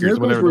sneakers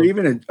were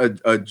even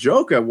a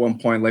joke at one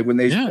point. Like when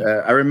they,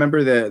 I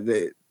remember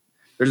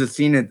there's a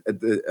scene at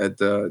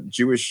the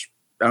Jewish,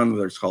 I don't know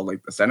what it's called,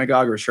 like the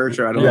synagogue or church,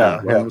 or I don't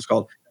know what it was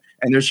called.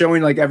 And they're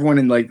showing like everyone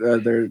in like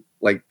their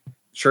like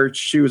church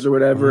shoes or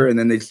whatever, and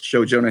then they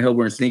show Jonah Hill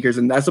wearing sneakers,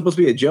 and that's supposed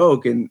to be a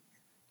joke. And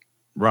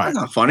right, that's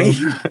not funny.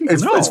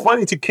 It's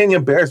funny to Kenya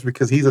Barris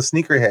because he's a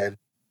sneakerhead,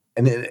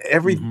 and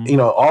every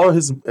all of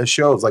his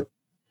shows like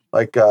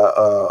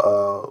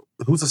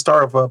who's the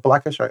star of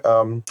Blackish?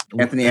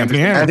 Anthony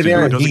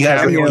Anderson. He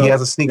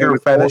has a sneaker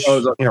fetish.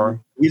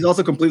 He's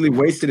also completely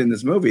wasted in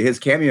this movie. His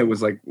cameo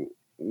was like,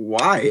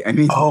 why? I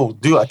mean, oh,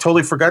 dude, I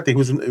totally forgot that he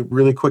was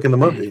really quick in the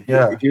movie.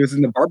 Yeah, he was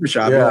in the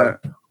barbershop.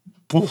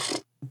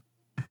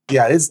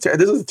 Yeah, this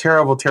is a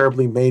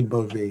terribly made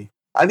movie.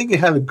 I think it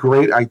had a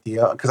great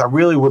idea because I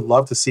really would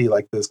love to see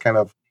like this kind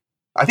of.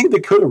 I think they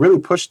could have really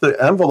pushed the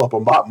envelope a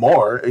lot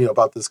more,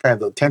 about this kind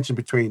of tension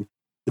between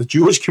the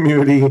Jewish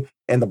community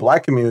and the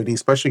Black community,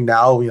 especially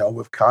now,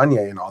 with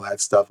Kanye and all that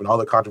stuff and all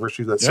the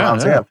controversy that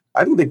surrounds him.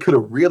 I think they could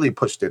have really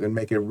pushed it and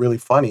make it really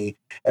funny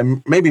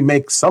and maybe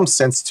make some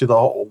sense to the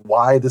whole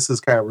why this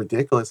is kind of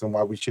ridiculous and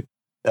why we should,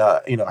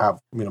 have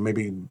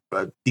maybe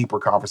deeper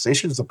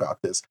conversations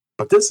about this.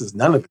 But this is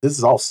none of it. This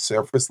is all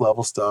surface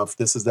level stuff.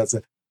 This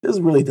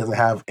really doesn't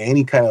have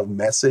any kind of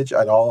message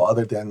at all,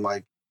 other than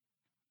like,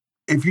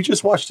 if you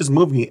just watched this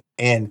movie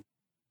and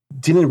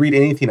didn't read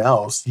anything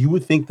else, you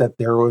would think that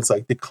there was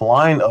like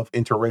decline of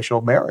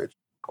interracial marriage,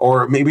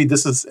 or maybe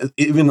this is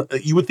even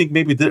you would think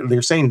maybe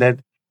they're saying that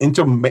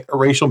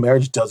interracial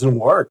marriage doesn't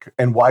work,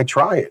 and why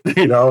try it?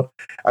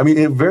 I mean,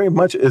 it very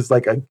much is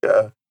like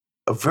a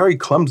very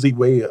clumsy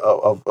way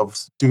of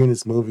doing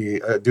this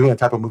movie, doing a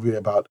type of movie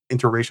about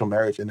interracial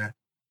marriage, and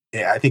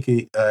I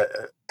think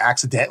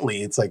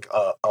accidentally it's like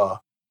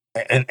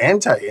an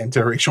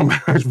anti-interracial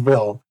marriage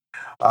film.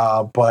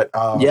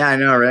 Yeah, I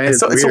know, right?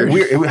 It's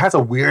weird. It has a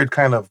weird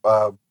kind of.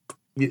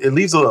 It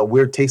leaves a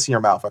weird taste in your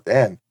mouth at the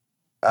end,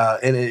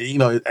 and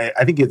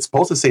I think it's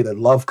supposed to say that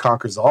love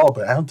conquers all,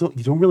 but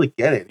you don't really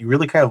get it. You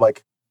really kind of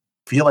like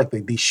feel like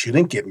they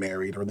shouldn't get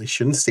married or they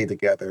shouldn't stay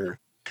together.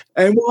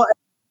 And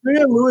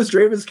Louis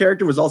Dreyfus'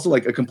 character was also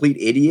like a complete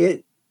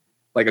idiot,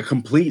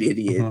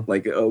 Mm-hmm.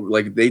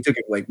 Like they took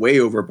it like way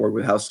overboard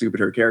with how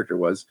stupid her character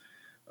was.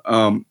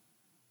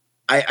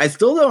 I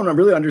still don't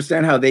really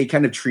understand how they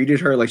kind of treated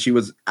her like she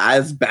was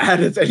as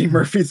bad as Eddie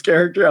Murphy's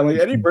character. I'm like,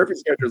 Eddie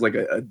Murphy's character is like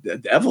a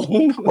devil.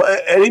 Well,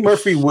 Eddie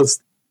Murphy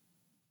was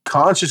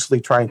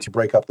consciously trying to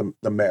break up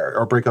the marriage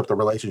or break up the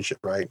relationship,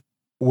 right?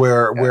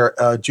 Where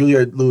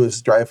Julia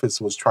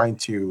Louis-Dreyfus was trying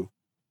to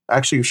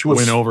she was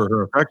win over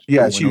her affection.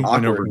 Yeah, she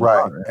win over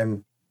right,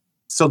 and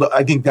so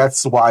I think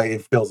that's why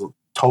it feels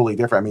totally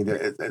different. I mean,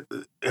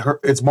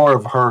 it's more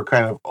of her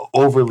kind of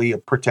overly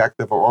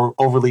protective or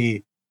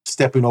overly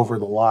stepping over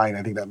the line.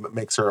 I think that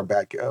makes her a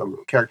bad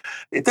character.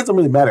 It doesn't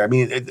really matter. I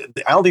mean,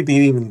 I don't think they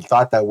even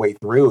thought that way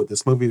through.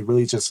 This movie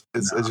really is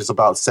just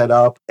about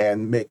setup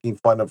and making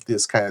fun of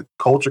this kind of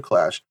culture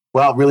clash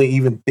without really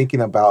even thinking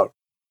about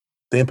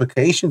the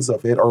implications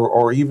of it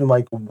or even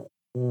like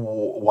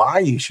why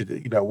you should,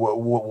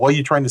 what are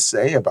you trying to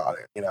say about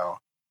it,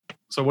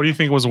 So what do you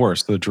think was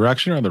worse, the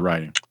direction or the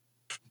writing?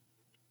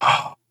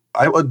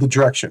 The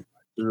direction.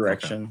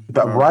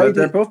 The writing,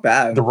 they're both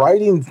bad. The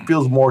writing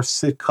feels more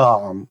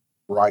sitcom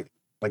writing,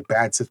 like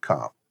bad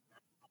sitcom.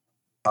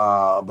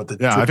 But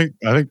I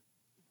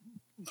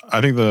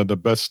think the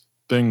best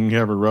thing he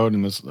ever wrote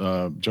in this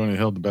Jonah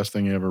Hill, the best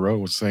thing he ever wrote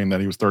was saying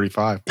that he was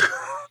 35.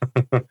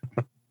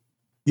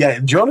 Yeah,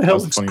 Jonah Hill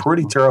looks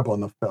pretty terrible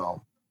in the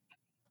film.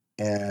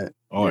 And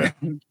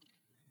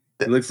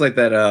it looks like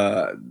that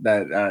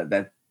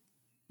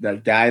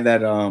guy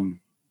that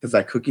does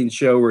that cooking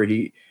show where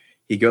he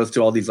goes to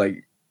all these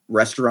like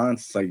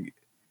restaurants, like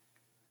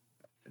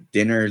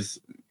diners,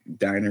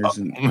 diners,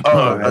 and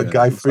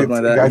Guy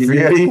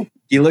Fieri.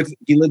 He looks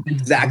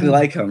exactly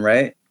like him,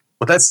 right?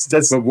 But that's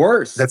but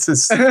worse. That's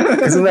his.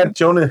 Isn't that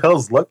Jonah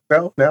Hill's look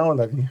now?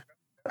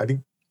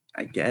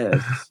 I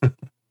guess.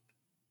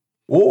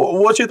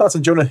 What's your thoughts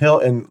on Jonah Hill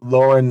and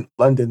Lauren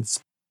London's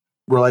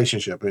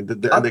relationship?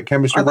 Did the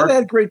chemistry I thought they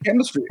had great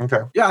chemistry.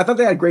 Okay. Yeah, I thought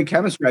they had great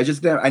chemistry.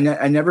 I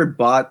never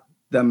bought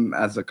them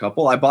as a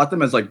couple. I bought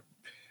them as like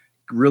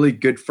really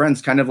good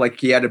friends, kind of like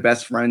he had a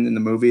best friend in the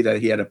movie that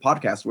he had a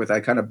podcast with.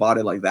 I kind of bought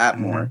it like that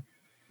more.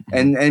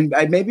 And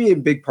maybe a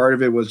big part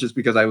of it was just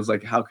because I was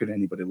like, how could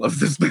anybody love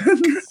this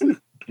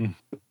man?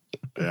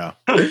 Yeah.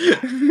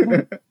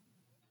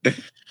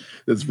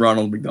 This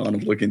Ronald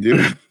McDonald looking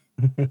dude.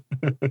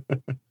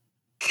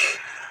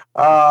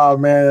 Oh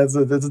man, that's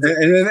and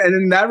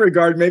in that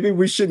regard, maybe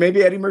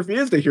Eddie Murphy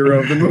is the hero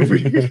of the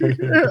movie.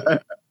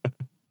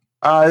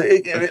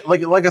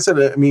 Like I said,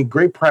 I mean,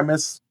 great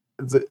premise.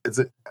 It's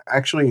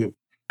actually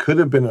could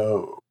have been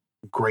a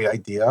great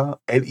idea.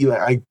 And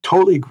I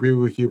totally agree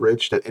with you,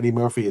 Rich, that Eddie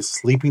Murphy is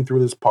sleeping through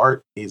this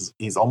part.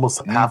 He's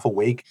almost half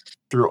awake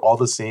through all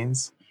the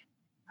scenes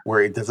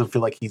where it doesn't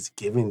feel like he's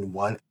giving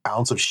 1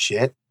 ounce of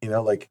shit.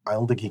 Like I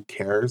don't think he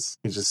cares.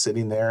 He's just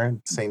sitting there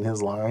and saying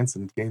his lines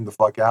and getting the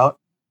fuck out.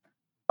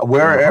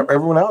 Where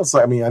everyone else,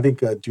 I mean, I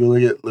think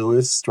Julia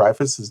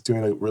Louis-Dreyfus is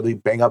doing a really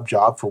bang up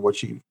job for what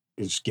she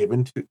is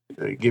given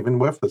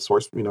with the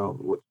source.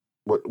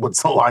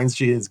 What's the lines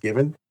she is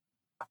given.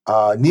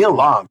 Nia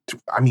Long,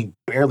 I mean,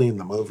 barely in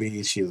the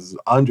movie. She is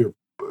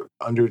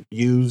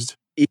underused.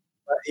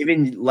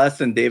 Even less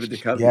than David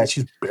Duchovny. Yeah,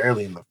 she's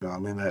barely in the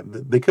film. I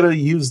mean, they could have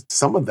used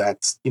some of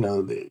that. I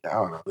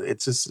don't know.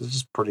 It's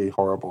just pretty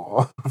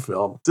horrible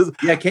film.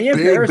 Kenya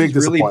Barris is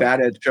really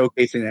bad at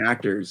showcasing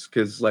actors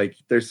because like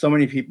there's so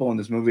many people in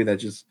this movie that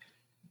just,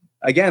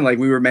 again, like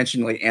we were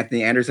mentioning, like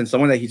Anthony Anderson,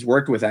 someone that he's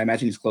worked with, I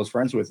imagine he's close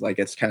friends with, like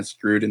gets kind of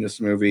screwed in this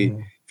movie.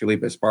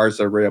 Felipe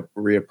Esparza,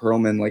 Rhea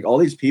Perlman, like all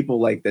these people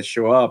like that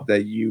show up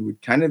that you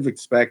would kind of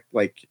expect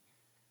like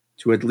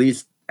to at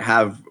least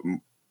have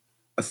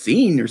a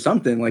scene or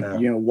something. Like, Yeah.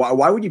 you know,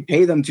 why would you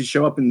pay them to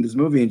show up in this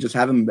movie and just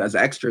have them as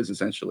extras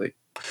essentially?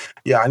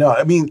 Yeah, I know.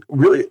 I mean,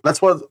 really,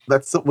 that's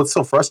what's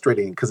so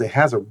frustrating, because it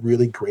has a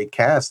really great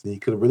cast, and you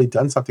could have really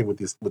done something with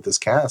this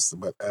cast,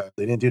 but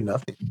they didn't do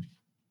nothing.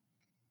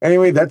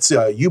 Anyway, that's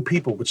You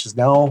People, which is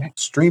now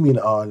streaming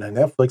on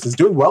Netflix. It's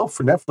doing well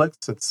for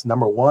Netflix. It's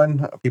number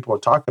one. People are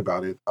talking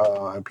about it,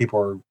 and people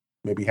are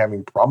maybe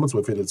having problems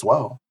with it as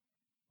well.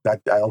 I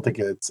don't think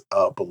it's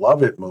a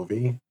beloved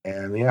movie,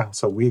 and yeah,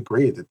 so we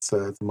agreed. It's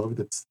a movie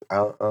that's.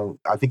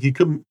 I think you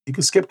could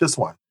skip this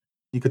one.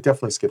 You could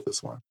definitely skip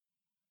this one.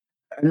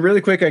 And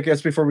really quick, I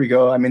guess before we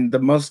go, I mean, the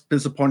most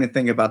disappointing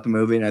thing about the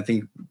movie, and I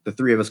think the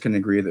three of us can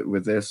agree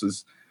with this,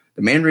 is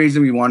the main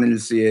reason we wanted to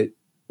see it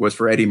was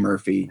for Eddie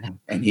Murphy,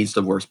 and he's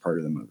the worst part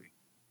of the movie.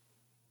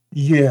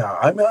 Yeah,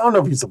 I mean, I don't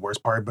know if he's the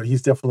worst part, but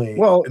he's definitely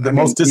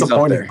most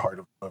disappointing part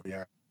of the movie.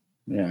 Yeah.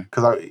 Yeah,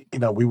 because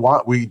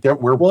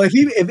we're well,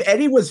 if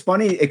Eddie was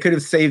funny, it could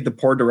have saved the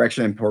poor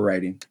direction and poor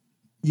writing.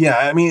 Yeah,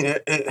 I mean,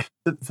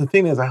 the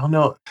thing is, I don't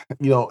know.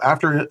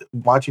 After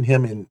watching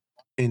him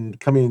in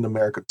Coming in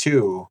America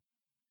 2,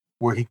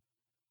 where he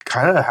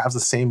kind of has the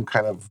same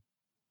kind of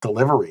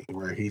delivery,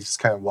 where he's just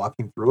kind of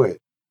walking through it,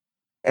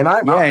 and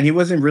he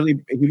wasn't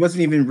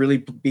even really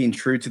being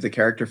true to the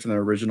character from the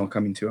original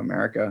Coming to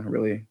America,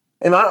 really.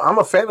 And I'm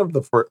a fan of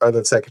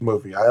the second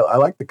movie. I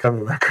like the Coming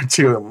to America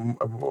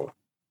 2.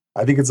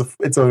 I think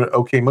it's an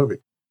okay movie.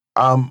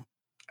 I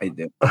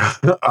did.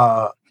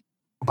 But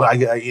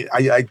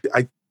I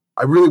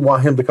really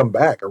want him to come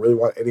back. I really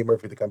want Eddie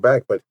Murphy to come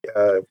back. But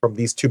from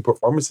these two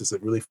performances,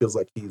 it really feels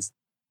like he's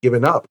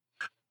given up.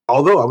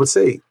 Although I would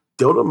say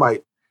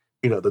Dolomite,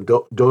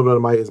 the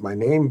Dolomite is My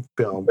Name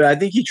film. But I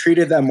think he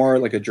treated that more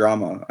like a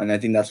drama, and I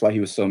think that's why he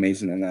was so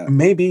amazing in that.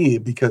 Maybe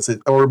because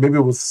maybe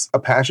it was a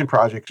passion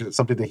project,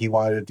 something that he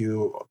wanted to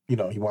do.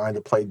 He wanted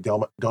to play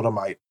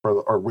Dolomite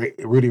or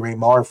Rudy Ray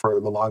Moore for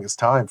the longest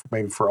time,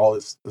 maybe for all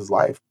his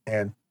life.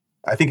 And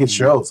I think it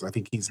shows. I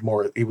think he was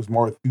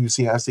more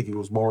enthusiastic. He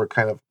was more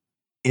kind of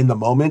in the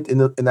moment in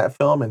that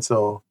film. And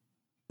so,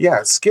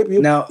 yeah, skip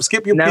your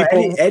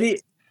people.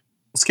 Eddie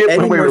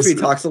Murphy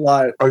talks a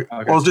lot.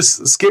 Well,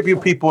 just skip You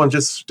People and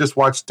just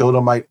watch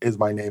Dolomite Is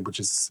My Name, which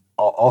is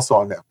also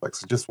on Netflix.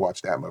 So just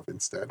watch that movie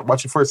instead.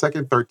 Watch it for a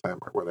second, third time,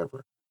 or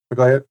whatever. But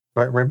go ahead,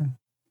 Raymond.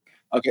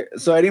 Okay,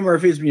 so Eddie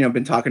Murphy's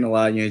been talking a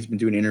lot. He's been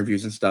doing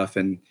interviews and stuff,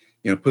 and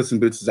Puss in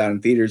Boots is out in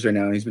theaters right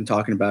now. He's been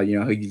talking about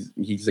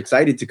he's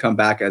excited to come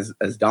back as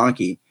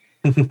Donkey.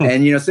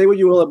 And say what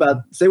you will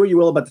about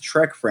the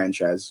Trek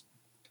franchise,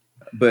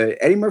 but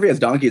Eddie Murphy as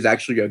Donkey is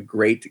actually a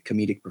great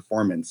comedic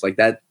performance. Like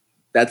that.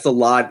 That's a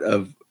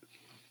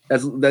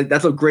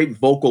great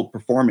vocal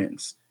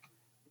performance.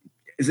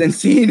 And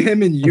seeing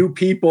him in You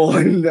People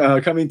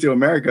and Coming to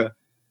America,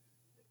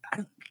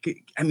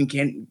 I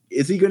mean,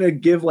 is he going to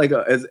give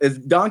is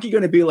Donkey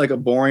going to be like a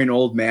boring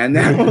old man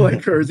now?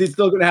 Or is he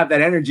still going to have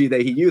that energy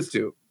that he used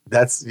to?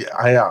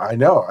 I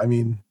know. I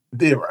mean,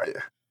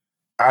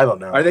 I don't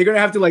know. Are they going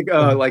to have to like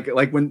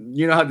when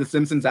how the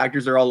Simpsons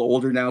actors are all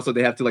older now, so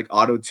they have to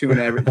auto tune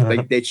everything,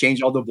 like they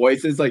change all the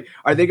voices? Like,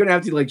 are they going to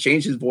have to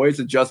change his voice,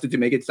 adjust it to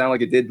make it sound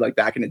like it did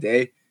back in the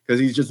day? Because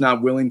he's just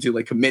not willing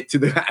to commit to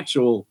the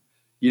actual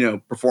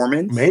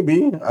performance.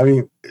 Maybe. I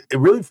mean, it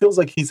really feels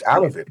like he's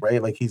out of it,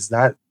 right? Like he's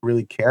not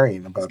really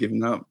caring about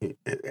giving up.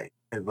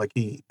 Like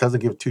he doesn't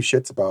give two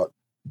shits about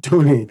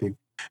doing anything.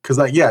 Because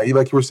like you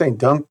were saying,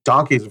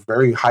 Donkey is a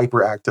very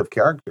hyperactive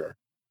character,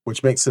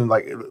 which makes him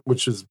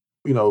which is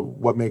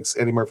what makes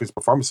Eddie Murphy's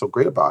performance so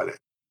great about it.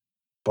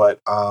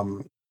 But I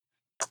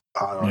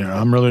don't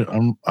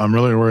know. I'm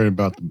really worried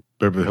about the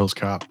Beverly Hills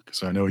Cop,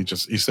 because I know he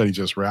said he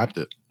just wrapped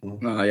it.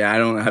 I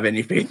don't have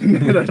any faith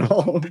in it at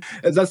all.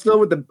 Is that still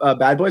with the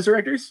Bad Boys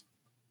directors?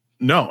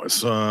 No,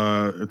 it's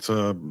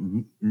a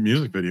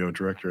music video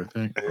director, I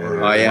think.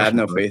 I have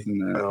no faith in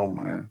that. Oh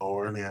my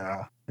Lord,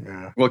 yeah.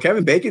 Well,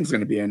 Kevin Bacon's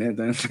going to be in it,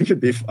 then it could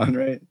be fun,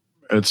 right?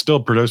 It's still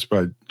produced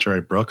by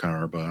Jerry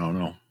Bruckheimer, but I don't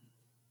know.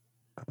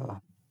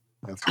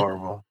 That's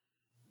horrible.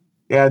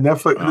 Yeah,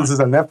 Netflix. This is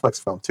a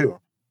Netflix film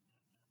too.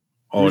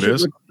 Oh, it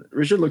is?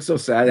 Richard looks so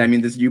sad. I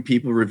mean, this You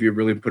People review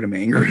really put him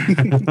angry.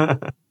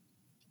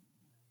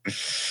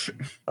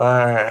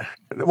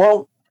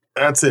 Well,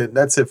 that's it.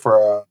 That's it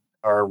for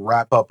our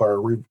wrap up,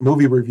 our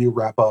movie review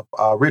wrap up.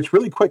 Rich,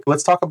 really quick,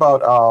 let's talk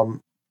about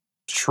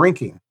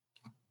Shrinking,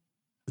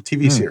 the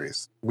TV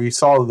series. We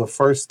saw the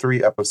first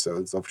 3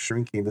 episodes of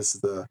Shrinking. This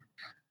is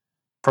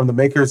from the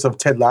makers of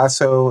Ted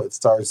Lasso. It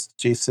stars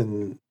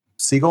Jason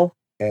Segel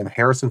and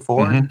Harrison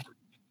Ford. Mm-hmm.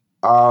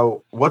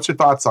 What's your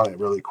thoughts on it,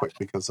 really quick,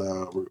 because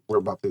we're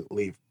about to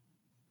leave?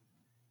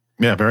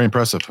 Yeah, very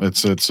impressive.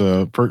 It's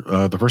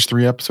the first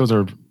 3 episodes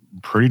are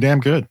pretty damn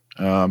good.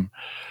 I'm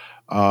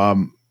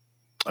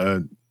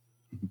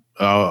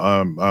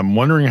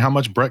wondering how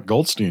much Brett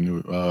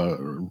Goldstein,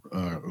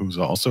 who's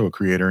also a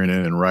creator in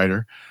it and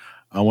writer,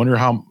 I wonder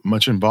how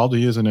much involved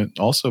he is in it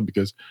also,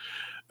 because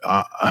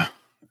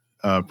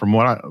from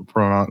what I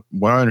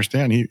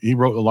understand, he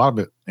wrote a lot of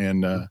it,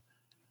 and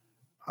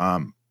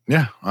I'm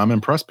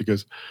impressed,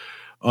 because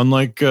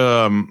unlike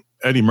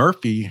Eddie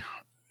Murphy,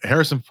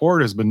 Harrison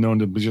Ford has been known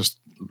to be just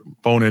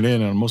phone it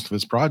in on most of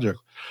his projects,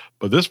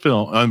 but this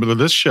but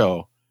this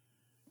show,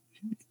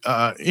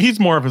 he's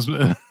more of his.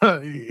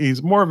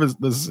 He's more of his.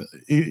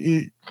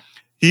 He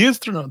is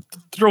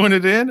throwing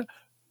it in,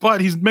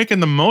 but he's making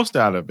the most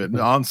out of it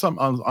on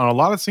a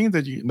lot of scenes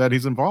that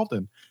he's involved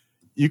in.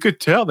 You could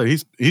tell that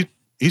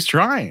he's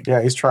trying.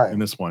 Yeah, he's trying in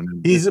this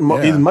one. He's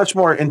much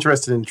more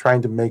interested in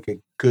trying to make a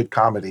good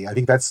comedy. I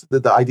think that's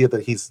the idea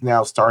that he's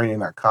now starring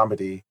in our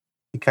comedy.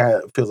 He kind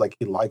of feels like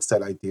he likes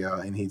that idea,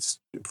 and he's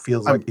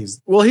not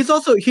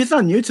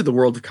new to the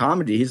world of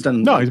comedy. He's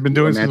been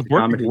doing since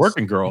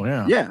Working Girl.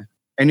 Yeah.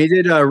 And he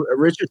did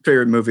Richard's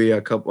favorite movie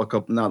a couple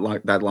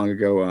not that long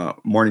ago,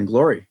 Morning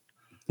Glory.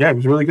 Yeah, he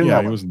was really good.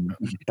 Yeah, he was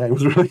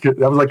really good.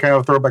 That was like kind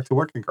of a throwback to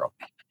Working Girl.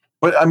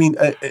 But I mean,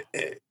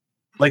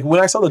 like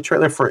when I saw the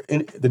trailer for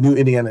the new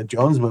Indiana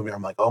Jones movie,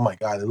 I'm like, oh my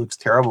god, it looks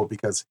terrible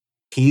because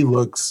he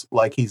looks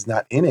like he's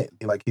not in it.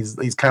 Like he's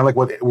kind of like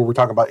what we're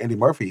talking about Eddie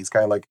Murphy. He's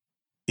kind of like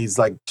he's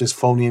like just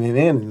phoning it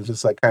in and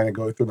just like kind of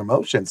going through the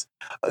motions.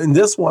 In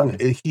this one,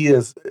 he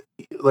is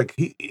like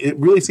it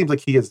really seems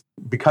like he is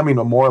becoming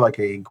more like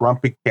a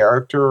grumpy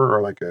character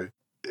or like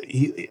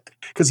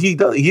because he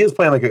is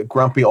playing like a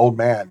grumpy old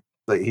man.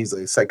 Like he's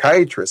a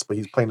psychiatrist, but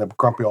he's playing a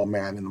grumpy old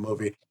man in the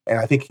movie, and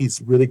I think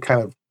he's really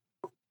kind of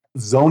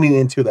zoning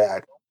into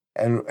that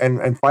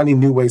and finding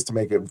new ways to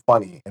make it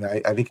funny. And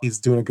I think he's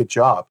doing a good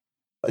job.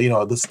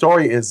 The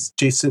story is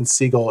Jason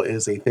Segel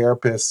is a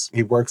therapist.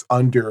 He works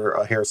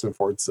under Harrison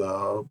Ford's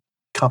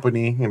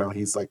company.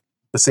 He's like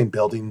the same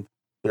building.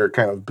 They're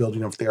kind of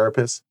building of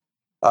therapists.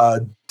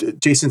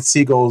 Jason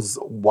Segel's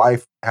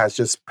wife has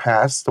just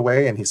passed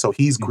away, and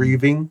he's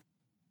grieving,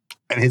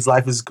 and his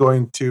life is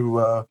going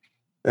to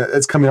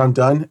it's coming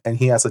undone, and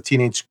he has a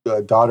teenage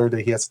daughter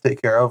that he has to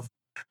take care of.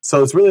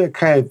 So it's really a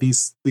kind of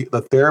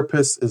the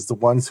therapist is the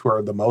ones who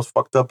are the most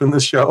fucked up in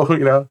the show,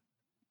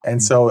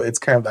 And so it's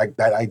kind of like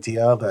that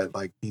idea that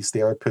like these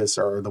therapists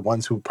are the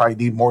ones who probably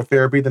need more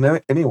therapy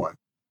than anyone.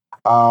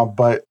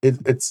 But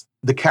it's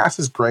the cast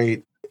is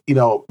great.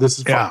 This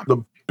is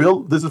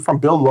from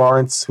Bill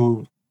Lawrence,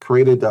 who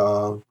created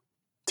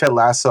Ted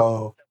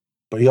Lasso,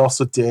 but he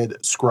also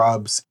did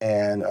Scrubs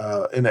and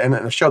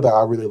a show that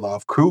I really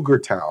love, Cougar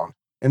Town.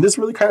 And this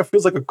really kind of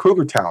feels like a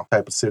Cougar Town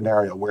type of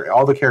scenario where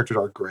all the characters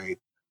are great.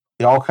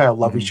 They all kind of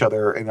love each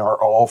other and are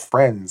all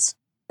friends.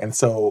 And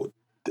so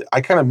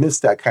I kind of miss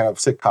that kind of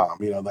sitcom,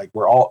 like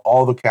where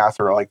all the cast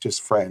are like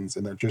just friends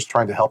and they're just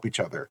trying to help each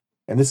other.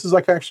 And this is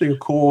like actually a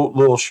cool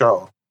little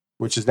show,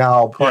 which is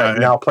now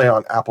playing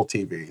on Apple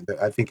TV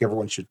that I think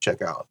everyone should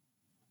check out.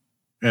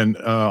 And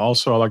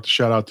also, I'd like to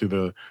shout out to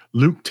the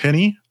Luke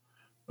Tenney,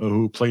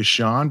 who plays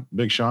Sean,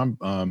 Big Sean.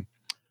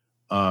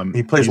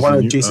 He plays one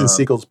of Jason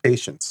Segel's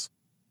patients.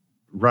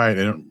 Right,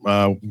 and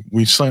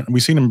we've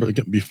seen him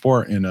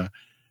before in a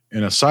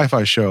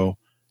sci-fi channel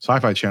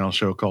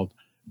show called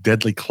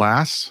Deadly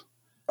Class.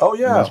 Oh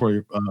yeah, and that's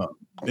where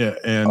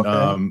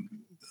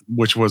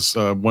which was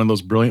one of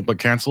those brilliant but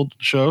canceled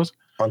shows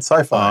on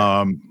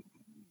Sci-Fi.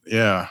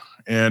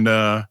 And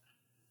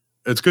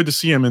it's good to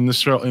see him in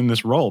this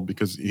role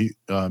because he's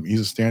a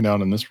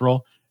standout in this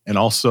role, and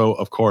also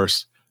of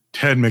course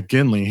Ted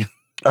McGinley.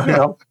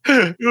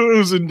 It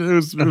was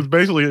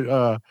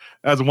basically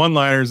as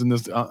one-liners in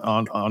this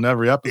on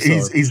every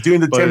episode. He's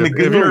doing the Ted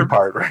McGinley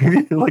part,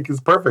 right? Like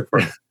it's perfect for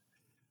him.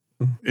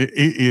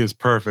 He is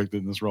perfect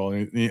in this role.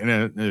 And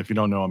if you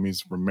don't know him, he's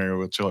from Married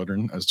with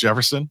Children as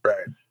Jefferson.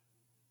 Right.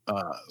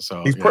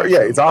 So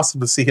it's awesome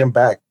to see him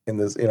back in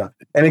this. And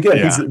again,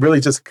 he's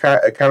really just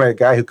kind of a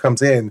guy who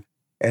comes in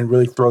and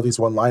really throw these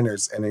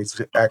one-liners, and he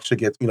actually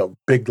gets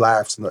big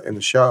laughs in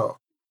the show.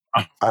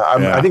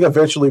 I think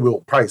eventually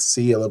we'll probably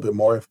see a little bit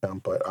more of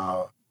him, but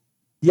I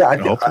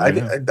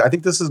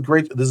think this is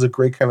great. This is a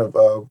great kind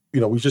of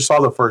we just saw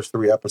the first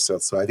 3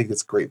 episodes, so I think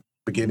it's a great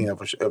beginning of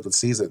the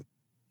season.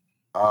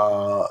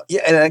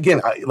 And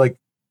again,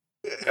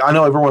 I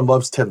know everyone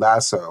loves Ted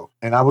Lasso,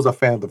 and I was a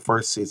fan of the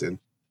first season.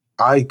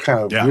 I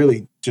kind of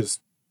really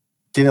just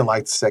didn't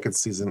like the second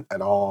season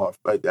at all.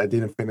 I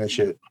didn't finish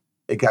it.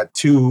 It got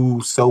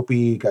too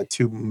soapy, got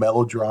too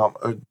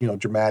melodrama,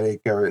 dramatic,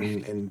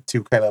 and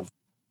too kind of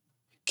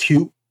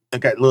cute. It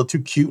got a little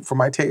too cute for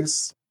my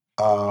taste.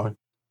 Well,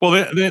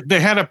 they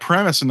had a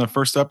premise in the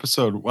first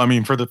episode. I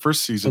mean, for the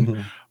first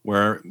season,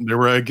 where they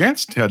were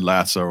against Ted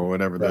Lasso or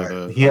whatever.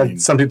 Right. He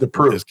had something to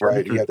prove,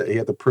 right? He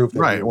had to prove that.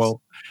 Right. Well,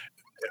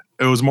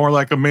 it was more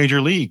like a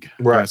major league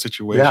kind of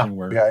situation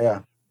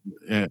where,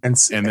 and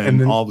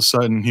then all of a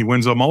sudden he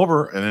wins them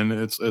over, and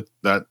then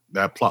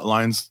that plot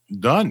line's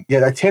done. Yeah,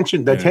 that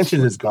tension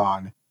is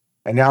gone,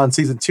 and now in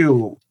season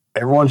 2.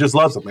 Everyone just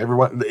loves him.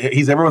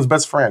 He's everyone's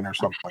best friend or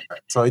something like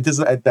that. So it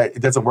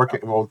doesn't work.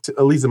 Well,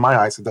 at least in my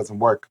eyes, it doesn't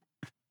work.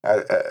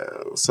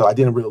 So I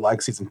didn't really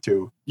like season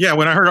 2. Yeah,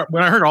 when I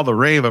heard all the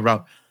rave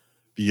about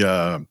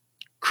the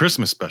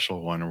Christmas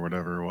special one or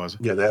whatever it was.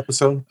 Yeah, the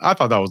episode. I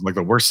thought that was like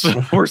the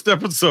worst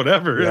episode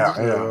ever.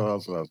 Yeah.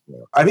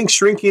 I think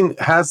Shrinking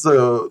has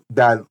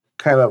that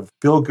kind of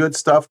feel good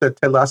stuff that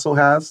Ted Lasso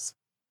has,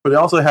 but it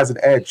also has an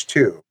edge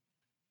too.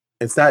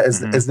 It's not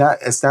as Mhm.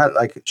 it's not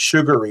like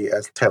sugary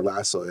as Ted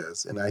Lasso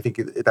is, and I think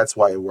that's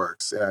why it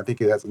works. And I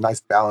think it has a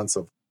nice balance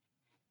of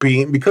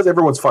being because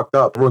everyone's fucked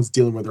up. Everyone's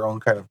dealing with their own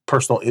kind of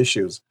personal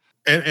issues.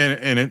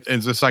 And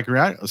it's a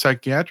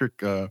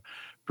psychiatric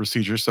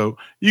procedure, so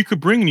you could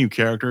bring new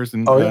characters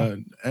and Oh yeah,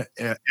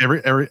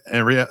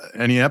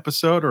 any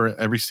episode or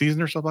every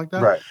season or something like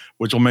that, right.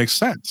 which will make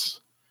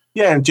sense.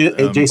 Yeah, and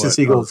Jason But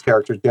Segel's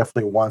character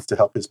definitely wants to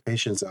help his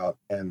patients out,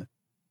 and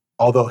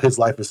although his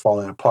life is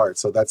falling apart,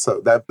 so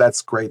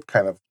that's great.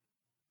 Kind of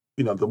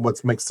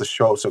what makes the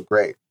show so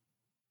great.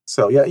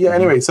 So yeah. Mhm.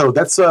 Anyway, so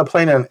that's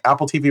playing on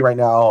Apple TV right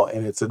now,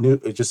 and it's a new.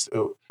 It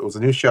was a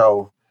new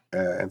show,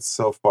 and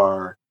so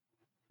far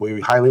we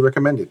highly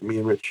recommend it. Me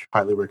and Rich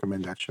highly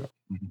recommend that show.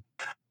 Mhm.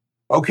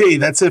 Okay,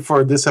 that's it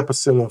for this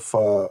episode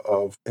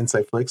of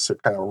Insight Flicks. To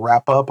kind of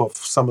wrap up of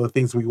some of the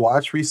things we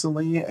watched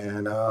recently,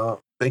 and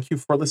thank you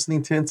for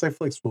listening to Insight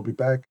Flicks. We'll be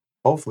back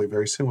hopefully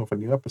very soon with a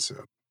new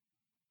episode.